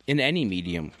in any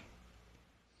medium,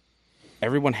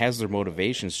 everyone has their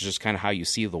motivations. It's just kind of how you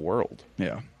see the world.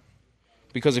 Yeah.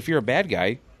 Because if you're a bad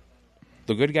guy,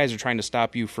 the good guys are trying to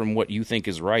stop you from what you think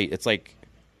is right. It's like,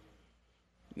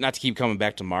 not to keep coming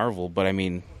back to Marvel, but I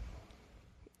mean,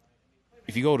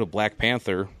 if you go to Black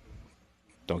Panther,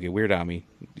 don't get weird on me.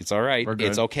 It's all right.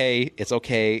 It's okay. It's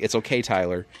okay. It's okay,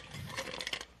 Tyler.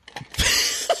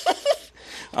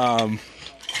 Like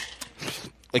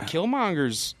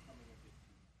Killmonger's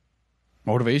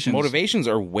motivations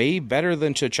are way better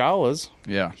than T'Challa's.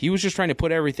 Yeah. He was just trying to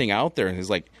put everything out there, and he's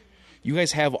like, you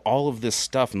guys have all of this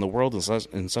stuff, and the world is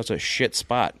in such a shit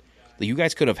spot that you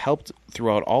guys could have helped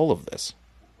throughout all of this.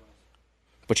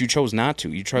 But you chose not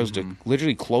to. You chose to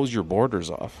literally close your borders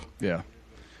off. Yeah.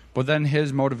 But then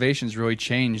his motivations really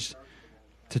changed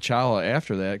T'Challa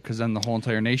after that, because then the whole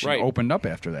entire nation opened up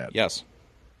after that. Yes.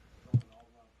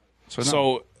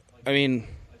 So I mean,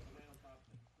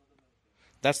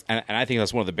 and I think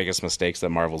that's one of the biggest mistakes that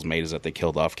Marvel's made, is that they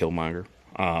killed off Killmonger.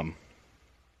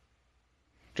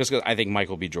 Just because I think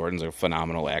Michael B. Jordan's a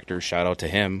phenomenal actor. Shout out to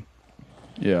him.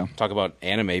 Yeah. Talk about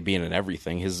anime being in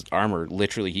everything. His armor,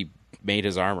 literally, he made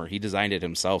his armor. He designed it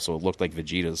himself, so it looked like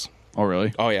Vegeta's. Oh,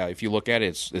 really? Oh, yeah. If you look at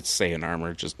it, it's Saiyan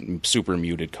armor, just super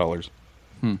muted colors.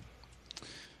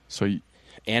 So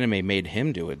anime made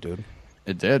him do it, dude.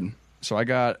 It did. So I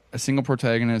got a single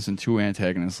protagonist and 2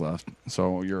 antagonists left.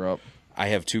 So you're up. I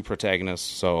have 2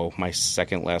 protagonists, so my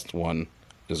second last one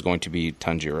is going to be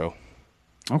Tanjiro.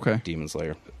 Okay. Demon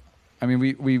Slayer. I mean,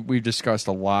 we discussed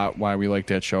a lot why we like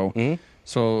that show. Mm-hmm.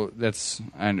 So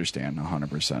I understand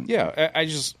 100%. Yeah, I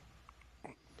just,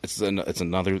 it's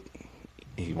another,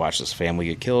 he watched his family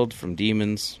get killed from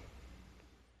demons.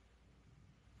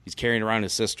 He's carrying around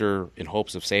his sister in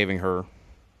hopes of saving her,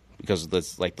 because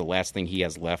that's like the last thing he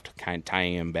has left, kind of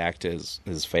tying him back to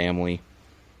his family.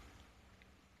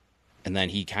 And then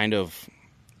he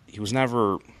was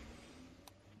never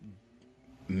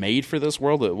made for this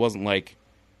world. It wasn't like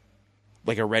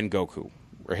a Rengoku,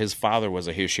 where his father was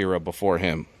a Hashira before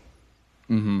him.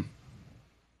 Mm-hmm.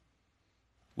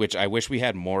 which I wish we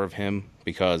had more of him,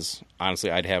 because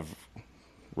honestly I'd have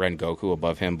Rengoku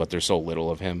above him, but there's so little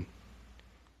of him.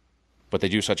 But they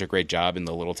do such a great job in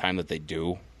the little time that they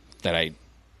do that I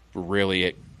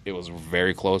really, it was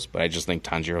very close, but I just think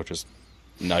Tanjiro just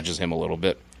nudges him a little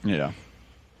bit. Yeah.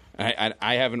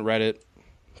 I haven't read it,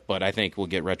 but I think we'll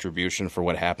get retribution for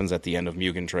what happens at the end of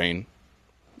Mugen Train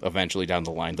eventually down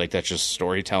the line. Like, that's just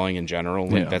storytelling in general.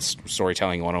 Like, that's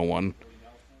storytelling 101.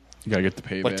 You gotta get the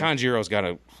payback. Like, Tanjiro's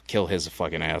gotta kill his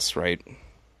fucking ass, right?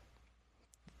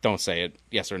 Don't say it,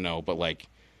 yes or no, but, like,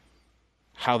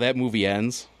 how that movie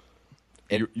ends,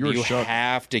 you were shook.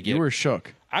 Have to get... You were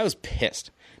shook. I was pissed.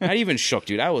 Not even shook,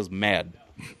 dude. I was mad.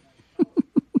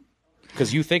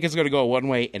 Because you think it's going to go one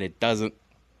way, and it doesn't.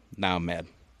 Now I'm mad.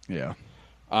 Yeah.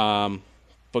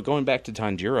 But going back to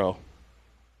Tanjiro,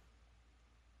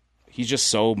 he's just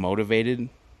so motivated,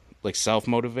 like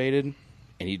self-motivated,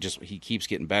 and he keeps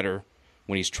getting better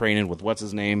when he's training with what's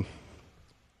his name.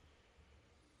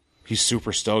 He's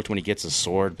super stoked when he gets his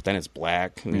sword, but then it's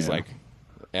black, and he's like,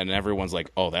 and everyone's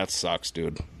like, "Oh, that sucks,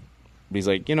 dude." But he's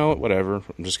like, "You know what? Whatever.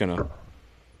 I'm just gonna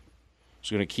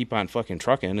keep on fucking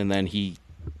trucking." And then he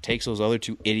takes those other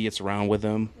two idiots around with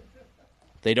him.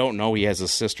 They don't know he has a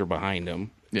sister behind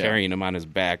him, carrying him on his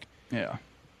back. Yeah.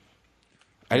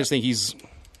 I just think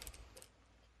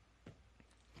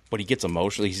but he gets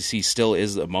emotional. He still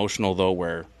is emotional, though,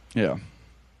 where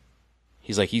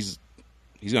he's like, he's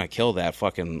going to kill that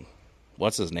fucking,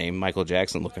 what's his name? Michael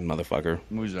Jackson looking motherfucker.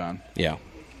 Muzan. Yeah.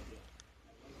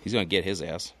 He's going to get his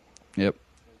ass. Yep.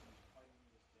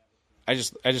 I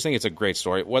just think it's a great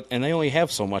story. And they only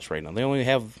have so much right now. They only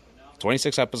have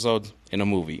 26 episodes in a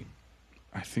movie.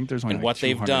 I think there's only and like what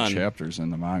 200 they've done, chapters in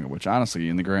the manga, which honestly,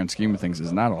 in the grand scheme of things,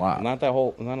 is not a lot. Not a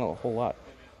whole lot.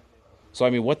 So I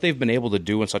mean, what they've been able to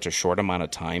do in such a short amount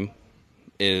of time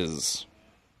is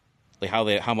like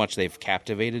how much they've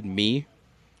captivated me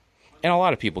and a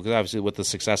lot of people, because obviously with the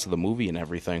success of the movie and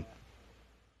everything,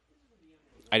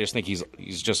 I just think he's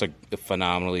just a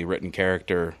phenomenally written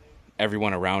character.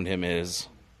 Everyone around him is.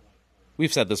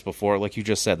 We've said this before, like you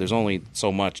just said. There's only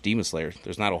so much Demon Slayer.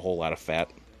 There's not a whole lot of fat.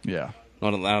 Yeah.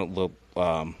 Not a lot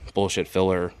of bullshit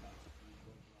filler,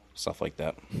 stuff like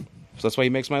that. So that's why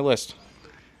he makes my list.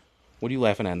 What are you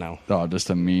laughing at now? Oh, just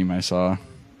a meme I saw.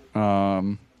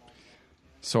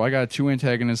 So I got 2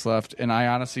 antagonists left, and I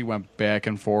honestly went back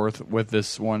and forth with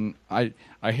this one. I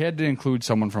had to include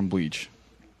someone from Bleach.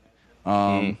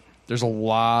 There's a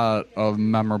lot of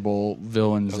memorable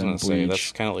villains in Bleach.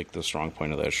 That's kind of like the strong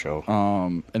point of that show.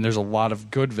 And there's a lot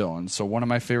of good villains. So one of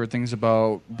my favorite things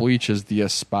about Bleach is the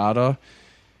Espada.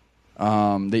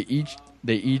 They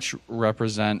each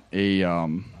represent a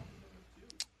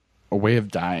way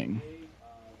of dying,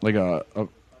 like a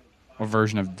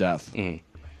version of death. Mm.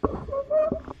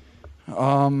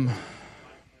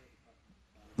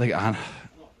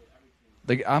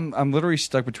 I'm literally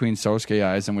stuck between Sosuke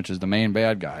Aizen, which is the main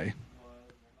bad guy,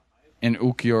 and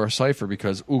Ukiura Cypher,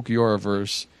 because Ukiura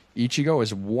versus Ichigo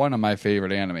is one of my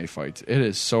favorite anime fights. It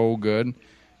is so good.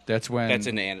 That's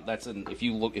if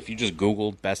you just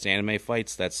Googled best anime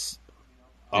fights, that's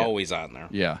always on there.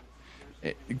 Yeah,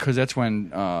 because that's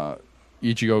when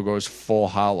Ichigo goes full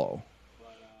hollow.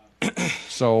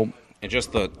 So, and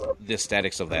just the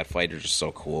aesthetics of that fight are just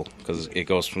so cool, because it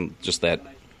goes from just that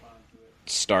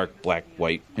stark black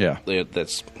white. Yeah,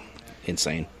 that's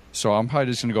insane. So I'm probably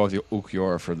just gonna go with the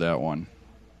Ukiura for that one.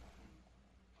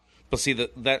 But see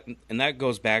that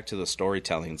goes back to the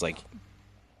storytelling. It's like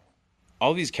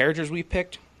all these characters we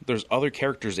picked. There's other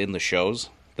characters in the shows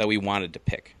that we wanted to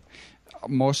pick.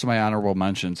 Most of my honorable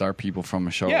mentions are people from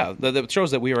a show. Yeah, the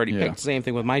shows that we already picked. Same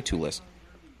thing with my 2 list.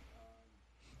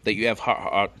 That you have.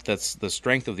 That's the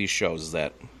strength of these shows, is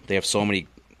that they have so many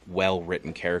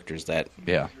well-written characters that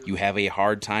you have a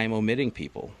hard time omitting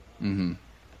people. Mm-hmm.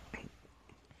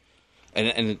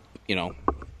 And you know,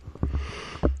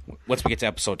 once we get to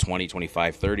episode 20,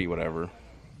 25, 30, whatever,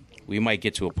 we might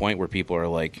get to a point where people are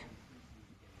like,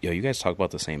 yo, you guys talk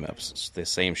about the same episodes, the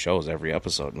same shows every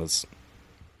episode. And it's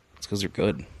because they're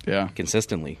good. Yeah.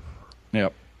 Consistently.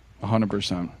 Yep.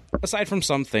 100%. Aside from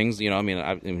some things, you know, I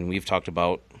mean, you've talked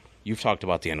about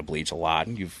the end of Bleach a lot.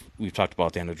 We've talked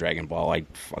about the end of Dragon Ball. I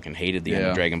fucking hated the end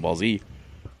of Dragon Ball Z.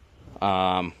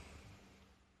 You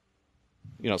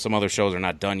know, some other shows are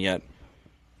not done yet.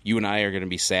 You and I are going to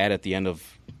be sad at the end of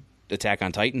Attack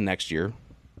on Titan next year.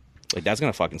 Like, that's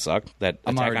going to fucking suck. That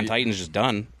Attack on Titan is just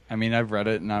done. I mean, I've read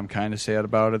it, and I'm kind of sad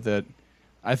about it. That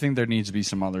I think there needs to be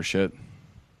some other shit.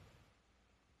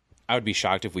 I would be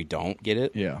shocked if we don't get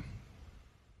it. Yeah.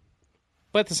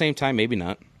 But at the same time, maybe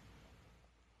not.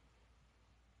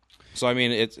 So, I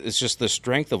mean, it's just the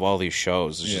strength of all these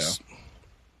shows. It's just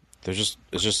it's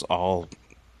just all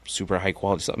super high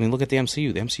quality stuff. I mean, look at the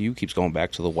MCU. The MCU keeps going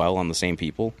back to the well on the same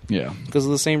people. Yeah. Because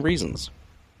of the same reasons.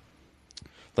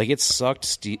 Like, it sucked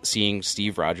seeing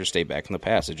Steve Rogers stay back in the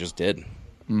past. It just did.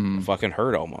 It fucking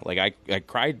hurt almost. Like, I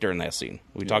cried during that scene.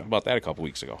 We talked about that a couple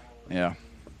weeks ago. Yeah.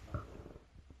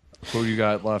 Who you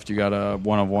got left? You got a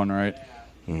 1 of 1, right?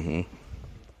 Mm-hmm.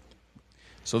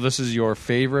 So this is your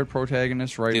favorite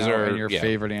protagonist right These now are- and your yeah.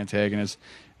 favorite antagonist,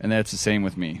 and that's the same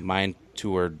with me. Mine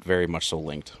two are very much so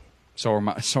linked. So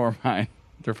are mine.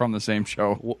 They're from the same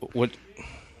show. What?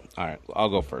 All right, I'll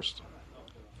go first.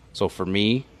 So for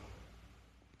me,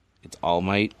 it's All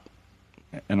Might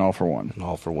And All for One. and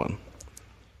All for One.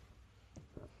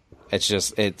 It's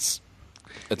just it's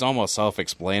almost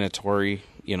self-explanatory.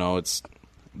 You know, it's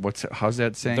How's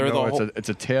that saying? They're the go? whole- It's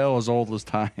a tale as old as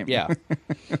time. yeah.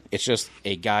 It's just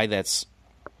a guy that's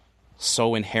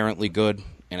so inherently good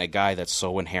and a guy that's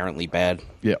so inherently bad,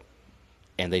 Yeah.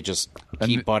 and they just And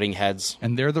keep butting heads.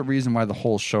 And they're the reason why the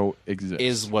whole show exists.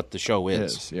 Is what the show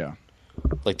is. Is, yeah.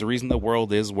 Like, the reason the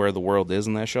world is where the world is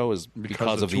in that show is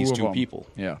because of these two them. people.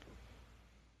 Yeah.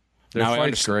 Their Now I fight's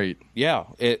understand- great. Yeah,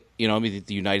 I mean,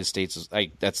 the United States is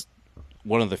like that's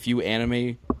one of the few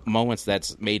anime moments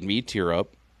that's made me tear up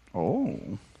Oh.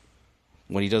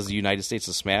 when he does the United States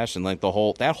of Smash, and like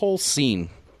that whole scene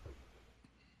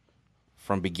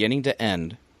from beginning to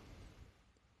end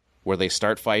where they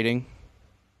start fighting,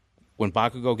 when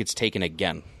Bakugo gets taken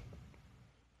again,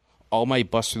 All Might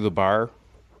busts through the bar,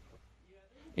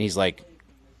 and he's like,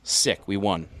 "Sick, we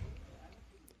won."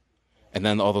 And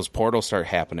then all those portals start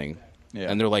happening. Yeah.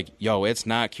 And they're like, yo, it's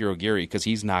not Kurogiri because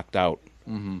he's knocked out.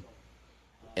 Mm-hmm.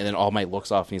 And then All Might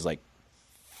looks off and he's like,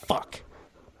 fuck.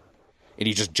 And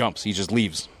he just jumps. He just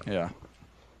leaves. Yeah.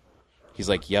 He's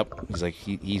like, yep. He's like,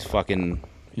 he's fucking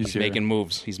He's here. making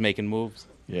moves. He's making moves.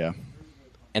 Yeah.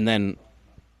 And then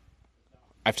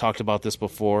I've talked about this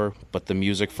before, but the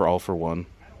music for All for One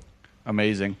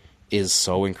Amazing. is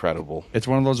so incredible. It's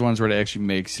one of those ones where it actually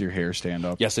makes your hair stand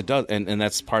up. Yes, it does, and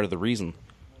that's part of the reason.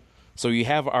 So you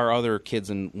have our other kids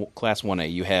in Class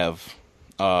 1A. You have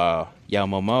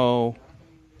Yaomomo,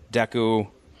 Deku,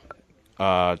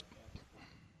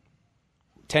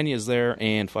 Tenya's there,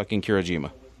 and fucking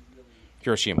Kirishima.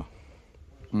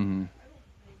 Mm-hmm.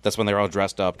 That's when they're all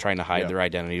dressed up, trying to hide their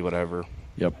identity, whatever.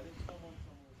 Yep.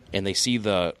 And they see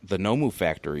the Nomu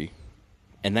factory,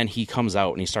 and then he comes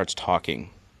out and he starts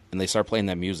talking. And they start playing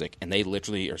that music, and they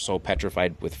literally are so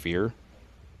petrified with fear.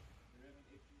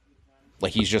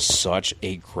 Like, he's just such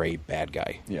a great bad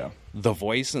guy. Yeah. The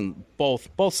voice, and both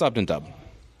subbed and dubbed.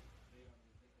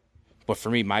 But for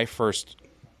me, my first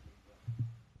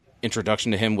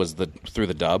introduction to him was through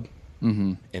the dub.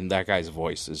 Mm-hmm. And that guy's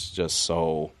voice is just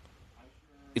so...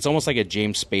 It's almost like a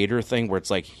James Spader thing, where it's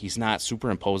like, he's not super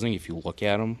imposing if you look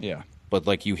at him. Yeah. But,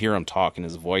 like, you hear him talk, and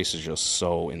his voice is just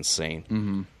so insane.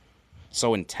 Mm-hmm.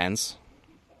 So intense,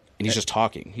 and he's just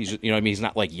talking. He's just, you know what I mean? He's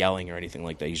not like yelling or anything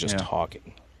like that. He's just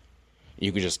talking.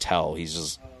 You can just tell he's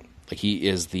just like, he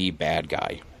is the bad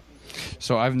guy.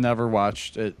 So I've never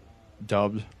watched it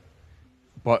dubbed,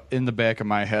 but in the back of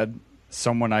my head,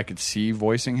 someone I could see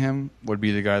voicing him would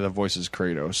be the guy that voices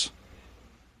Kratos.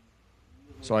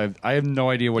 So I have no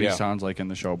idea what he sounds like in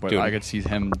the show, but Dude. I could see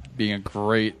him being a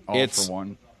great All for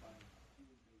One.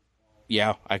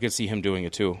 Yeah, I could see him doing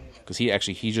it too, because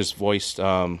he just voiced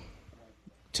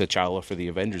T'Challa for the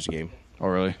Avengers game. Oh,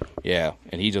 really? Yeah,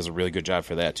 and he does a really good job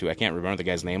for that too. I can't remember the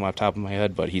guy's name off the top of my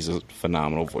head, but he's a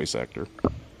phenomenal voice actor.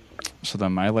 So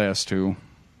then my last two.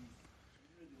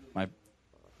 My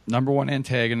number one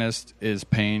antagonist is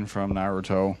Pain from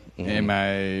Naruto. Mm-hmm. And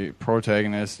my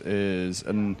protagonist is,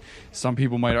 and some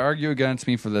people might argue against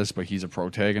me for this, but he's a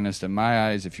protagonist in my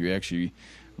eyes if you actually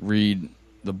read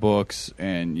the books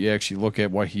and you actually look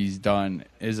at what he's done,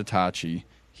 is Itachi.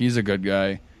 He's a good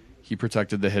guy. He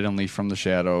protected the Hidden Leaf from the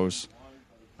shadows.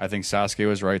 I think Sasuke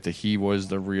was right that he was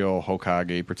the real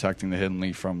Hokage, protecting the Hidden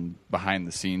Leaf from behind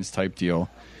the scenes type deal.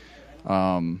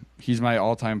 He's my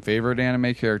all-time favorite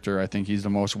anime character. I think he's the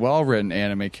most well-written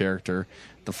anime character.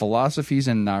 The philosophies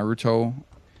in Naruto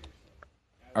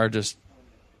are just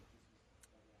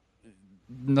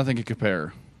nothing can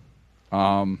compare.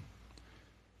 Like,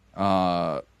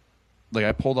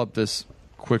 I pulled up this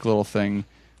quick little thing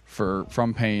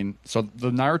from Pain. So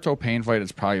the Naruto Pain fight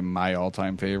is probably my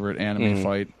all-time favorite anime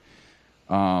fight.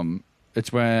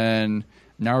 It's when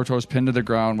Naruto's pinned to the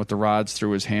ground with the rods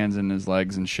through his hands and his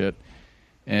legs and shit,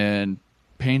 and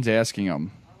Pain's asking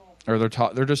him, or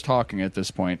they're just talking at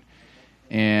this point,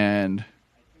 and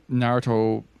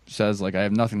Naruto says, like, I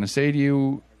have nothing to say to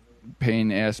you.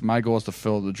 Pain asks, my goal is to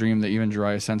fulfill the dream that even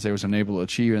Jiraiya Sensei was unable to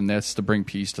achieve, and that's to bring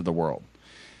peace to the world.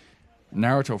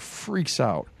 Naruto freaks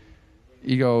out.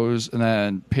 He goes, and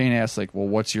then Pain asks, like, well,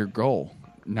 what's your goal?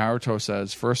 Naruto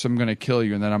says, first I'm going to kill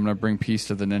you, and then I'm going to bring peace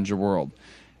to the ninja world.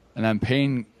 And then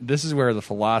Pain, this is where the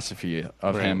philosophy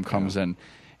of him comes in.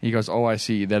 He goes, oh, I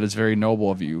see. That is very noble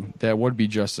of you. That would be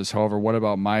justice. However, what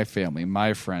about my family,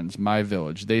 my friends, my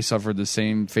village? They suffered the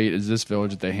same fate as this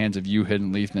village at the hands of you,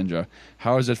 Hidden Leaf Ninja.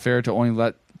 How is it fair to only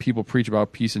let people preach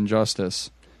about peace and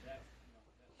justice?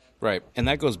 Right. And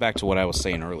that goes back to what I was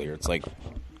saying earlier. It's like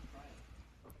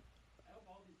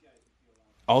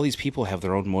all these people have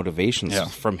their own motivations. Yeah.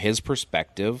 From his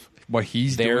perspective, What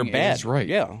he's they're doing bad. is right.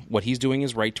 Yeah. What he's doing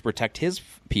is right to protect his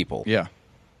people. Yeah.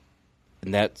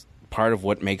 And that's part of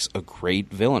what makes a great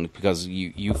villain, because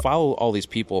you follow all these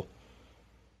people.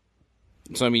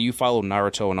 So, I mean, you follow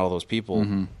Naruto and all those people.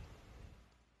 Mm-hmm.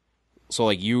 So,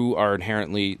 like, you are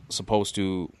inherently supposed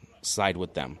to side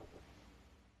with them.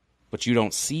 But you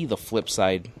don't see the flip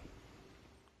side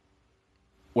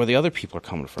where the other people are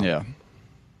coming from. Yeah.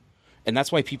 And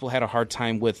that's why people had a hard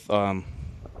time with, I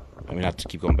mean, not to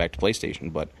keep going back to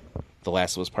PlayStation, but The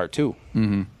Last of Us Part 2.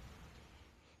 Mm-hmm.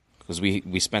 Because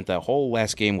we spent that whole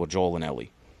last game with Joel and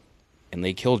Ellie. And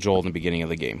they killed Joel in the beginning of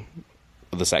the game.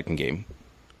 Of the second game.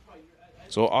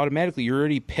 So automatically you're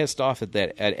already pissed off at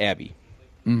Abby.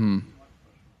 Mm-hmm.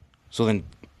 So then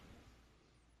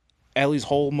Ellie's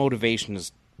whole motivation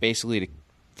is basically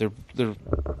they're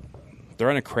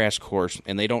on a crash course,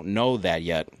 and they don't know that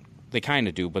yet. They kind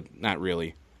of do, but not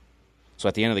really. So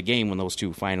at the end of the game, when those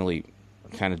two finally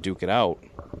kind of duke it out,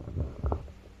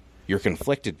 you're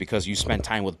conflicted because you spent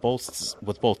time with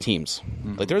both teams.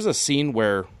 Mm-hmm. Like, there's a scene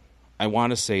where I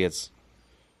want to say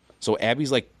so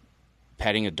Abby's like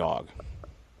petting a dog.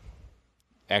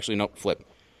 Actually, no, flip.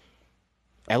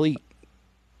 Ellie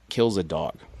kills a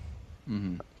dog.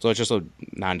 Mm-hmm. So it's just a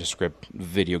nondescript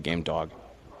video game dog.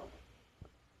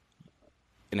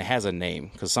 And it has a name,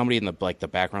 because somebody in the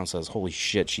background says, holy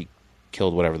shit, she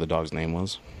killed whatever the dog's name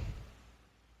was.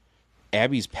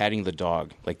 Abby's petting the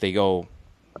dog. Like, they go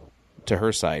to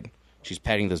her side. She's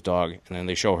petting this dog, and then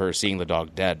they show her seeing the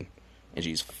dog dead, and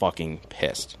she's fucking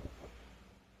pissed.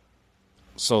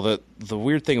 So the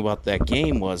weird thing about that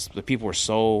game was the people were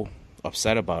so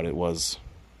upset about it was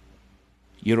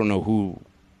you don't know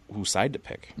whose side to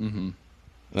pick. Mm-hmm. And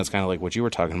that's kind of like what you were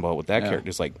talking about with that character.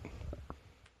 It's like,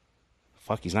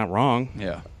 fuck, he's not wrong.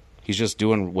 Yeah. He's just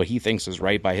doing what he thinks is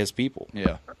right by his people.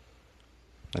 Yeah.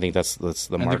 I think that's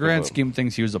the mark. In the grand scheme of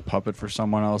things, he was a puppet for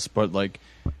someone else, but like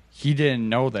he didn't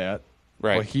know that.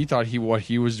 Right. But he thought what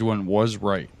he was doing was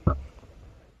right.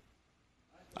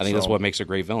 I think that's what makes a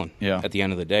great villain. Yeah. At the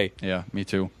end of the day. Yeah, me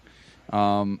too.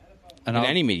 In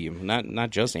any medium, not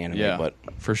just anime, yeah, but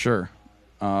for sure.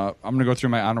 I'm gonna go through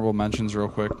my honorable mentions real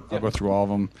quick. I'll go through all of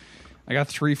them. I got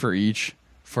 3 for each.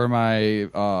 For my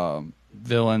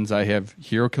villains, I have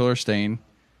Hero Killer Stain.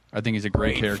 I think he's a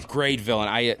great character. Great villain.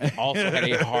 I also had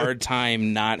a hard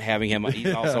time not having him.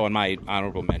 He's also in my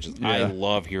honorable mentions. Yeah. I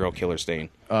love Hero Killer Stain.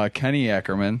 Kenny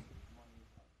Ackerman.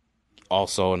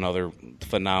 Also another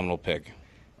phenomenal pick.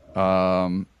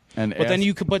 But then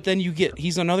you get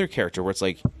he's another character where it's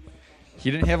like he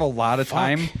didn't have a lot of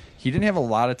time. He didn't have a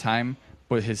lot of time,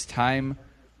 but his time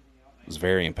was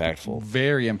very impactful.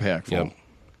 Very impactful. Yep.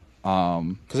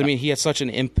 Because I mean, he had such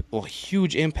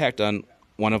huge impact on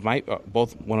one of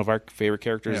our favorite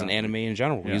characters in anime in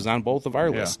general. Yeah. He's on both of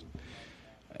our list.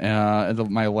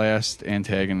 My last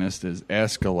antagonist is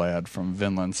Askeladd from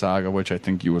Vinland Saga, which I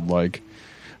think you would like.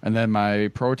 And then my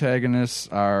protagonists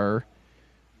are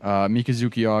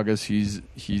Mikazuki August. He's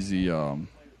the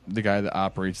guy that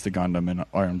operates the Gundam in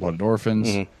Iron Blooded Orphans.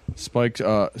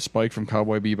 Mm-hmm. Spike from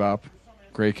Cowboy Bebop,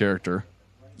 great character.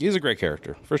 He's a great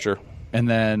character for sure. And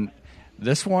then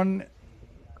this one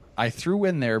I threw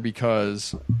in there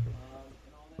because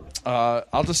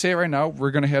I'll just say it right now,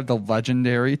 we're going to have the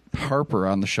legendary Harper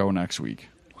on the show next week.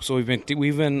 So we've been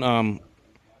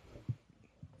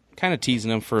kind of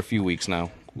teasing him for a few weeks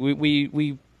now.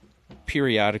 We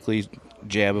periodically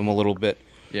jab him a little bit.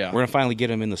 Yeah. We're going to finally get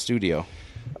him in the studio.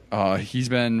 He's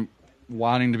been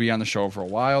wanting to be on the show for a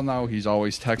while now. He's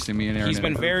always texting me and Aaron. He's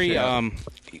been very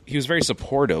he was very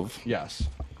supportive. Yes.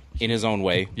 In his own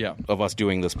way. Yeah. Of us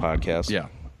doing this podcast. Yeah.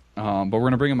 But we're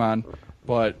going to bring him on.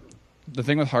 But the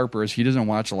thing with Harper is he doesn't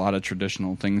watch a lot of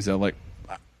traditional things that, like,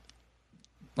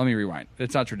 let me rewind.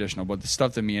 It's not traditional, but the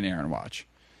stuff that me and Aaron watch.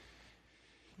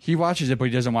 He watches it, but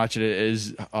he doesn't watch it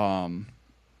as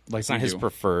like it's not his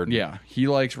preferred. Yeah. He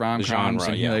likes rom-coms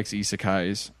and he yeah. likes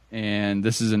isekais. And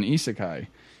this is an isekai.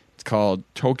 It's called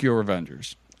Tokyo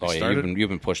Revengers. Oh, yeah. You've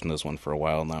been pushing this one for a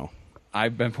while now.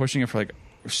 I've been pushing it for like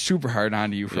super hard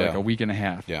onto you for like a week and a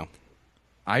half. Yeah.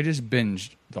 I just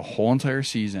binged the whole entire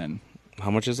season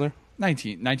How much is there?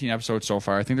 19 episodes so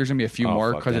far. I think there's gonna be a few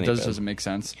more because it doesn't make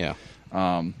sense. Yeah.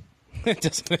 It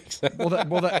doesn't make sense. Well,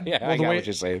 I got what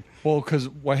you're saying. Well, because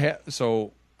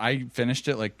so I finished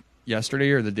it like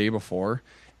yesterday or the day before,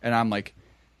 and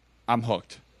I'm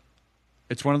hooked.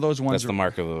 It's one of those ones. That's the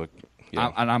mark of the.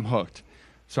 Yeah. I'm hooked.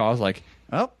 So I was like,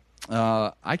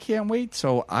 I can't wait.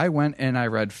 So I went and I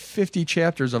read 50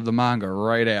 chapters of the manga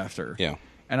right after. Yeah.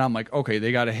 And I'm like, okay,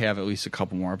 they got to have at least a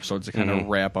couple more episodes to kind of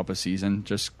wrap up a season,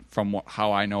 just from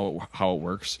how I know how it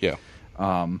works. Yeah.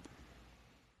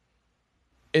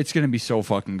 It's going to be so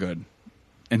fucking good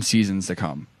in seasons to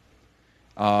come.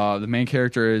 The main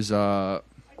character is Hanagaki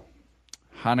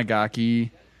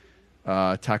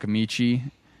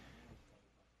Takamichi.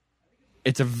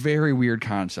 It's a very weird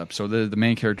concept. So the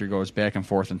main character goes back and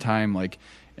forth in time. Like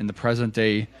in the present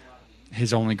day,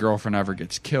 his only girlfriend ever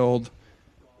gets killed.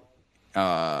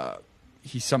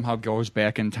 He somehow goes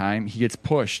back in time. He gets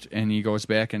pushed and he goes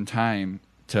back in time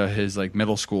to his like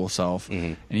middle school self,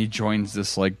 and he joins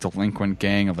this like delinquent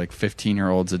gang of like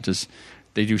 15-year-olds that just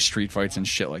they do street fights and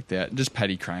shit like that, just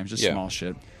petty crimes, just small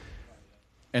shit.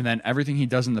 And then everything he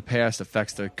does in the past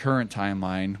affects the current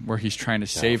timeline where he's trying to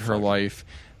save her life,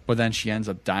 but then she ends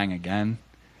up dying again.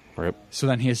 Rip. So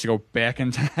then he has to go back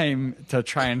in time to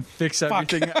try and fix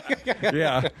everything.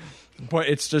 Yeah. But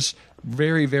it's just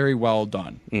very, very well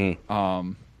done.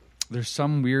 There's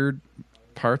some weird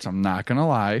parts, I'm not going to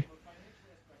lie.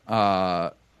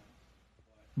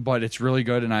 But it's really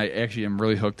good, and I actually am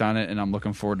really hooked on it, and I'm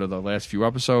looking forward to the last few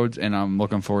episodes, and I'm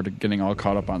looking forward to getting all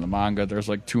caught up on the manga. There's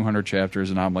like 200 chapters,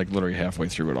 and I'm like literally halfway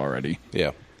through it already.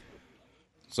 Yeah.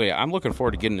 So yeah, I'm looking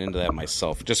forward to getting into that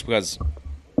myself, just because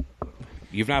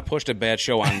you've not pushed a bad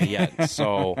show on me yet.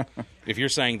 So if you're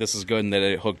saying this is good and that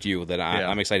it hooked you, then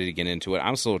I'm excited to get into it.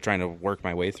 I'm still trying to work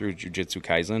my way through Jujutsu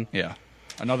Kaisen. Yeah.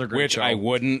 Another great show. I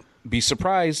wouldn't be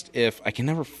surprised if I can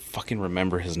never fucking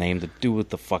remember his name. The dude with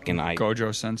the fucking eye.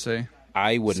 Gojo Sensei.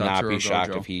 I would not be Satoru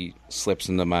shocked Gojo. if he slips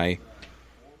into my.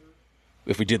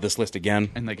 If we did this list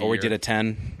again, like or we year. did a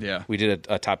 10, we did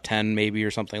a top 10 maybe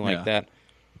or something like that.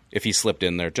 If he slipped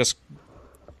in there, just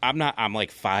I'm like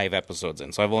 5 episodes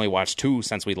in, so I've only watched 2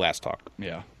 since we last talked.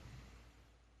 Yeah.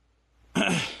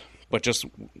 But just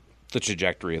the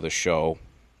trajectory of the show,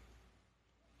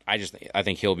 I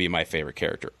think he'll be my favorite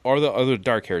character, or the other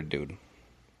dark-haired dude,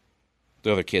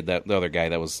 the other kid, the other guy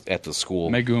that was at the school,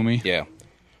 Megumi. Yeah,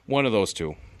 one of those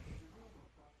two.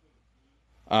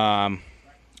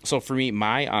 So for me,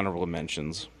 my honorable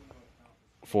mentions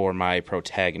for my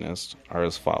protagonist are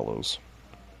as follows: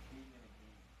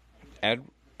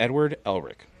 Edward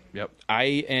Elric. Yep.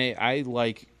 I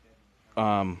like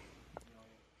one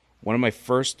of my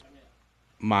first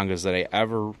mangas that I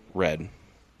ever read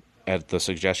at the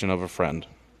suggestion of a friend.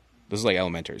 This is like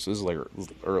elementary, so this is like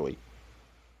early.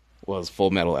 Was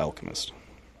Full Metal Alchemist,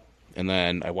 and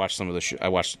then I watched some of the. I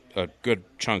watched a good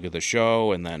chunk of the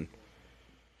show, and then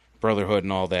Brotherhood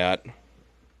and all that.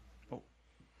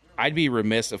 I'd be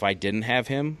remiss if I didn't have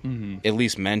him at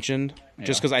least mentioned,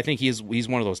 just because I think he's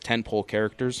one of those tentpole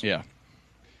characters. Yeah.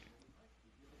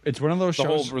 It's one of those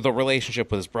shows. The relationship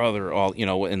with his brother, all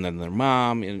and then their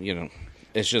mom, and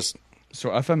it's just. So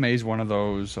FMA is one of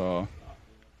those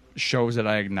shows that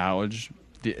I acknowledge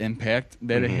the impact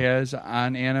that it has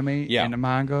on anime and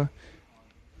manga.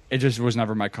 It just was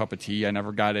never my cup of tea. I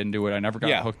never got into it. I never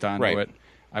got hooked onto it.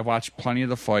 I watched plenty of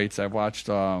the fights. I watched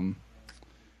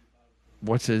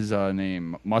what's his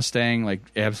name? Mustang, like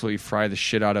absolutely fry the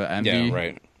shit out of Envy.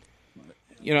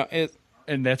 Yeah, right.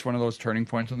 And that's one of those turning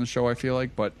points on the show, I feel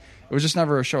like. But it was just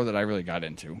never a show that I really got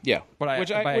into. Yeah, but I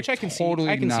can totally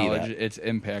see. I can see acknowledge that. its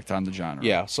impact on the genre.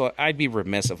 Yeah, so I'd be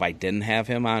remiss if I didn't have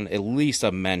him on at least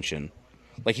a mention.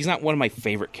 Like, he's not one of my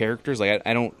favorite characters. Like,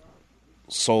 I don't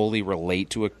solely relate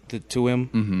to him.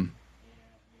 Mm-hmm.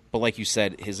 But like you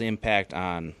said, his impact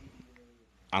on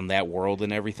that world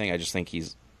and everything, I just think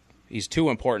he's too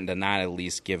important to not at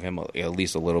least give him at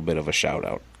least a little bit of a shout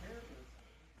out.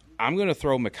 I'm going to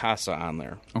throw Mikasa on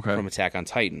there from Attack on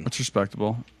Titan. That's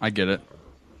respectable. I get it.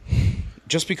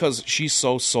 Just because she's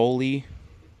so solely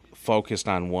focused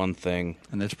on one thing,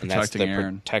 and that's the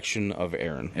Eren. protection of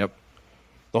Eren. Yep.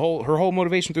 Her whole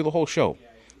motivation through the whole show.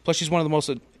 Plus, she's one of the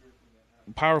most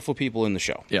powerful people in the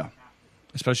show. Yeah.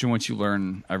 Especially once you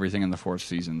learn everything in the 4th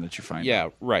season that you find out. Yeah,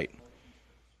 right.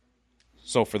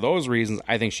 So for those reasons,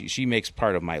 I think she makes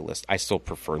part of my list. I still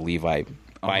prefer Levi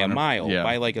by a mile. Yeah.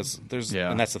 By like and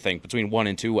that's the thing. Between 1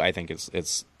 and 2, I think it's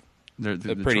the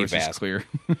pretty choice vast. is clear.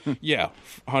 Yeah,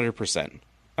 100%.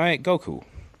 All right, Goku.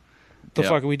 The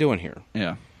fuck are we doing here?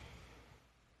 Yeah.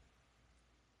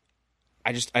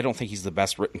 I don't think he's the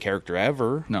best written character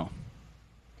ever. No.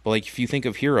 But like if you think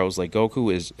of heroes, like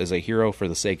Goku is a hero for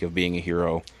the sake of being a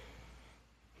hero.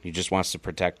 He just wants to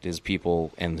protect his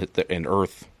people and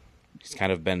Earth. He's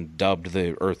kind of been dubbed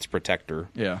the Earth's protector.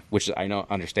 Yeah. Which I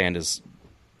understand is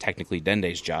technically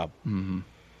Dende's job. Mm-hmm.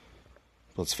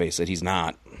 Let's face it, he's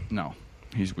not. No,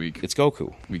 he's weak. It's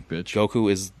Goku. Weak bitch.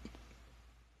 Goku is...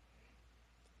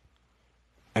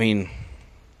 I mean...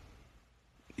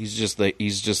 He's just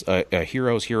a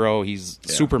hero's hero. He's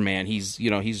Superman. He's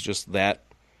just that.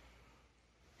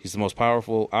 He's the most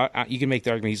powerful. You can make the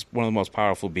argument he's one of the most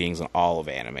powerful beings in all of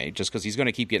anime, just because he's going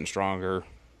to keep getting stronger.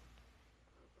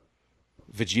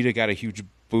 Vegeta got a huge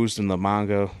boost in the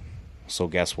manga, so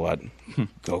guess what?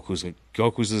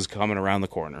 Goku's is coming around the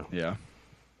corner. Yeah,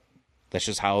 that's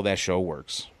just how that show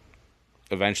works.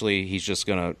 Eventually, he's just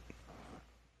gonna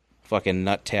fucking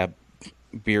nut tab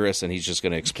Beerus, and he's just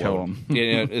going to explode. Kill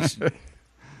him.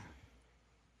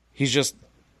 He's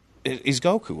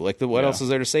Goku. Like, what else is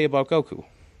there to say about Goku?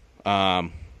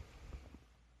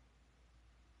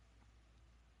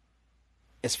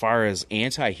 As far as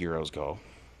anti-heroes go,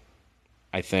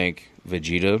 I think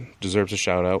Vegeta deserves a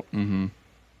shout-out. Mm-hmm.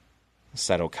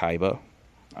 Seto Kaiba.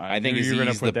 I think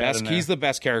he's the best. He's the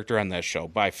best character on that show,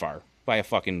 by far. By a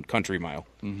fucking country mile.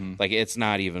 Mm-hmm. Like, it's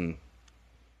not even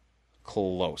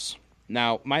close.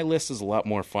 Now, my list is a lot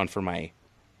more fun for my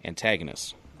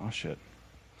antagonists. Oh, shit.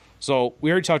 So,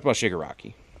 we already talked about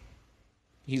Shigaraki.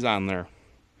 He's on there.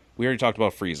 We already talked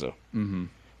about Frieza. Mm-hmm.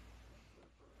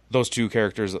 Those two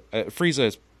characters,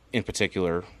 Frieza in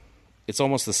particular, it's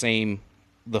almost the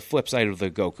flip side of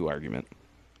the Goku argument.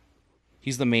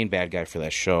 He's the main bad guy for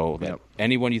that show. That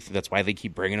anyone that's why they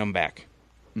keep bringing him back.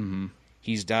 Mm-hmm.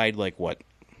 He's died,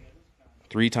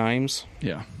 3 times?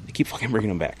 Yeah. They keep fucking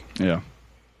bringing him back. Yeah.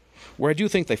 Where I do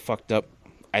think they fucked up,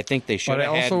 I think they should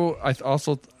have had...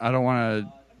 I don't want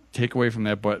to take away from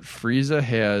that, but Frieza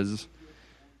has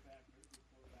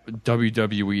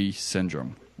WWE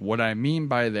syndrome. What I mean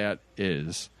by that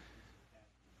is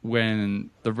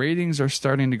when the ratings are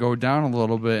starting to go down a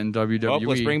little bit in WWE... Oh,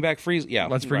 let's bring back Frieza. Yeah,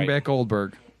 let's bring back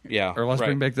Goldberg. Yeah. Or let's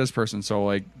bring back this person.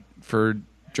 So, for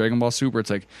Dragon Ball Super,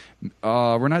 it's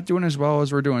we're not doing as well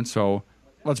as we're doing, so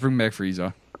let's bring back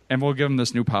Frieza. And we'll give him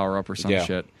this new power-up or some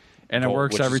shit. And it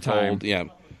works every time. Gold, yeah.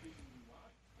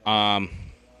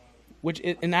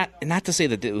 Not to say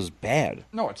that it was bad.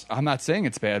 No, I'm not saying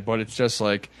it's bad, but it's just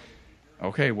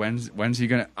okay, when's he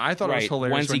gonna? I thought it was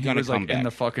hilarious when he was in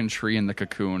the fucking tree in the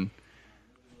cocoon.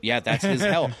 Yeah, that's his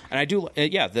hell, and I do.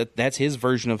 That's his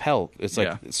version of hell. It's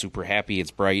it's super happy.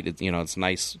 It's bright. It's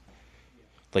nice.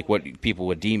 Like what people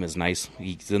would deem as nice.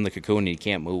 He's in the cocoon and he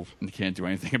can't move. You can't do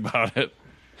anything about it.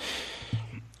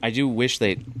 I do wish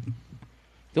they.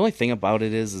 The only thing about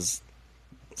it is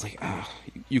it's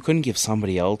you couldn't give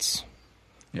somebody else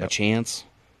a chance.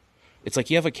 It's like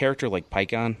you have a character like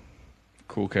Pikkon.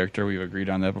 Cool character. We've agreed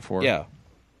on that before. Yeah.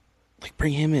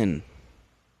 Bring him in.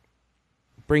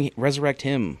 Resurrect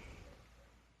him.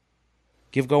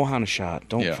 Give Gohan a shot.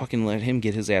 Don't fucking let him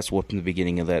get his ass whooped in the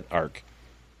beginning of that arc.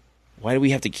 Why do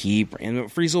we have to keep... And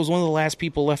Frieza was one of the last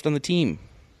people left on the team.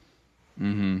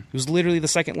 Mm-hmm. He was literally the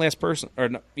second last person.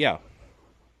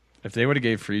 If they would have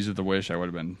gave Frieza the wish, I'd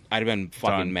have been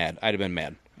fucking mad. I'd have been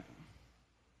mad.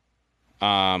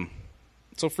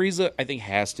 So Frieza, I think,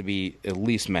 has to be at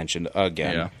least mentioned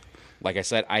again. Yeah. Like I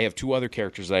said, I have 2 other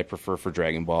characters that I prefer for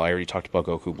Dragon Ball. I already talked about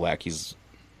Goku Black. He's,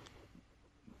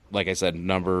 like I said,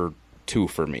 number 2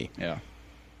 for me. Yeah.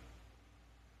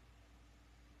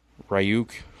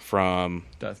 Ryuk from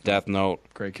Death Note.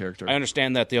 Great character. I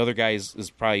understand that the other guy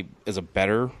is probably a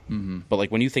better, but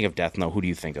when you think of Death Note, who do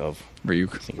you think of?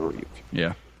 Ryuk. I think of Ryuk.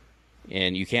 Yeah.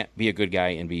 And you can't be a good guy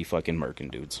and be fucking murking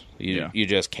dudes. You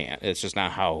just can't. It's just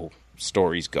not how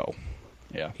stories go.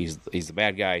 Yeah. He's the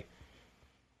bad guy.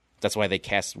 That's why they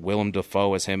cast Willem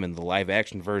Dafoe as him in the live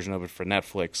action version of it for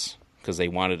Netflix, because they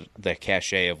wanted the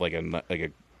cachet of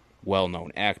a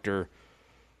well-known actor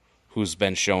who's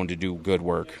been shown to do good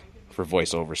work for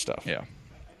voiceover stuff. Yeah.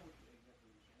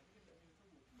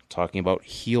 Talking about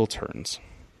heel turns,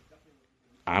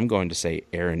 I'm going to say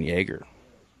Eren Yeager.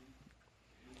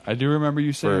 I do remember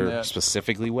you saying that.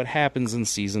 Specifically what happens in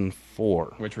Season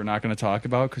 4. Which we're not going to talk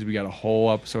about because we got a whole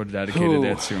episode dedicated to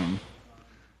that soon.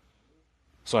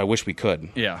 So I wish we could.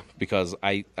 Yeah. Because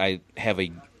I have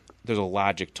there's a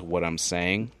logic to what I'm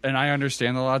saying. And I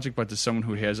understand the logic, but to someone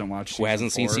who hasn't watched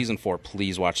seen Season 4,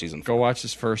 please watch Season 4. Go watch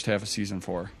this first half of Season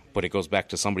 4. But it goes back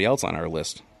to somebody else on our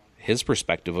list. His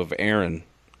perspective of Eren.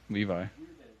 Levi.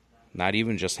 Not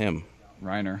even just him.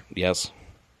 Reiner. Yes.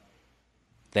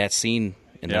 That scene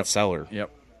in that cellar. Yep.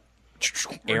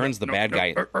 Eren's the bad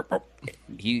guy.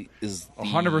 He is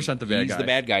 100% the bad guy. He's the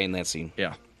bad guy in that scene.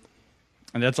 Yeah.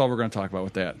 And that's all we're going to talk about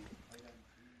with that.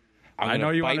 I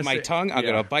know you bite my tongue. I'm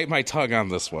going to bite my tongue on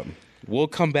this one. We'll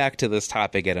come back to this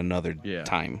topic at another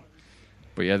time.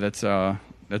 But yeah, that's our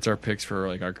picks for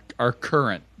like our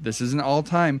current. This isn't all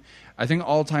time. I think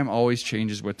all time always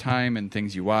changes with time and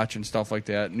things you watch and stuff like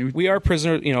that. We are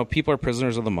prisoners. People are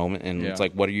prisoners of the moment, and it's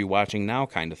like, what are you watching now,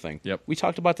 kind of thing. Yep. We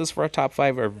talked about this for our top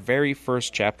 5, our very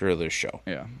first chapter of this show.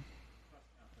 Yeah.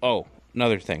 Oh,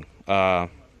 another thing. I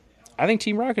think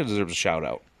Team Rocket deserves a shout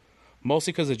out,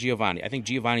 mostly because of Giovanni. I think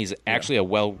Giovanni's actually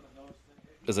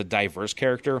is a diverse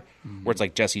character, where it's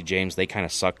like Jesse James, they kind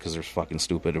of suck because they're fucking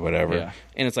stupid or whatever,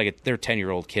 and it's like they're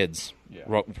 10-year-old kids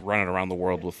running around the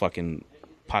world with fucking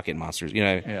pocket monsters,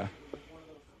 Yeah.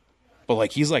 But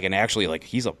like he's like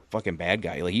he's a fucking bad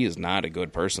guy. Like he is not a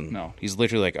good person. No, he's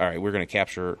literally like, all right, we're gonna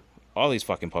capture all these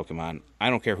fucking Pokemon. I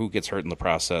don't care who gets hurt in the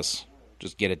process.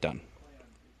 Just get it done.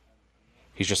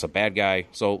 He's just a bad guy.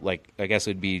 So like I guess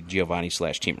it'd be Giovanni /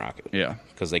 Team Rocket. Yeah,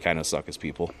 because they kind of suck as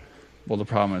people. Well, the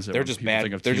problem is that they're just bad.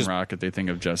 Think of Team Rocket, they think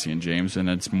of Jesse and James, and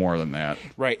it's more than that.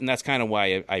 Right, and that's kind of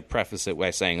why I preface it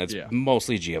by saying it's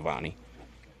mostly Giovanni.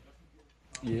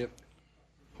 Yep.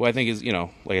 Who I think is,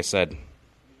 like I said,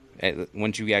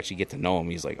 once you actually get to know him,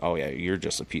 he's like, oh yeah, you're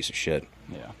just a piece of shit.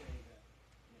 Yeah.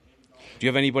 Do you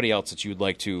have anybody else that you'd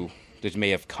like to, that may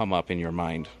have come up in your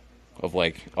mind of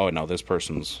like, oh no, this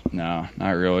person's... No,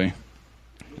 not really.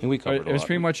 And we covered it was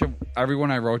pretty much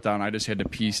everyone I wrote down. I just had to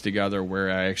piece together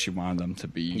where I actually wanted them to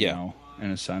be, you know,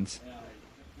 in a sense.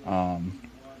 But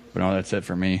no, that's it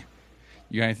for me.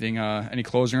 You got anything, any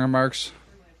closing remarks?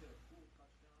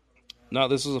 No,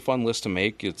 this is a fun list to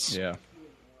make. It's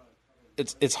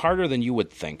harder than you would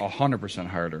think. 100%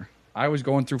 harder. I was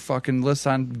going through fucking lists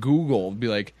on Google, be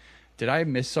like, did I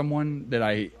miss someone that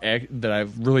I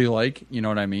really like? You know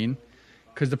what I mean?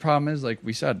 Because the problem is, like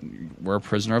we said, we're a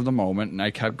prisoner of the moment, and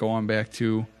I kept going back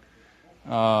to,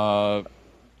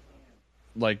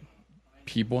 like,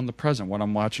 people in the present, what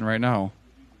I'm watching right now.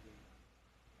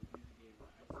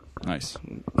 Nice.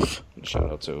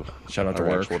 Shout out to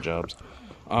work. Actual jobs.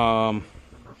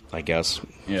 I guess.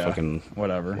 Yeah. Fucking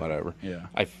whatever. Yeah.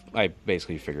 I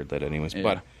basically figured that anyways,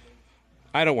 but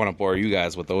I don't want to bore you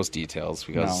guys with those details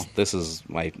because this is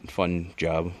my fun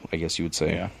job, I guess you would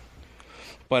say. Yeah.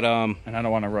 But and I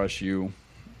don't want to rush you,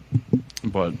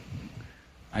 but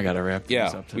I gotta wrap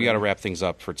things up today. We gotta wrap things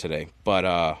up for today.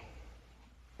 But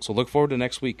so look forward to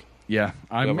next week. Yeah.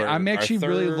 I'm actually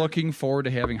really looking forward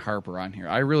to having Harper on here.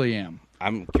 I really am.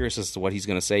 I'm curious as to what he's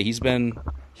gonna say. He's gonna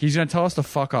tell us to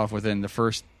fuck off within the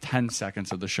first 10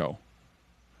 seconds of the show.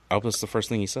 I hope that's the first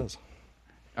thing he says.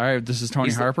 All right, this is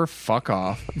Tony Harper. Fuck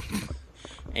off.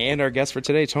 And our guest for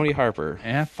today, Tony Harper.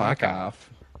 Yeah, fuck off.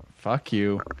 Fuck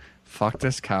you. Fuck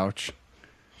this couch.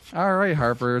 All right,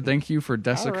 Harper. Thank you for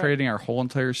desecrating our whole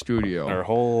entire studio. Our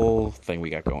whole thing we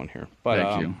got going here. But,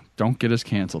 thank you. Don't get us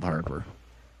canceled, Harper.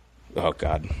 Oh,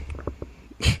 God.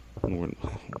 We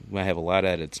might have a lot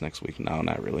of edits next week. No,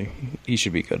 not really. He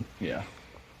should be good. Yeah.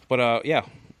 But,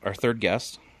 our third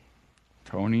guest.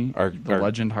 Tony, the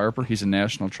legend Harper. He's a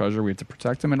national treasure. We have to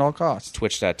protect him at all costs.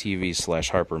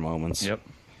 Twitch.tv/Harper Moments. Yep.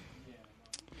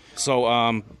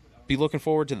 So, be looking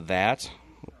forward to that.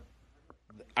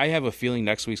 I have a feeling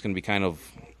next week's going to be kind of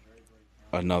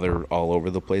another all over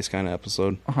the place kind of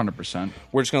episode. 100%.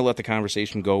 We're just going to let the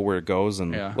conversation go where it goes,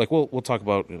 and like we'll talk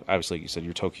about, obviously, like you said,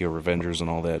 your Tokyo Revengers and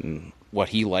all that, and what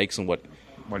he likes and what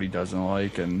he doesn't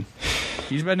like, and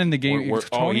he's been in the game.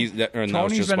 Tony's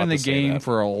been in the game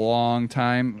for a long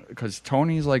time because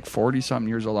Tony's like 40-something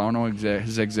years old. I don't know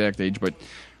his exact age, but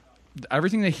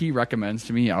everything that he recommends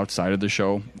to me outside of the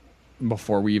show,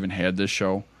 before we even had this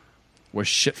show, was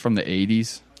shit from the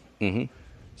 80s. Mm-hmm.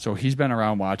 So he's been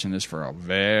around watching this for a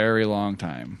very long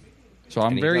time. So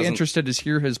I'm very interested to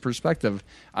hear his perspective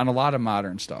on a lot of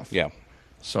modern stuff. Yeah.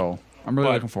 So I'm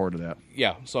really looking forward to that.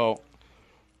 Yeah. So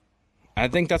I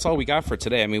think that's all we got for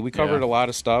today. I mean, we covered a lot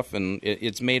of stuff, and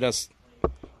it's made us...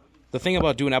 The thing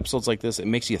about doing episodes like this, it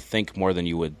makes you think more than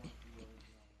you would...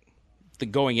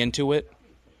 Going into it,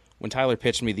 when Tyler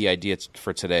pitched me the idea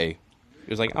for today, it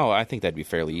was like, oh, I think that'd be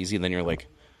fairly easy. And then you're like,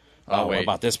 oh, what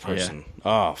about this person?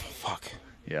 Yeah. Oh, fuck.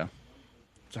 Yeah.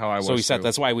 That's how I was. So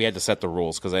that's why we had to set the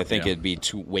rules, because I think it'd be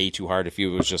way too hard if it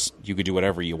was just you could do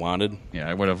whatever you wanted. Yeah,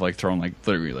 I would have thrown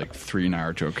literally 3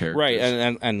 Naruto characters. Right,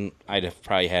 and I'd have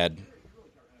probably had...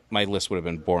 My list would have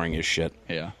been boring as shit.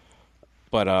 Yeah.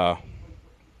 But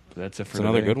that's it for it's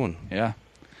another good one. Yeah.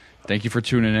 Thank you for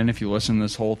tuning in. If you listen to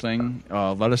this whole thing,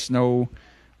 let us know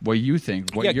what you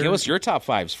think. Give us your top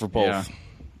 5s for both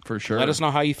For sure. Let us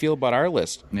know how you feel about our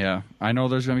list. Yeah, I know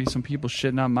there's gonna be some people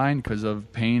shitting on mine because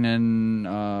of Pain and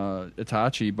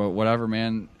Itachi, but whatever,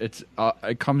 man. It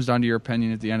comes down to your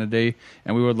opinion at the end of the day,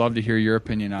 and we would love to hear your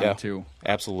opinion on it too.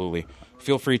 Absolutely.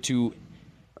 Feel free to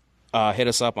hit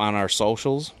us up on our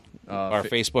socials. Our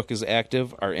Facebook is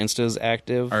active. Our Insta is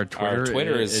active. Our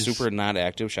Twitter is super not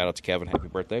active. Shout out to Kevin. Happy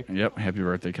birthday. Yep. Happy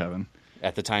birthday, Kevin.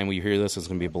 At the time we hear this, it's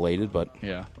going to be belated, but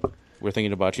yeah, we're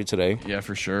thinking about you today. Yeah,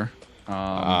 for sure. The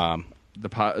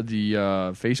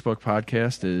Facebook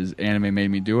podcast is Anime Made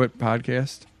Me Do It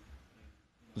podcast.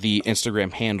 The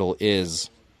Instagram handle is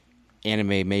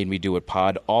Anime Made Me Do It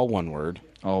Pod, all one word.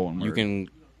 All one word. You can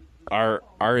our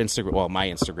Instagram. Well, my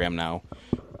Instagram now.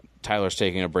 Tyler's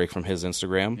taking a break from his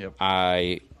Instagram.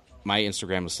 Yep. My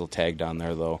Instagram is still tagged on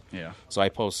there though. Yeah. So I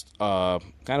post kind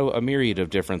of a myriad of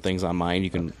different things on mine. You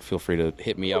can feel free to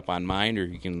hit me up on mine, or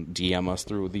you can DM us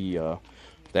through the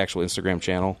actual Instagram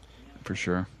channel. For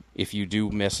sure. If you do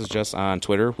message us on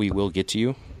Twitter, we will get to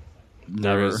you.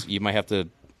 Never. You might have to,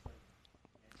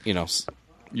 you'd have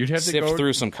to sift go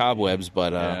through some cobwebs,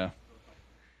 but yeah.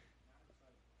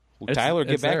 Tyler,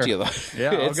 get back there. to you though.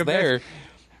 Yeah, I'll it's get there. Back.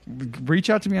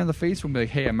 Reach out to me on the Facebook and be like,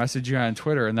 hey, I messaged you on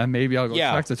Twitter, and then maybe I'll go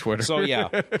check the Twitter. So, yeah,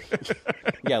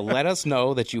 let us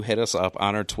know that you hit us up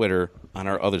on our Twitter, on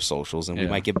our other socials, and we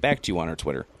might get back to you on our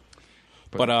Twitter.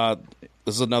 But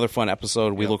this is another fun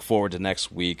episode. We look forward to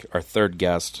next week. Our third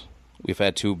guest. We've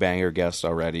had 2 banger guests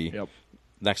already. Yep.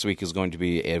 Next week is going to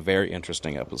be a very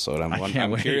interesting episode.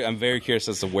 I'm very curious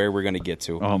as to where we're going to get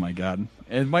to. Oh, my God.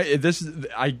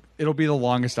 It'll be the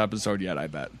longest episode yet, I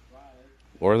bet.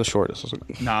 Or the shortest.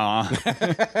 Nah.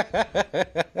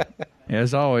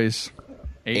 As always,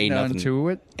 ain't nothing to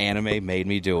it. Anime made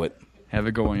me do it. Have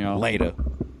it going, y'all. Later.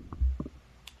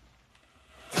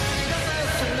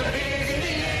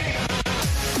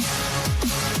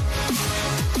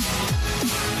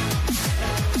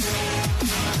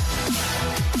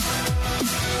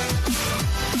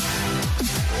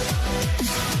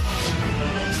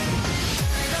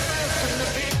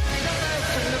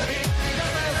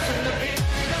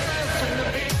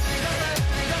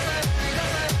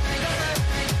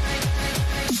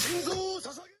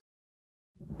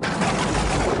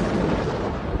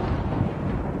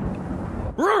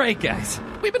 Alright guys,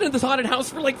 we've been in this haunted house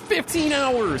for like 15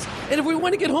 hours, and if we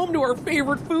want to get home to our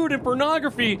favorite food and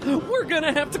pornography, we're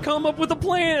gonna have to come up with a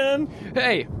plan.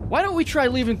 Hey, why don't we try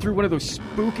leaving through one of those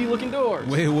spooky looking doors?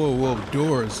 Wait, whoa,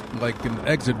 doors, like an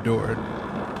exit door.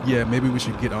 Yeah, maybe we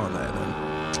should get on that then.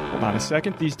 Hold on a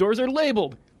second, these doors are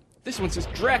labeled. This one says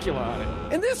Dracula on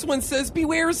it. And this one says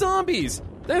beware zombies.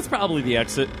 That's probably the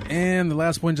exit. And the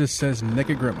last one just says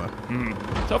Naked Grandma.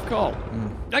 Tough call.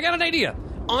 I got an idea.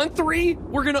 On 3,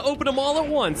 we're gonna open them all at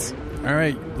once. All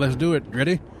right, let's do it.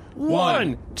 Ready?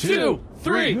 1, 2,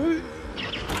 3.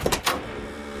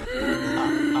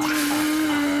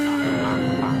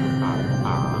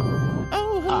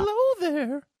 Oh, hello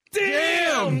there.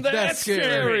 Damn, that's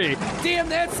scary. Damn,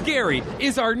 That's Scary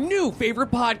is our new favorite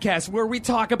podcast where we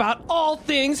talk about all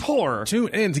things horror. Tune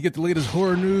in to get the latest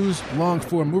horror news,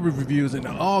 long-form movie reviews, and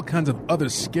all kinds of other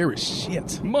scary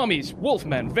shit. Mummies,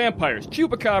 wolfmen, vampires,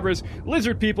 chupacabras,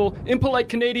 lizard people, impolite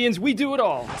Canadians, we do it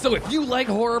all. So if you like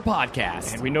horror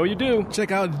podcasts, And we know you do.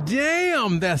 Check out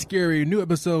Damn, That's Scary. New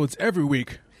episodes every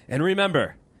week. and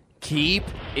remember, keep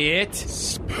it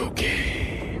Spooky.